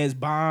know the head's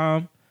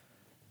bomb.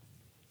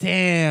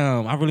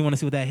 Damn, I really want to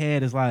see what that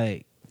head is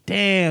like.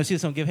 Damn, she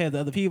just don't give head to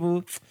other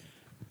people.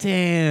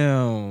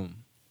 Damn,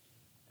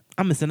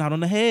 I'm missing out on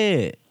the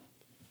head.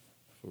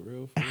 For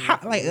real. How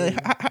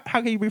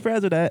can you be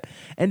friends with that?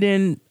 And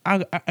then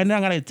I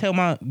gotta tell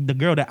the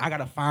girl that I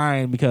gotta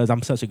find because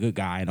I'm such a good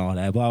guy and all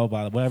that, blah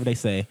blah blah, whatever they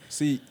say.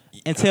 See,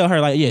 and tell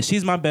her like, yeah,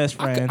 she's my best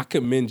friend. I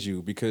commend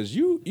you because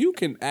you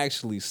can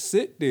actually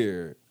sit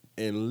there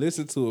and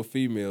listen to a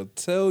female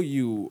tell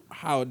you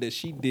how that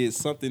she did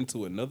something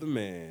to another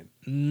man.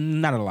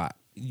 Not a lot.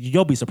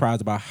 You'll be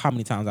surprised about how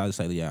many times I just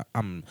say, yeah,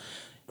 I'm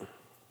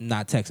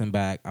not texting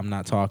back, I'm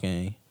not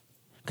talking,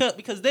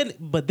 because then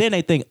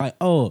they think like,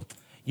 oh.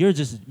 You're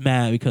just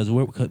mad because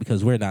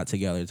we're not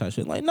together type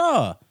shit. Like,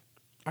 no,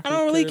 I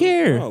don't really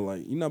care. No,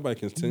 like you're not about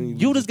to continue.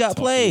 You just got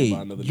played.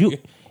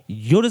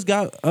 You just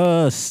got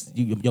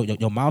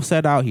your mouth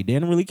set out. He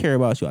didn't really care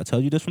about you. I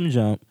told you this from the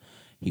jump.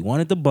 He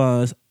wanted the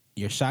buzz.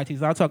 You're shocked he's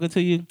not talking to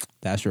you.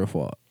 That's your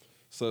fault.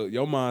 So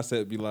your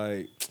mindset be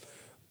like,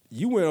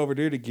 you went over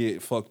there to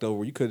get fucked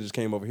over. You could have just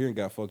came over here and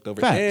got fucked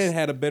over. Facts. And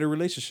had a better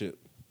relationship.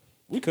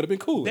 We could have been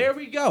cool. There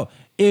we go.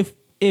 If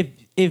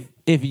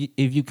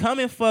you come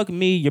and fuck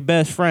me, your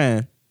best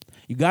friend,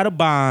 you got a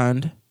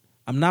bond.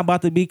 I'm not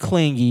about to be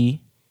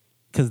clingy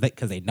because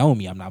they know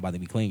me. I'm not about to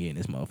be clingy in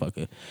this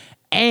motherfucker.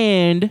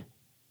 And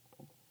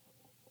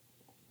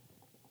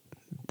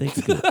the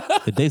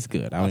dick's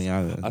good.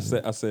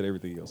 I said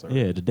everything else. Right?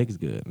 Yeah, the dick's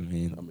good. I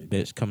mean,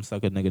 bitch, come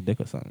suck a nigga dick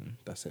or something.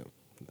 That's him.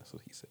 That's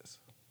what he says.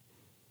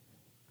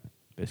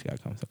 Bitch gotta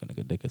come suck a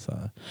nigga dick or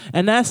something.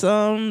 And that's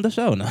the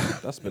show now.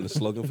 That's been the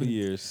slogan for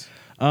years.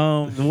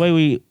 The way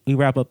we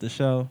wrap up the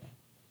show,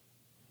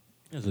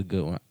 it was a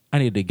good one. I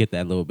needed to get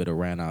that little bit of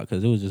rant out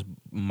because it was just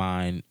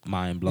mind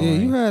blowing. Yeah,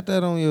 you had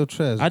that on your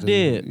chest. I dude.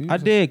 did. I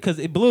did because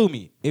it blew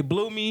me. It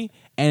blew me,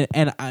 and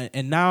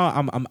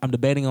now I'm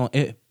debating on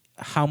it,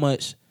 how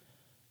much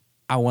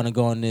I want to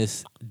go on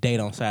this date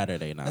on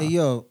Saturday now. Hey,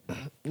 yo,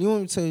 you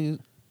want me to tell you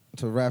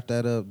to wrap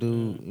that up,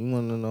 dude? You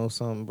want to know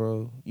something,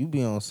 bro? You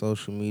be on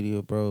social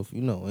media, bro. If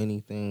you know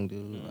anything,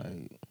 dude,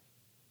 like,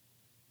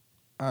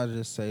 I'll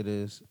just say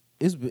this.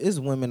 It's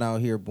women out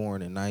here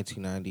born in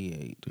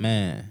 1998. Dude.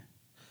 Man.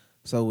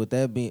 So with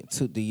that being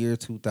the year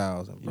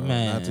 2000, bro.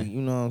 Man.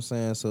 You know what I'm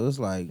saying? So it's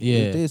like,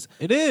 Yeah, this,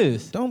 it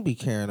is. Don't be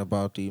caring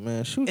about these,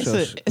 man. Shoot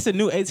It's a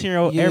new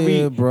 18-year-old yeah,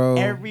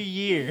 every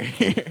year.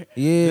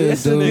 Yeah,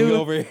 it's a nigga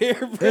over here,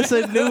 bro.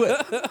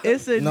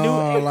 It's a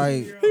new.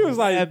 Like he was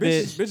like,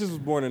 bitches was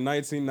born in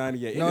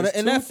 1998. No,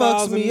 and that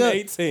fucks me up.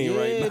 Yeah,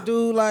 right now.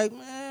 Dude, like,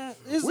 man,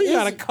 we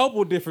got a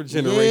couple different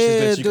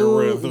generations that you can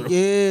run through.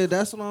 Yeah,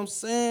 that's what I'm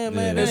saying,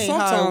 man. And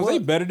sometimes they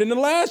better than the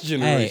last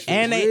generation.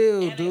 Hey, and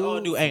they all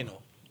do anal.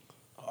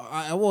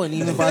 I wasn't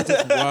even about to.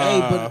 Hey,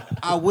 but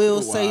I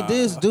will say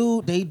this,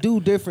 dude. They do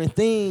different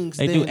things.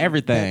 They do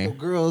everything. That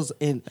girls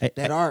in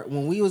that art.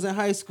 When we was in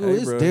high school,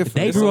 it's different.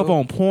 They grew up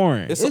on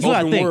porn. It's an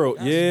open world.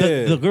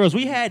 Yeah, the girls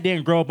we had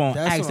didn't grow up on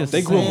access.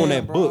 They grew up on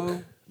that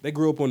book. They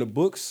grew up on the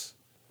books.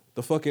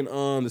 The fucking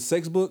the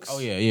sex books. Oh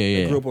yeah.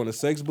 They grew up on the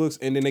sex books,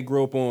 and then they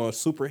grew up on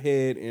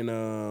Superhead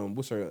and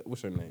what's her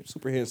name?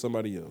 Superhead and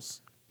somebody else.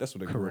 That's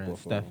what they grew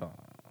up on.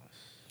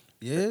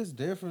 Yeah, it's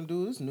different,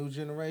 dude. It's new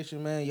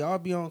generation, man. Y'all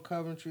be on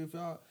Coventry if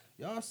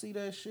y'all see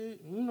that shit.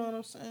 You know what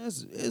I'm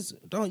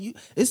saying?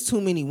 It's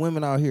too many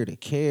women out here to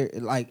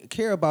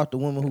care about the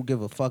women who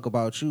give a fuck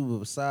about you. But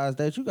besides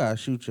that, you gotta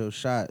shoot your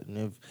shot. And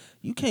if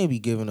you can't be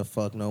giving a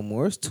fuck no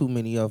more, it's too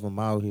many of them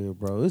out here,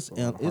 bro. It's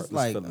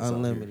like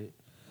unlimited.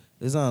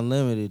 It's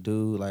unlimited,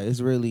 dude. Like it's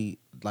really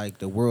like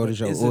the world is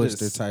your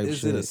oyster type shit.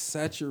 Is it a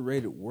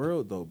saturated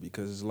world though?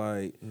 Because it's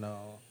like no.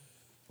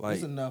 Like,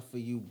 it's enough for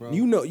you, bro.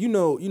 You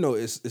know.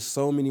 It's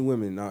so many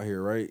women out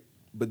here, right?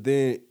 But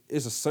then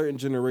it's a certain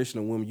generation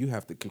of women you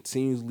have to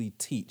continuously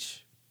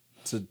teach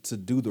to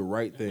do the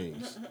right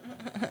things.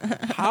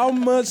 How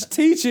much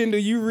teaching do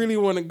you really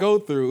want to go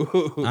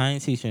through? I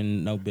ain't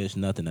teaching no bitch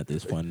nothing at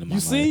this point in my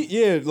life. You see,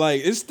 yeah, like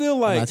it's still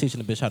like I'm not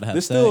teaching a bitch how to have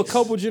there's sex. still a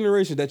couple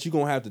generations that you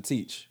gonna have to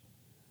teach.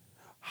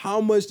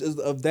 How much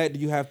of that do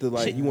you have to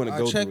you want to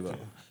go through though?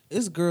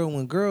 It's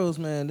when girls,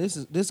 man,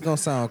 this gonna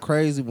sound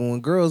crazy, but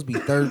when girls be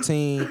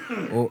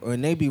 13 or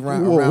they be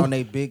around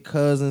they big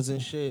cousins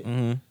and shit,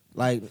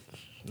 like,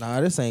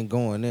 nah, this ain't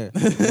going there.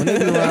 When they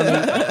be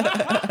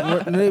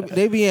around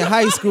they be in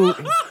high school.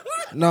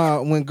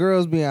 Nah, when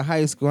girls be in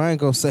high school, I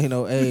ain't gonna say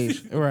no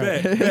age.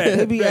 Right.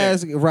 They be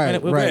asking,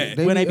 right. When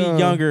they be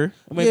younger,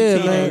 when they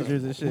be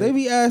teenagers and shit. They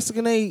be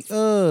asking they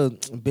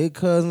big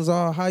cousins,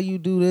 how you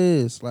do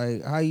this?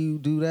 Like, how you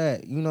do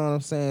that? You know what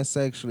I'm saying?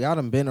 Sexually. I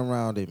done been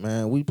around it,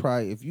 man.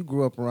 If you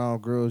grew up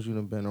around girls, you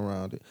done been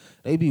around it.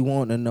 They be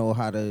wanting to know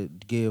how to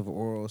give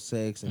oral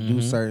sex and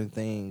do certain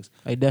things.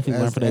 They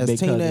definitely learn from their big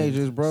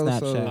teenagers, bro. Snapchat.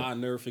 So I'll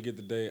never forget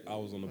the day I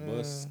was on the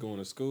bus going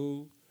to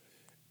school.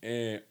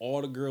 And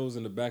all the girls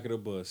in the back of the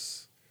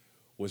bus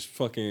was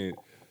fucking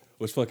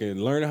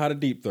learning how to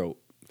deep throat.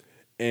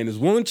 And this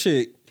one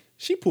chick,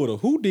 she pulled a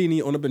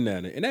Houdini on a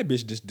banana, and that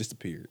bitch just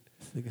disappeared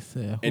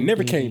and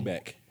never came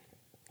back.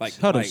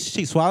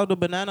 She swallowed the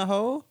banana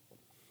whole.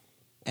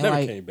 And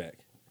never came back.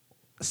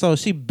 So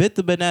she bit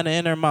the banana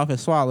in her mouth and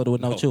swallowed it with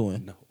no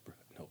chewing. No, bro,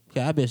 no.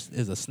 Yeah, that bitch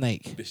is a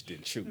snake. Bitch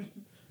didn't chew.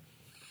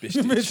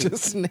 Bitch a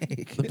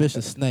snake. The bitch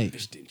is snake.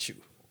 Bitch didn't chew.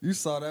 You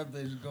saw that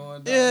bitch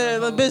going down. Yeah,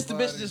 the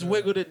bitch just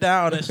wiggled it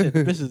down and shit.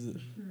 The bitch is.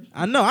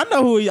 I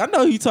know who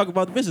you talk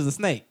about. The bitch is a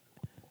snake.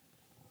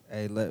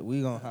 Hey,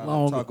 we gonna have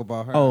to talk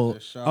about her.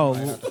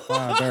 Might have to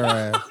find her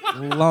ass.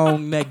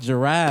 Long neck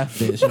giraffe,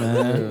 bitch,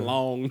 man.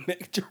 Long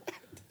neck giraffe.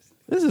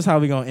 This is how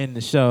we gonna end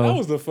the show. That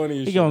was the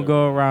funniest. We gonna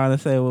go around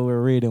and say what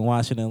we're reading,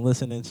 watching, and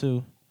listening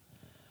to.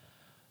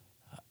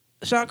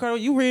 Sean Carter,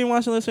 you reading,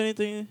 watching, listening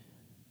anything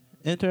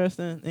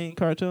interesting? Any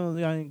cartoons?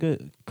 You got any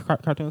good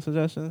cartoon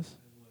suggestions?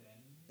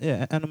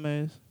 Yeah,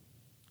 animes.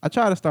 I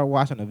tried to start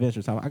watching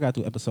Adventure Time. I got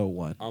through episode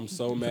 1. I'm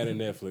so mad at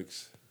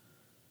Netflix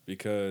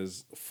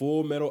because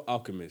Full Metal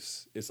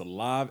Alchemist is a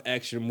live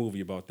action movie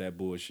about that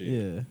bullshit.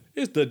 Yeah.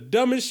 It's the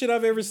dumbest shit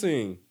I've ever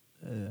seen.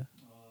 Yeah.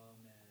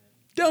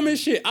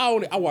 Dumbest shit.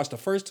 I watched the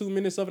first 2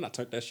 minutes of it and I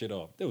turned that shit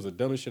off. That was the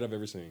dumbest shit I've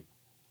ever seen.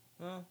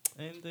 Well,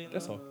 anything.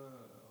 That's all. I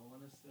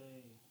want to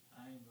say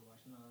I ain't been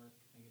watching all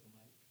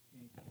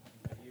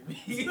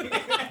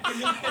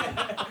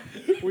that.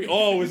 We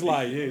always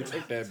like, yeah,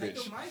 take that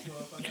bitch.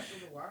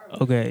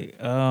 Okay.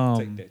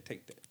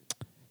 Take that.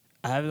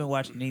 I haven't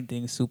watched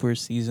anything super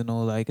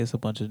seasonal. Like, it's a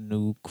bunch of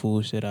new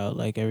cool shit out.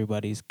 Like,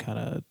 everybody's kind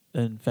of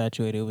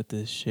infatuated with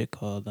this shit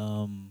called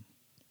Darling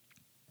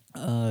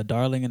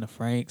in the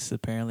Franxx.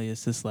 Apparently,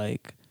 it's just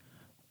like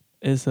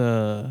it's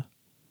a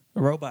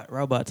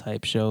robot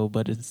type show,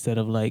 but instead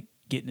of like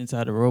getting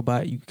inside the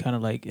robot, you kind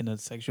of like in a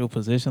sexual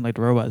position, like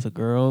the robot is a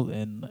girl,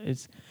 and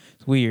it's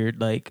weird.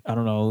 Like I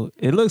don't know,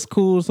 it looks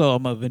cool, so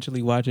I'm gonna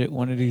eventually watch it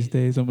one of these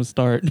days. I'm gonna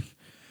start.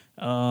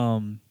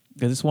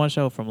 There's this one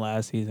show from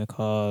last season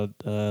called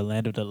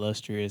Land of the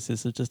Illustrious.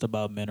 This is just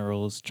about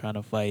minerals trying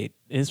to fight.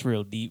 It's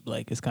real deep,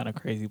 like it's kind of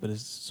crazy, but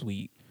it's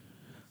sweet.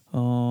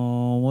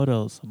 What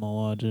else am I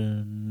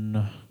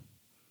watching?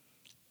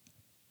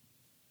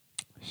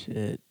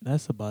 Shit,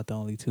 that's about the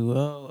only two.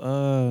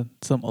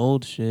 Some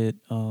old shit.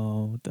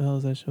 What the hell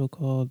is that show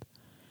called?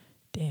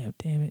 Damn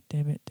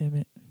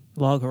it.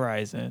 Log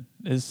Horizon.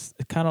 It's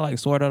kind of like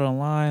Sword Art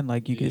Online.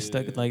 Like you get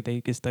stuck, like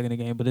they get stuck in the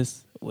game, but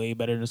it's way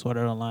better than Sword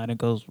Art Online. It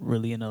goes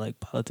really into like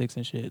politics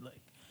and shit.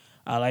 Like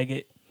I like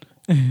it.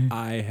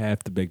 I have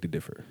to beg to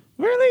differ.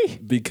 Really?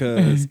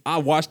 Because I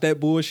watched that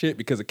bullshit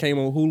because it came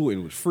on Hulu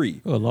and it was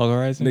free. Oh, Log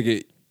Horizon?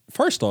 Nigga,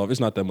 first off, it's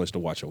not that much to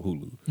watch on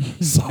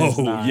Hulu. So,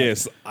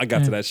 yes, I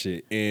got to that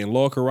shit. And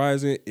Log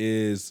Horizon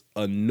is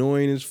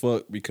annoying as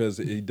fuck because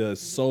it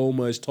does so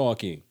much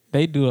talking.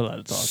 They do a lot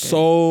of talking.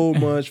 So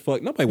much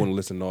fuck. Nobody want to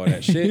listen to all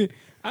that shit.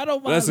 I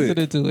don't mind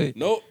listening to it.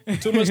 Nope,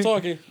 too much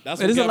talking.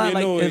 That's what got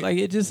me annoyed.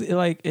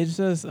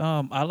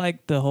 I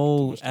like the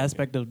whole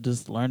aspect of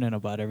just learning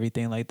about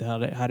everything, like how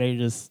they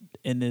just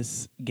in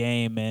this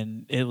game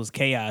and it was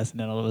chaos, and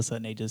then all of a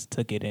sudden they just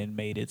took it and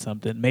made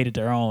it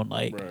their own,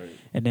 like, right.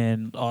 And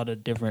then all the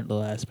different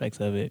little aspects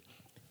of it.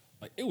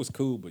 Like it was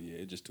cool, but yeah,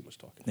 it's just too much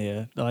talking.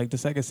 Yeah, like the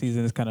second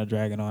season is kind of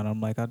dragging on.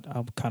 I'm like, I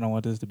kind of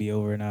want this to be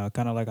over now.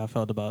 Kind of like I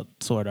felt about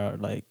Sword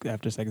Art. Like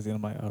after second season,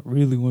 I'm like, I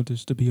really want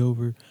this to be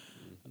over.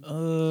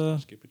 There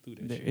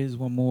is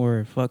one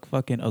more.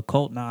 Fucking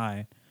Occult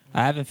 9.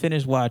 I haven't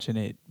finished watching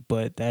it,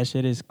 but that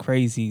shit is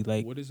crazy.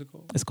 Like, what is it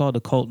called? It's called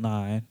Occult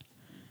 9.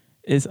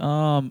 It's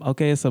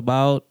it's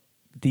about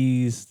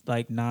these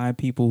like 9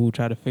 people who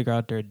try to figure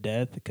out their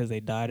death because they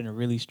died in a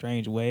really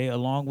strange way,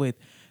 along with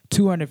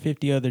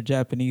 250 other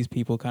Japanese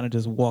people kind of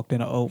just walked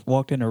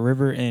in a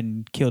river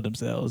and killed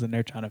themselves, and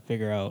they're trying to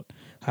figure out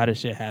how this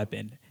shit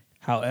happened.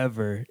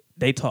 However,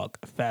 they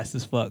talk fast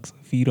as fuck. So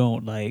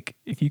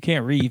if you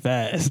can't read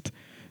fast,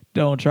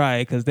 don't try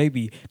it because they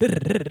be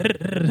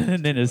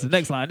and then it's the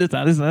next line, this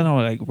time. I'm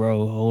like,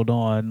 bro, hold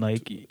on,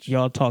 like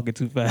y'all talking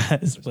too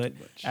fast. But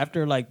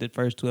after like the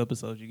first 2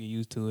 episodes, you get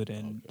used to it,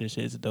 and this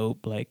shit's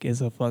dope. Like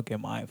it's a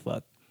fucking mind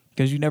fuck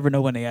because you never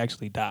know when they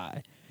actually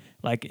die.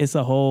 Like it's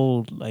a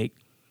whole like.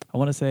 I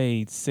want to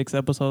say 6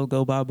 episodes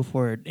go by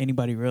before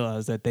anybody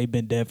realized that they've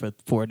been dead for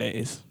 4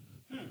 days.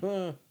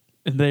 And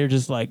they're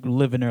just like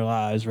living their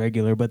lives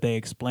regular, but they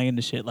explain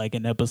the shit like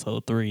in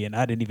episode 3, and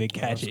I didn't even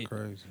catch it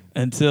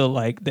until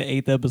like the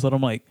 8th episode.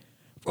 I'm like,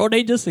 bro,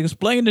 they just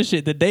explained the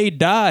shit that they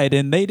died,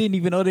 and they didn't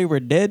even know they were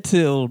dead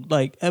till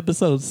like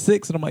episode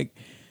 6. And I'm like,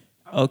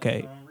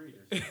 okay.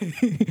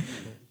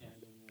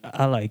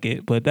 I like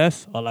it, but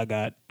that's all I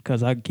got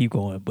because I can keep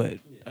going, but...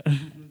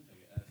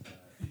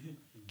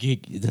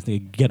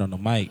 Get on the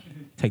mic,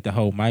 take the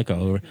whole mic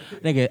over,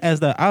 nigga.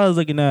 I was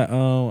looking at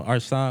our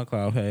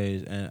SoundCloud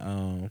page,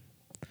 and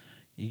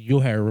you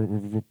had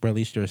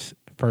released your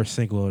first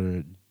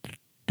single,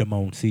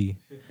 Demone C.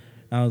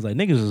 I was like,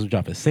 niggas was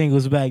dropping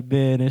singles back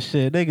then and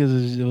shit.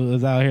 Niggas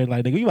was out here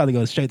like, nigga, we about to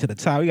go straight to the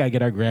top. We gotta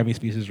get our Grammy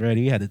speeches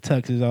ready. We had the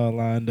tuxes all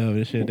lined up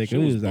and shit. Nigga,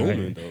 we was out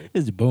here.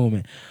 It's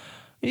booming.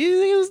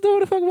 He was doing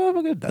the fucking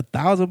motherfucker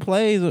 1,000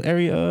 plays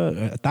every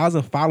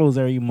 1,000 follows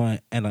every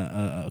month, and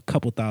a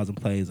couple thousand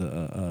plays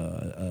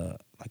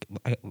like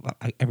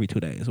every 2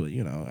 days. Well,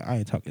 you know, I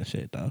ain't talking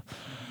shit though.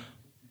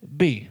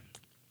 B.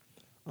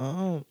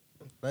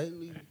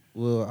 Lately,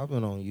 well, I've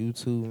been on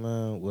YouTube,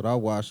 man. What I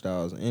watched that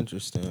was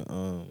interesting.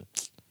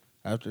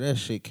 After that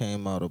shit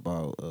came out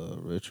about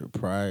Richard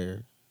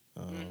Pryor.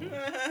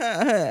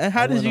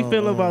 How did you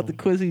feel about the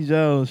Quincy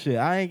Jones shit?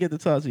 I ain't get to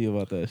talk to you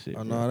about that shit.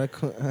 Oh no, that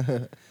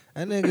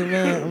nigga,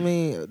 man. I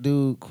mean,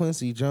 dude,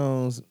 Quincy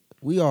Jones.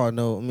 We all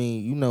know. I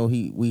mean, you know,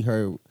 we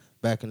heard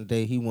back in the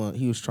day he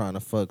was trying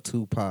to fuck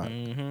Tupac,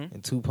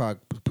 and Tupac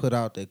put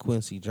out that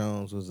Quincy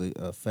Jones was a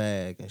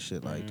fag and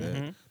shit like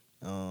that.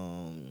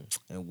 And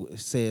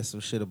said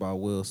some shit about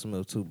Will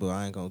Smith too, but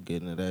I ain't gonna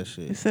get into that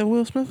shit. He said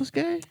Will Smith was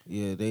gay?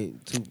 Yeah, they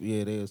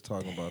was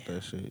talking about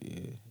that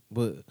shit.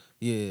 But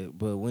we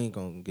ain't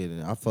gonna get in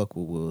it. I fuck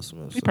with Will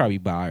Smith. He probably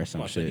bi or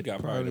some shit. He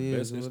got probably the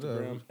best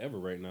Instagram ever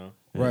right now.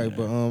 Right, yeah.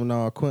 But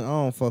no, I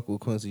don't fuck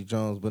with Quincy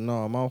Jones. But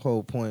no, my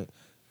whole point,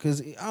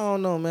 cause I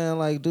don't know, man.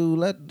 Like, dude,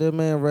 let the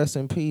man rest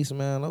in peace,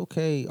 man.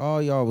 Okay,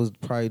 all y'all was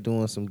probably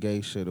doing some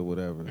gay shit or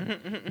whatever.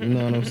 You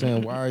know what I'm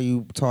saying? Why are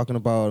you talking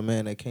about a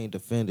man that can't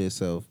defend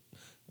himself?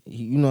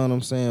 You know what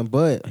I'm saying?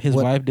 But his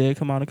wife did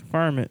come out and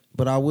confirm it.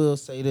 But I will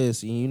say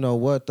this, and you know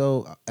what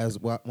though?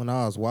 When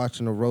I was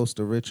watching the roast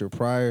of Richard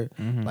Pryor,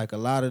 like a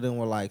lot of them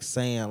were like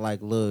saying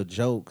like little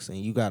jokes, and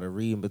you got to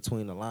read in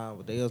between the lines.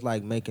 But they was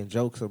like making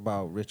jokes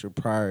about Richard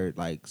Pryor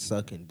like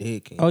sucking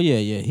dick. And,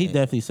 he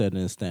definitely said in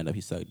his stand up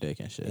he sucked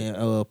dick and shit.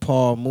 And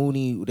Paul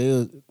Mooney,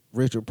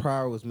 Richard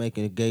Pryor was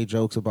making gay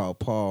jokes about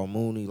Paul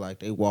Mooney, like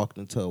they walked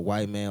into a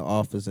white man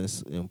office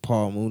and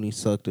Paul Mooney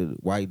sucked a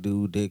white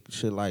dude dick,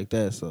 shit like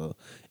that. So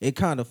it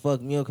kind of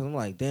fucked me up because I'm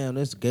like, damn,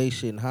 this gay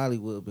shit in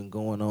Hollywood been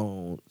going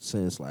on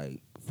since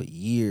like for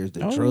years.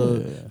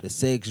 The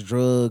sex,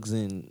 drugs,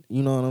 and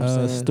you know what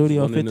I'm saying.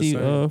 Studio One and the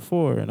same.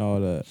 54 and all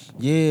that.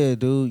 Yeah,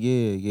 dude.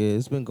 Yeah.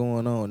 It's been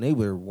going on. They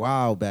were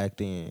wild back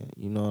then.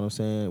 You know what I'm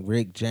saying?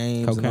 Rick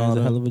James and all Cocaine's a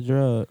that. hell of a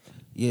drug.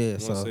 Yeah, I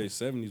so want to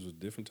say 70s was a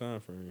different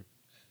time frame.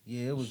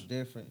 yeah, it was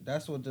different.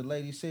 That's what the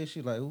lady said.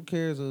 She like, who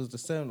cares? It was the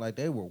 70s. Like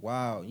they were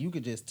wild. You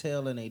could just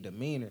tell in their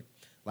demeanor.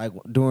 Like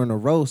during the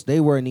roast, they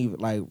weren't even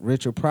like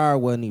Richard Pryor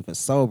wasn't even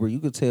sober. You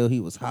could tell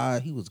he was high.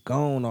 He was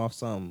gone off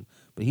something,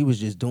 but he was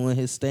just doing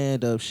his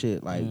stand up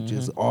shit, like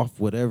just off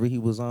whatever he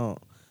was on.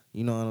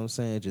 You know what I'm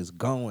saying? Just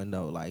going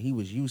though. Like he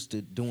was used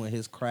to doing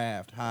his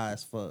craft, high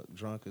as fuck,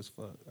 drunk as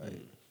fuck,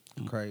 like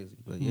crazy.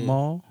 But yeah,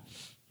 Maul.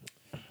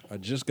 I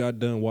just got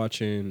done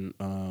watching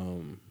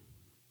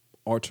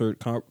Altered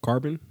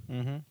Carbon.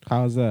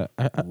 How's that?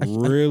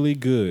 Really I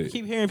good.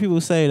 keep hearing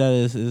people say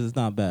that it's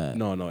not bad.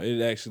 No,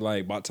 it actually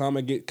like by the time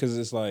I get, because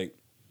it's like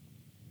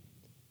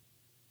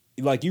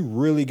you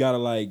really gotta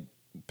like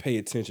pay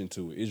attention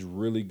to it. It's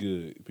really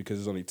good because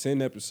it's only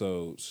 10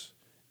 episodes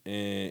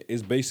and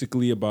it's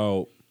basically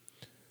about.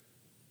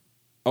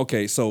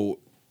 Okay, so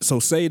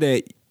say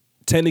that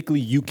technically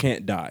you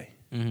can't die,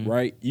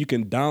 right? You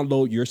can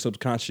download your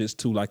subconscious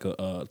to like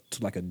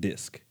a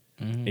disc,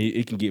 and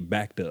it can get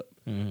backed up.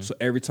 So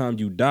every time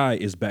you die,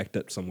 it's backed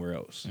up somewhere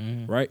else,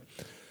 right?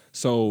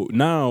 So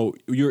now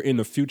you're in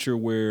the future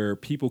where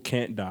people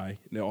can't die;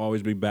 they'll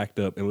always be backed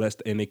up unless,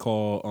 and they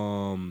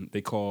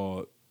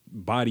call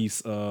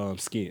bodies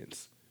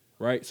skins,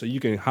 right? So you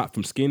can hop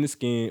from skin to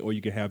skin, or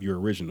you can have your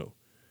original,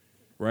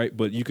 right?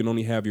 But you can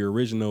only have your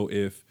original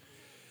if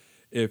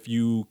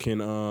you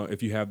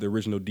have the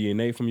original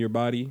DNA from your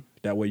body.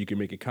 That way you can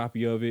make a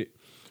copy of it,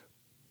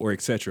 or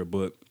etc.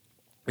 But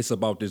it's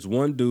about this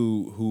one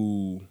dude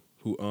who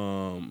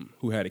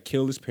had to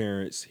kill his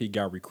parents. He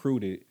got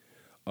recruited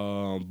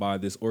by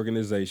this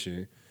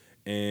organization,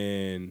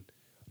 and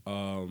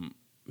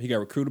he got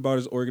recruited by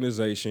this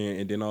organization,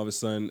 and then all of a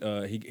sudden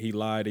he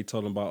lied. They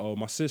told him about, oh,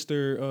 my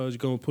sister is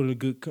going to put in a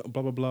good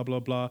blah blah blah blah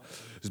blah.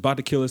 He's about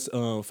to kill his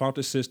found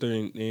his sister,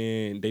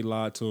 and they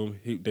lied to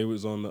him. They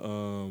was in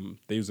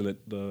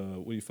the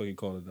what do you fucking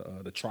call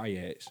it, the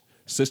triads.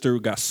 Sister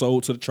got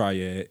sold to the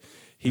triad.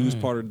 He was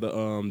part of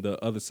the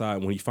other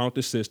side. When he found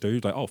his sister, he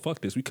was like, oh,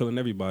 fuck this, we killing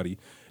everybody.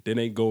 Then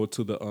they go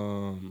into the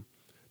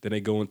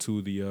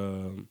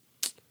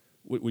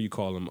what do you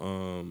call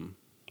them?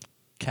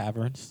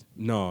 Caverns.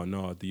 No,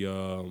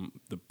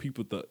 the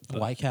people the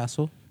White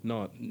Castle.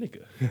 No,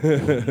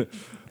 nigga.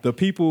 The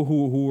people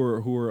who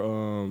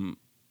are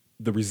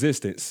the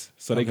resistance.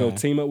 So they go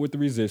team up with the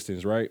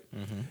resistance, right?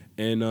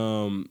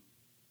 And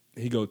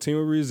he go team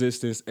up with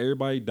resistance.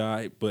 Everybody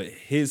died, but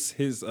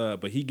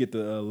but he get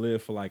to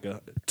live for like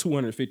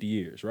 250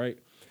 years, right?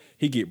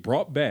 He get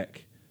brought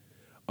back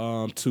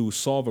to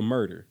solve a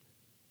murder,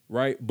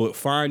 right? But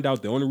find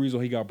out the only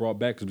reason he got brought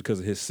back is because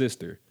of his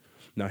sister.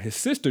 Now, his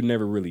sister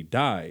never really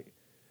died.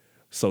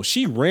 So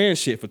she ran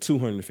shit for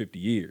 250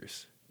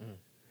 years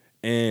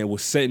and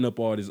was setting up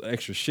all this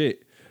extra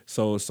shit.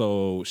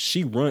 So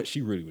she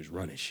really was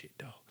running shit,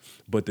 though.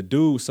 But the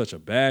dude was such a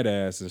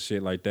badass and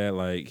shit like that.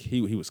 Like,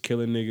 he was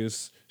killing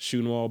niggas,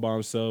 shooting them all by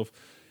himself.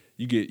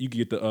 You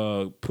get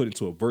to put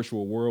into a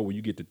virtual world where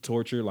you get to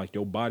torture. Like,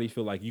 your body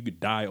feel like you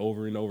could die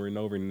over and over and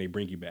over, and they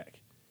bring you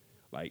back.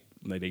 Like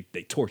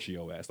they torture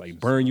your ass, like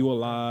burn you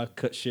alive,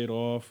 cut shit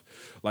off.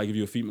 Like if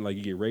you're a female, like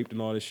you get raped and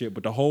all this shit.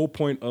 But the whole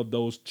point of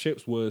those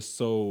chips was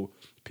so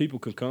people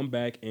can come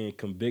back and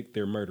convict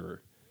their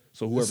murderer.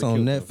 So whoever it's on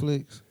killed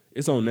Netflix. Them,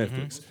 it's on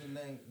Netflix.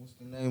 What's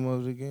the name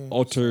of it again?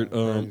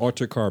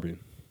 Altered Carbon.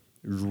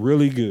 It was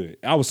really good.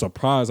 I was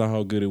surprised at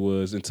how good it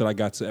was until I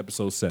got to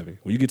episode 7.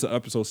 When you get to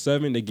episode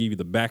 7, they give you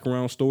the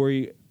background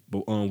story,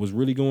 but what's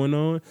really going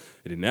on,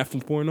 and then that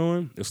from point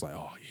on, it's like,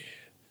 oh yeah.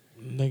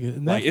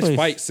 Nigga, like it's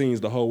fight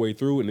scenes the whole way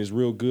through, and it's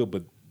real good.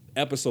 But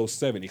episode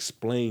 7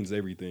 explains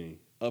everything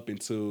up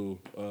until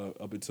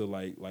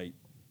like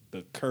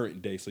the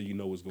current day, so you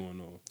know what's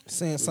going on.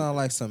 Saying sound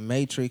like some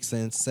Matrix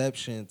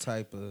Inception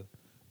type of.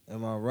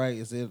 Am I right?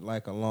 Is it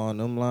like along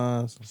them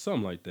lines?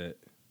 Something like that.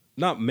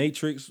 Not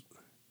Matrix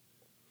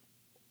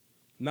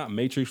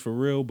for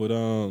real,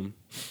 but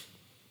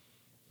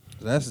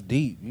that's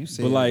deep. You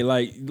said, but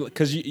like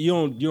because you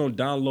don't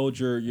download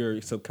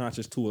your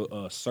subconscious to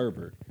a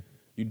server.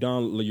 You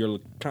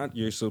download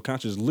your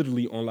subconscious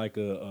literally on like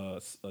a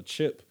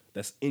chip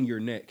that's in your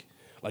neck.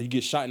 Like you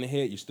get shot in the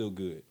head, you're still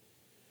good.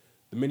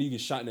 The minute you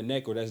get shot in the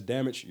neck or that's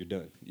damaged, you're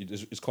done.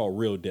 It's called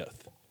real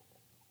death.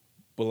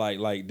 But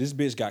like this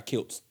bitch got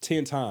killed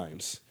 10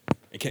 times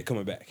and kept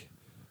coming back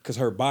because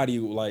her body,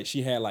 like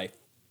she had like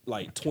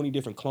 20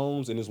 different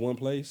clones in this one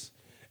place,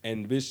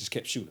 and the bitch just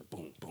kept shooting,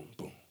 boom, boom,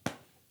 boom,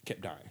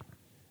 kept dying,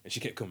 and she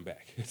kept coming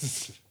back.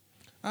 It's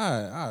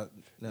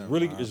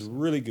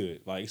really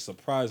good. Like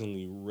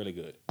surprisingly really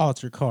good.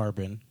 Altered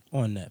Carbon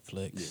on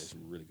Netflix. Yeah, it's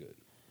really good.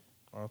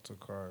 Alter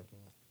Carbon.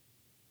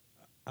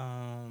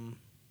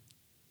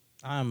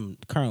 I'm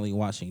currently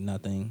watching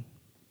nothing,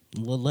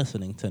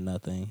 listening to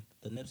nothing.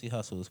 The Nipsey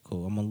Hussle is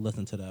cool. I'm gonna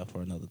listen to that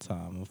for another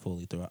time. I'm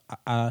fully through.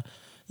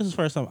 This is the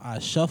first time I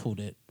shuffled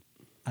it.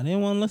 I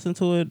didn't want to listen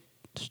to it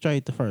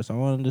straight the first. I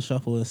wanted to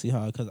shuffle it and see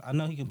how, because I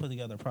know he can put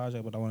together a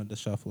project, but I wanted to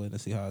shuffle it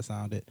and see how it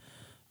sounded.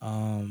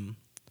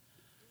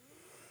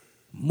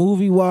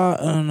 Movie wise,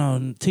 I don't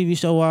know. TV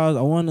show wise,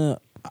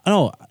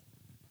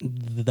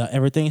 the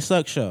Everything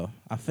Sucks show.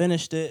 I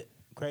finished it.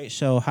 Great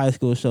show, high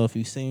school show. If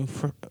you've seen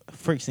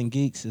Freaks and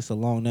Geeks, it's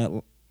along that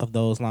of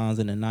those lines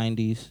in the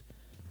 90s.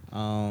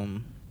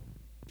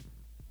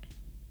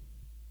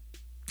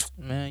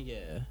 Man,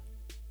 yeah.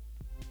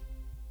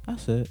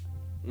 That's it.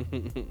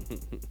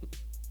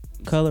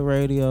 Color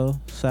Radio,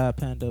 Side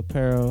Panda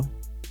Apparel,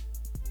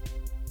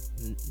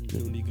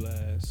 Noonie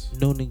Glass,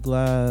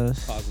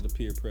 Positive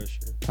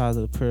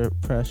Peer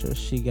Pressure,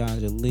 She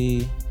Ganja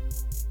Lee,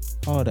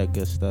 all that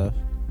good stuff.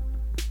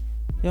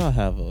 Y'all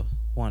have a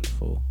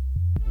wonderful,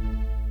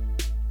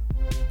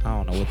 I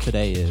don't know what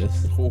today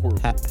is. Horrible.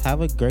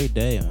 Have a great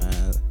day,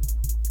 man.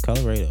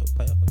 Color Radio.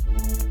 Play up.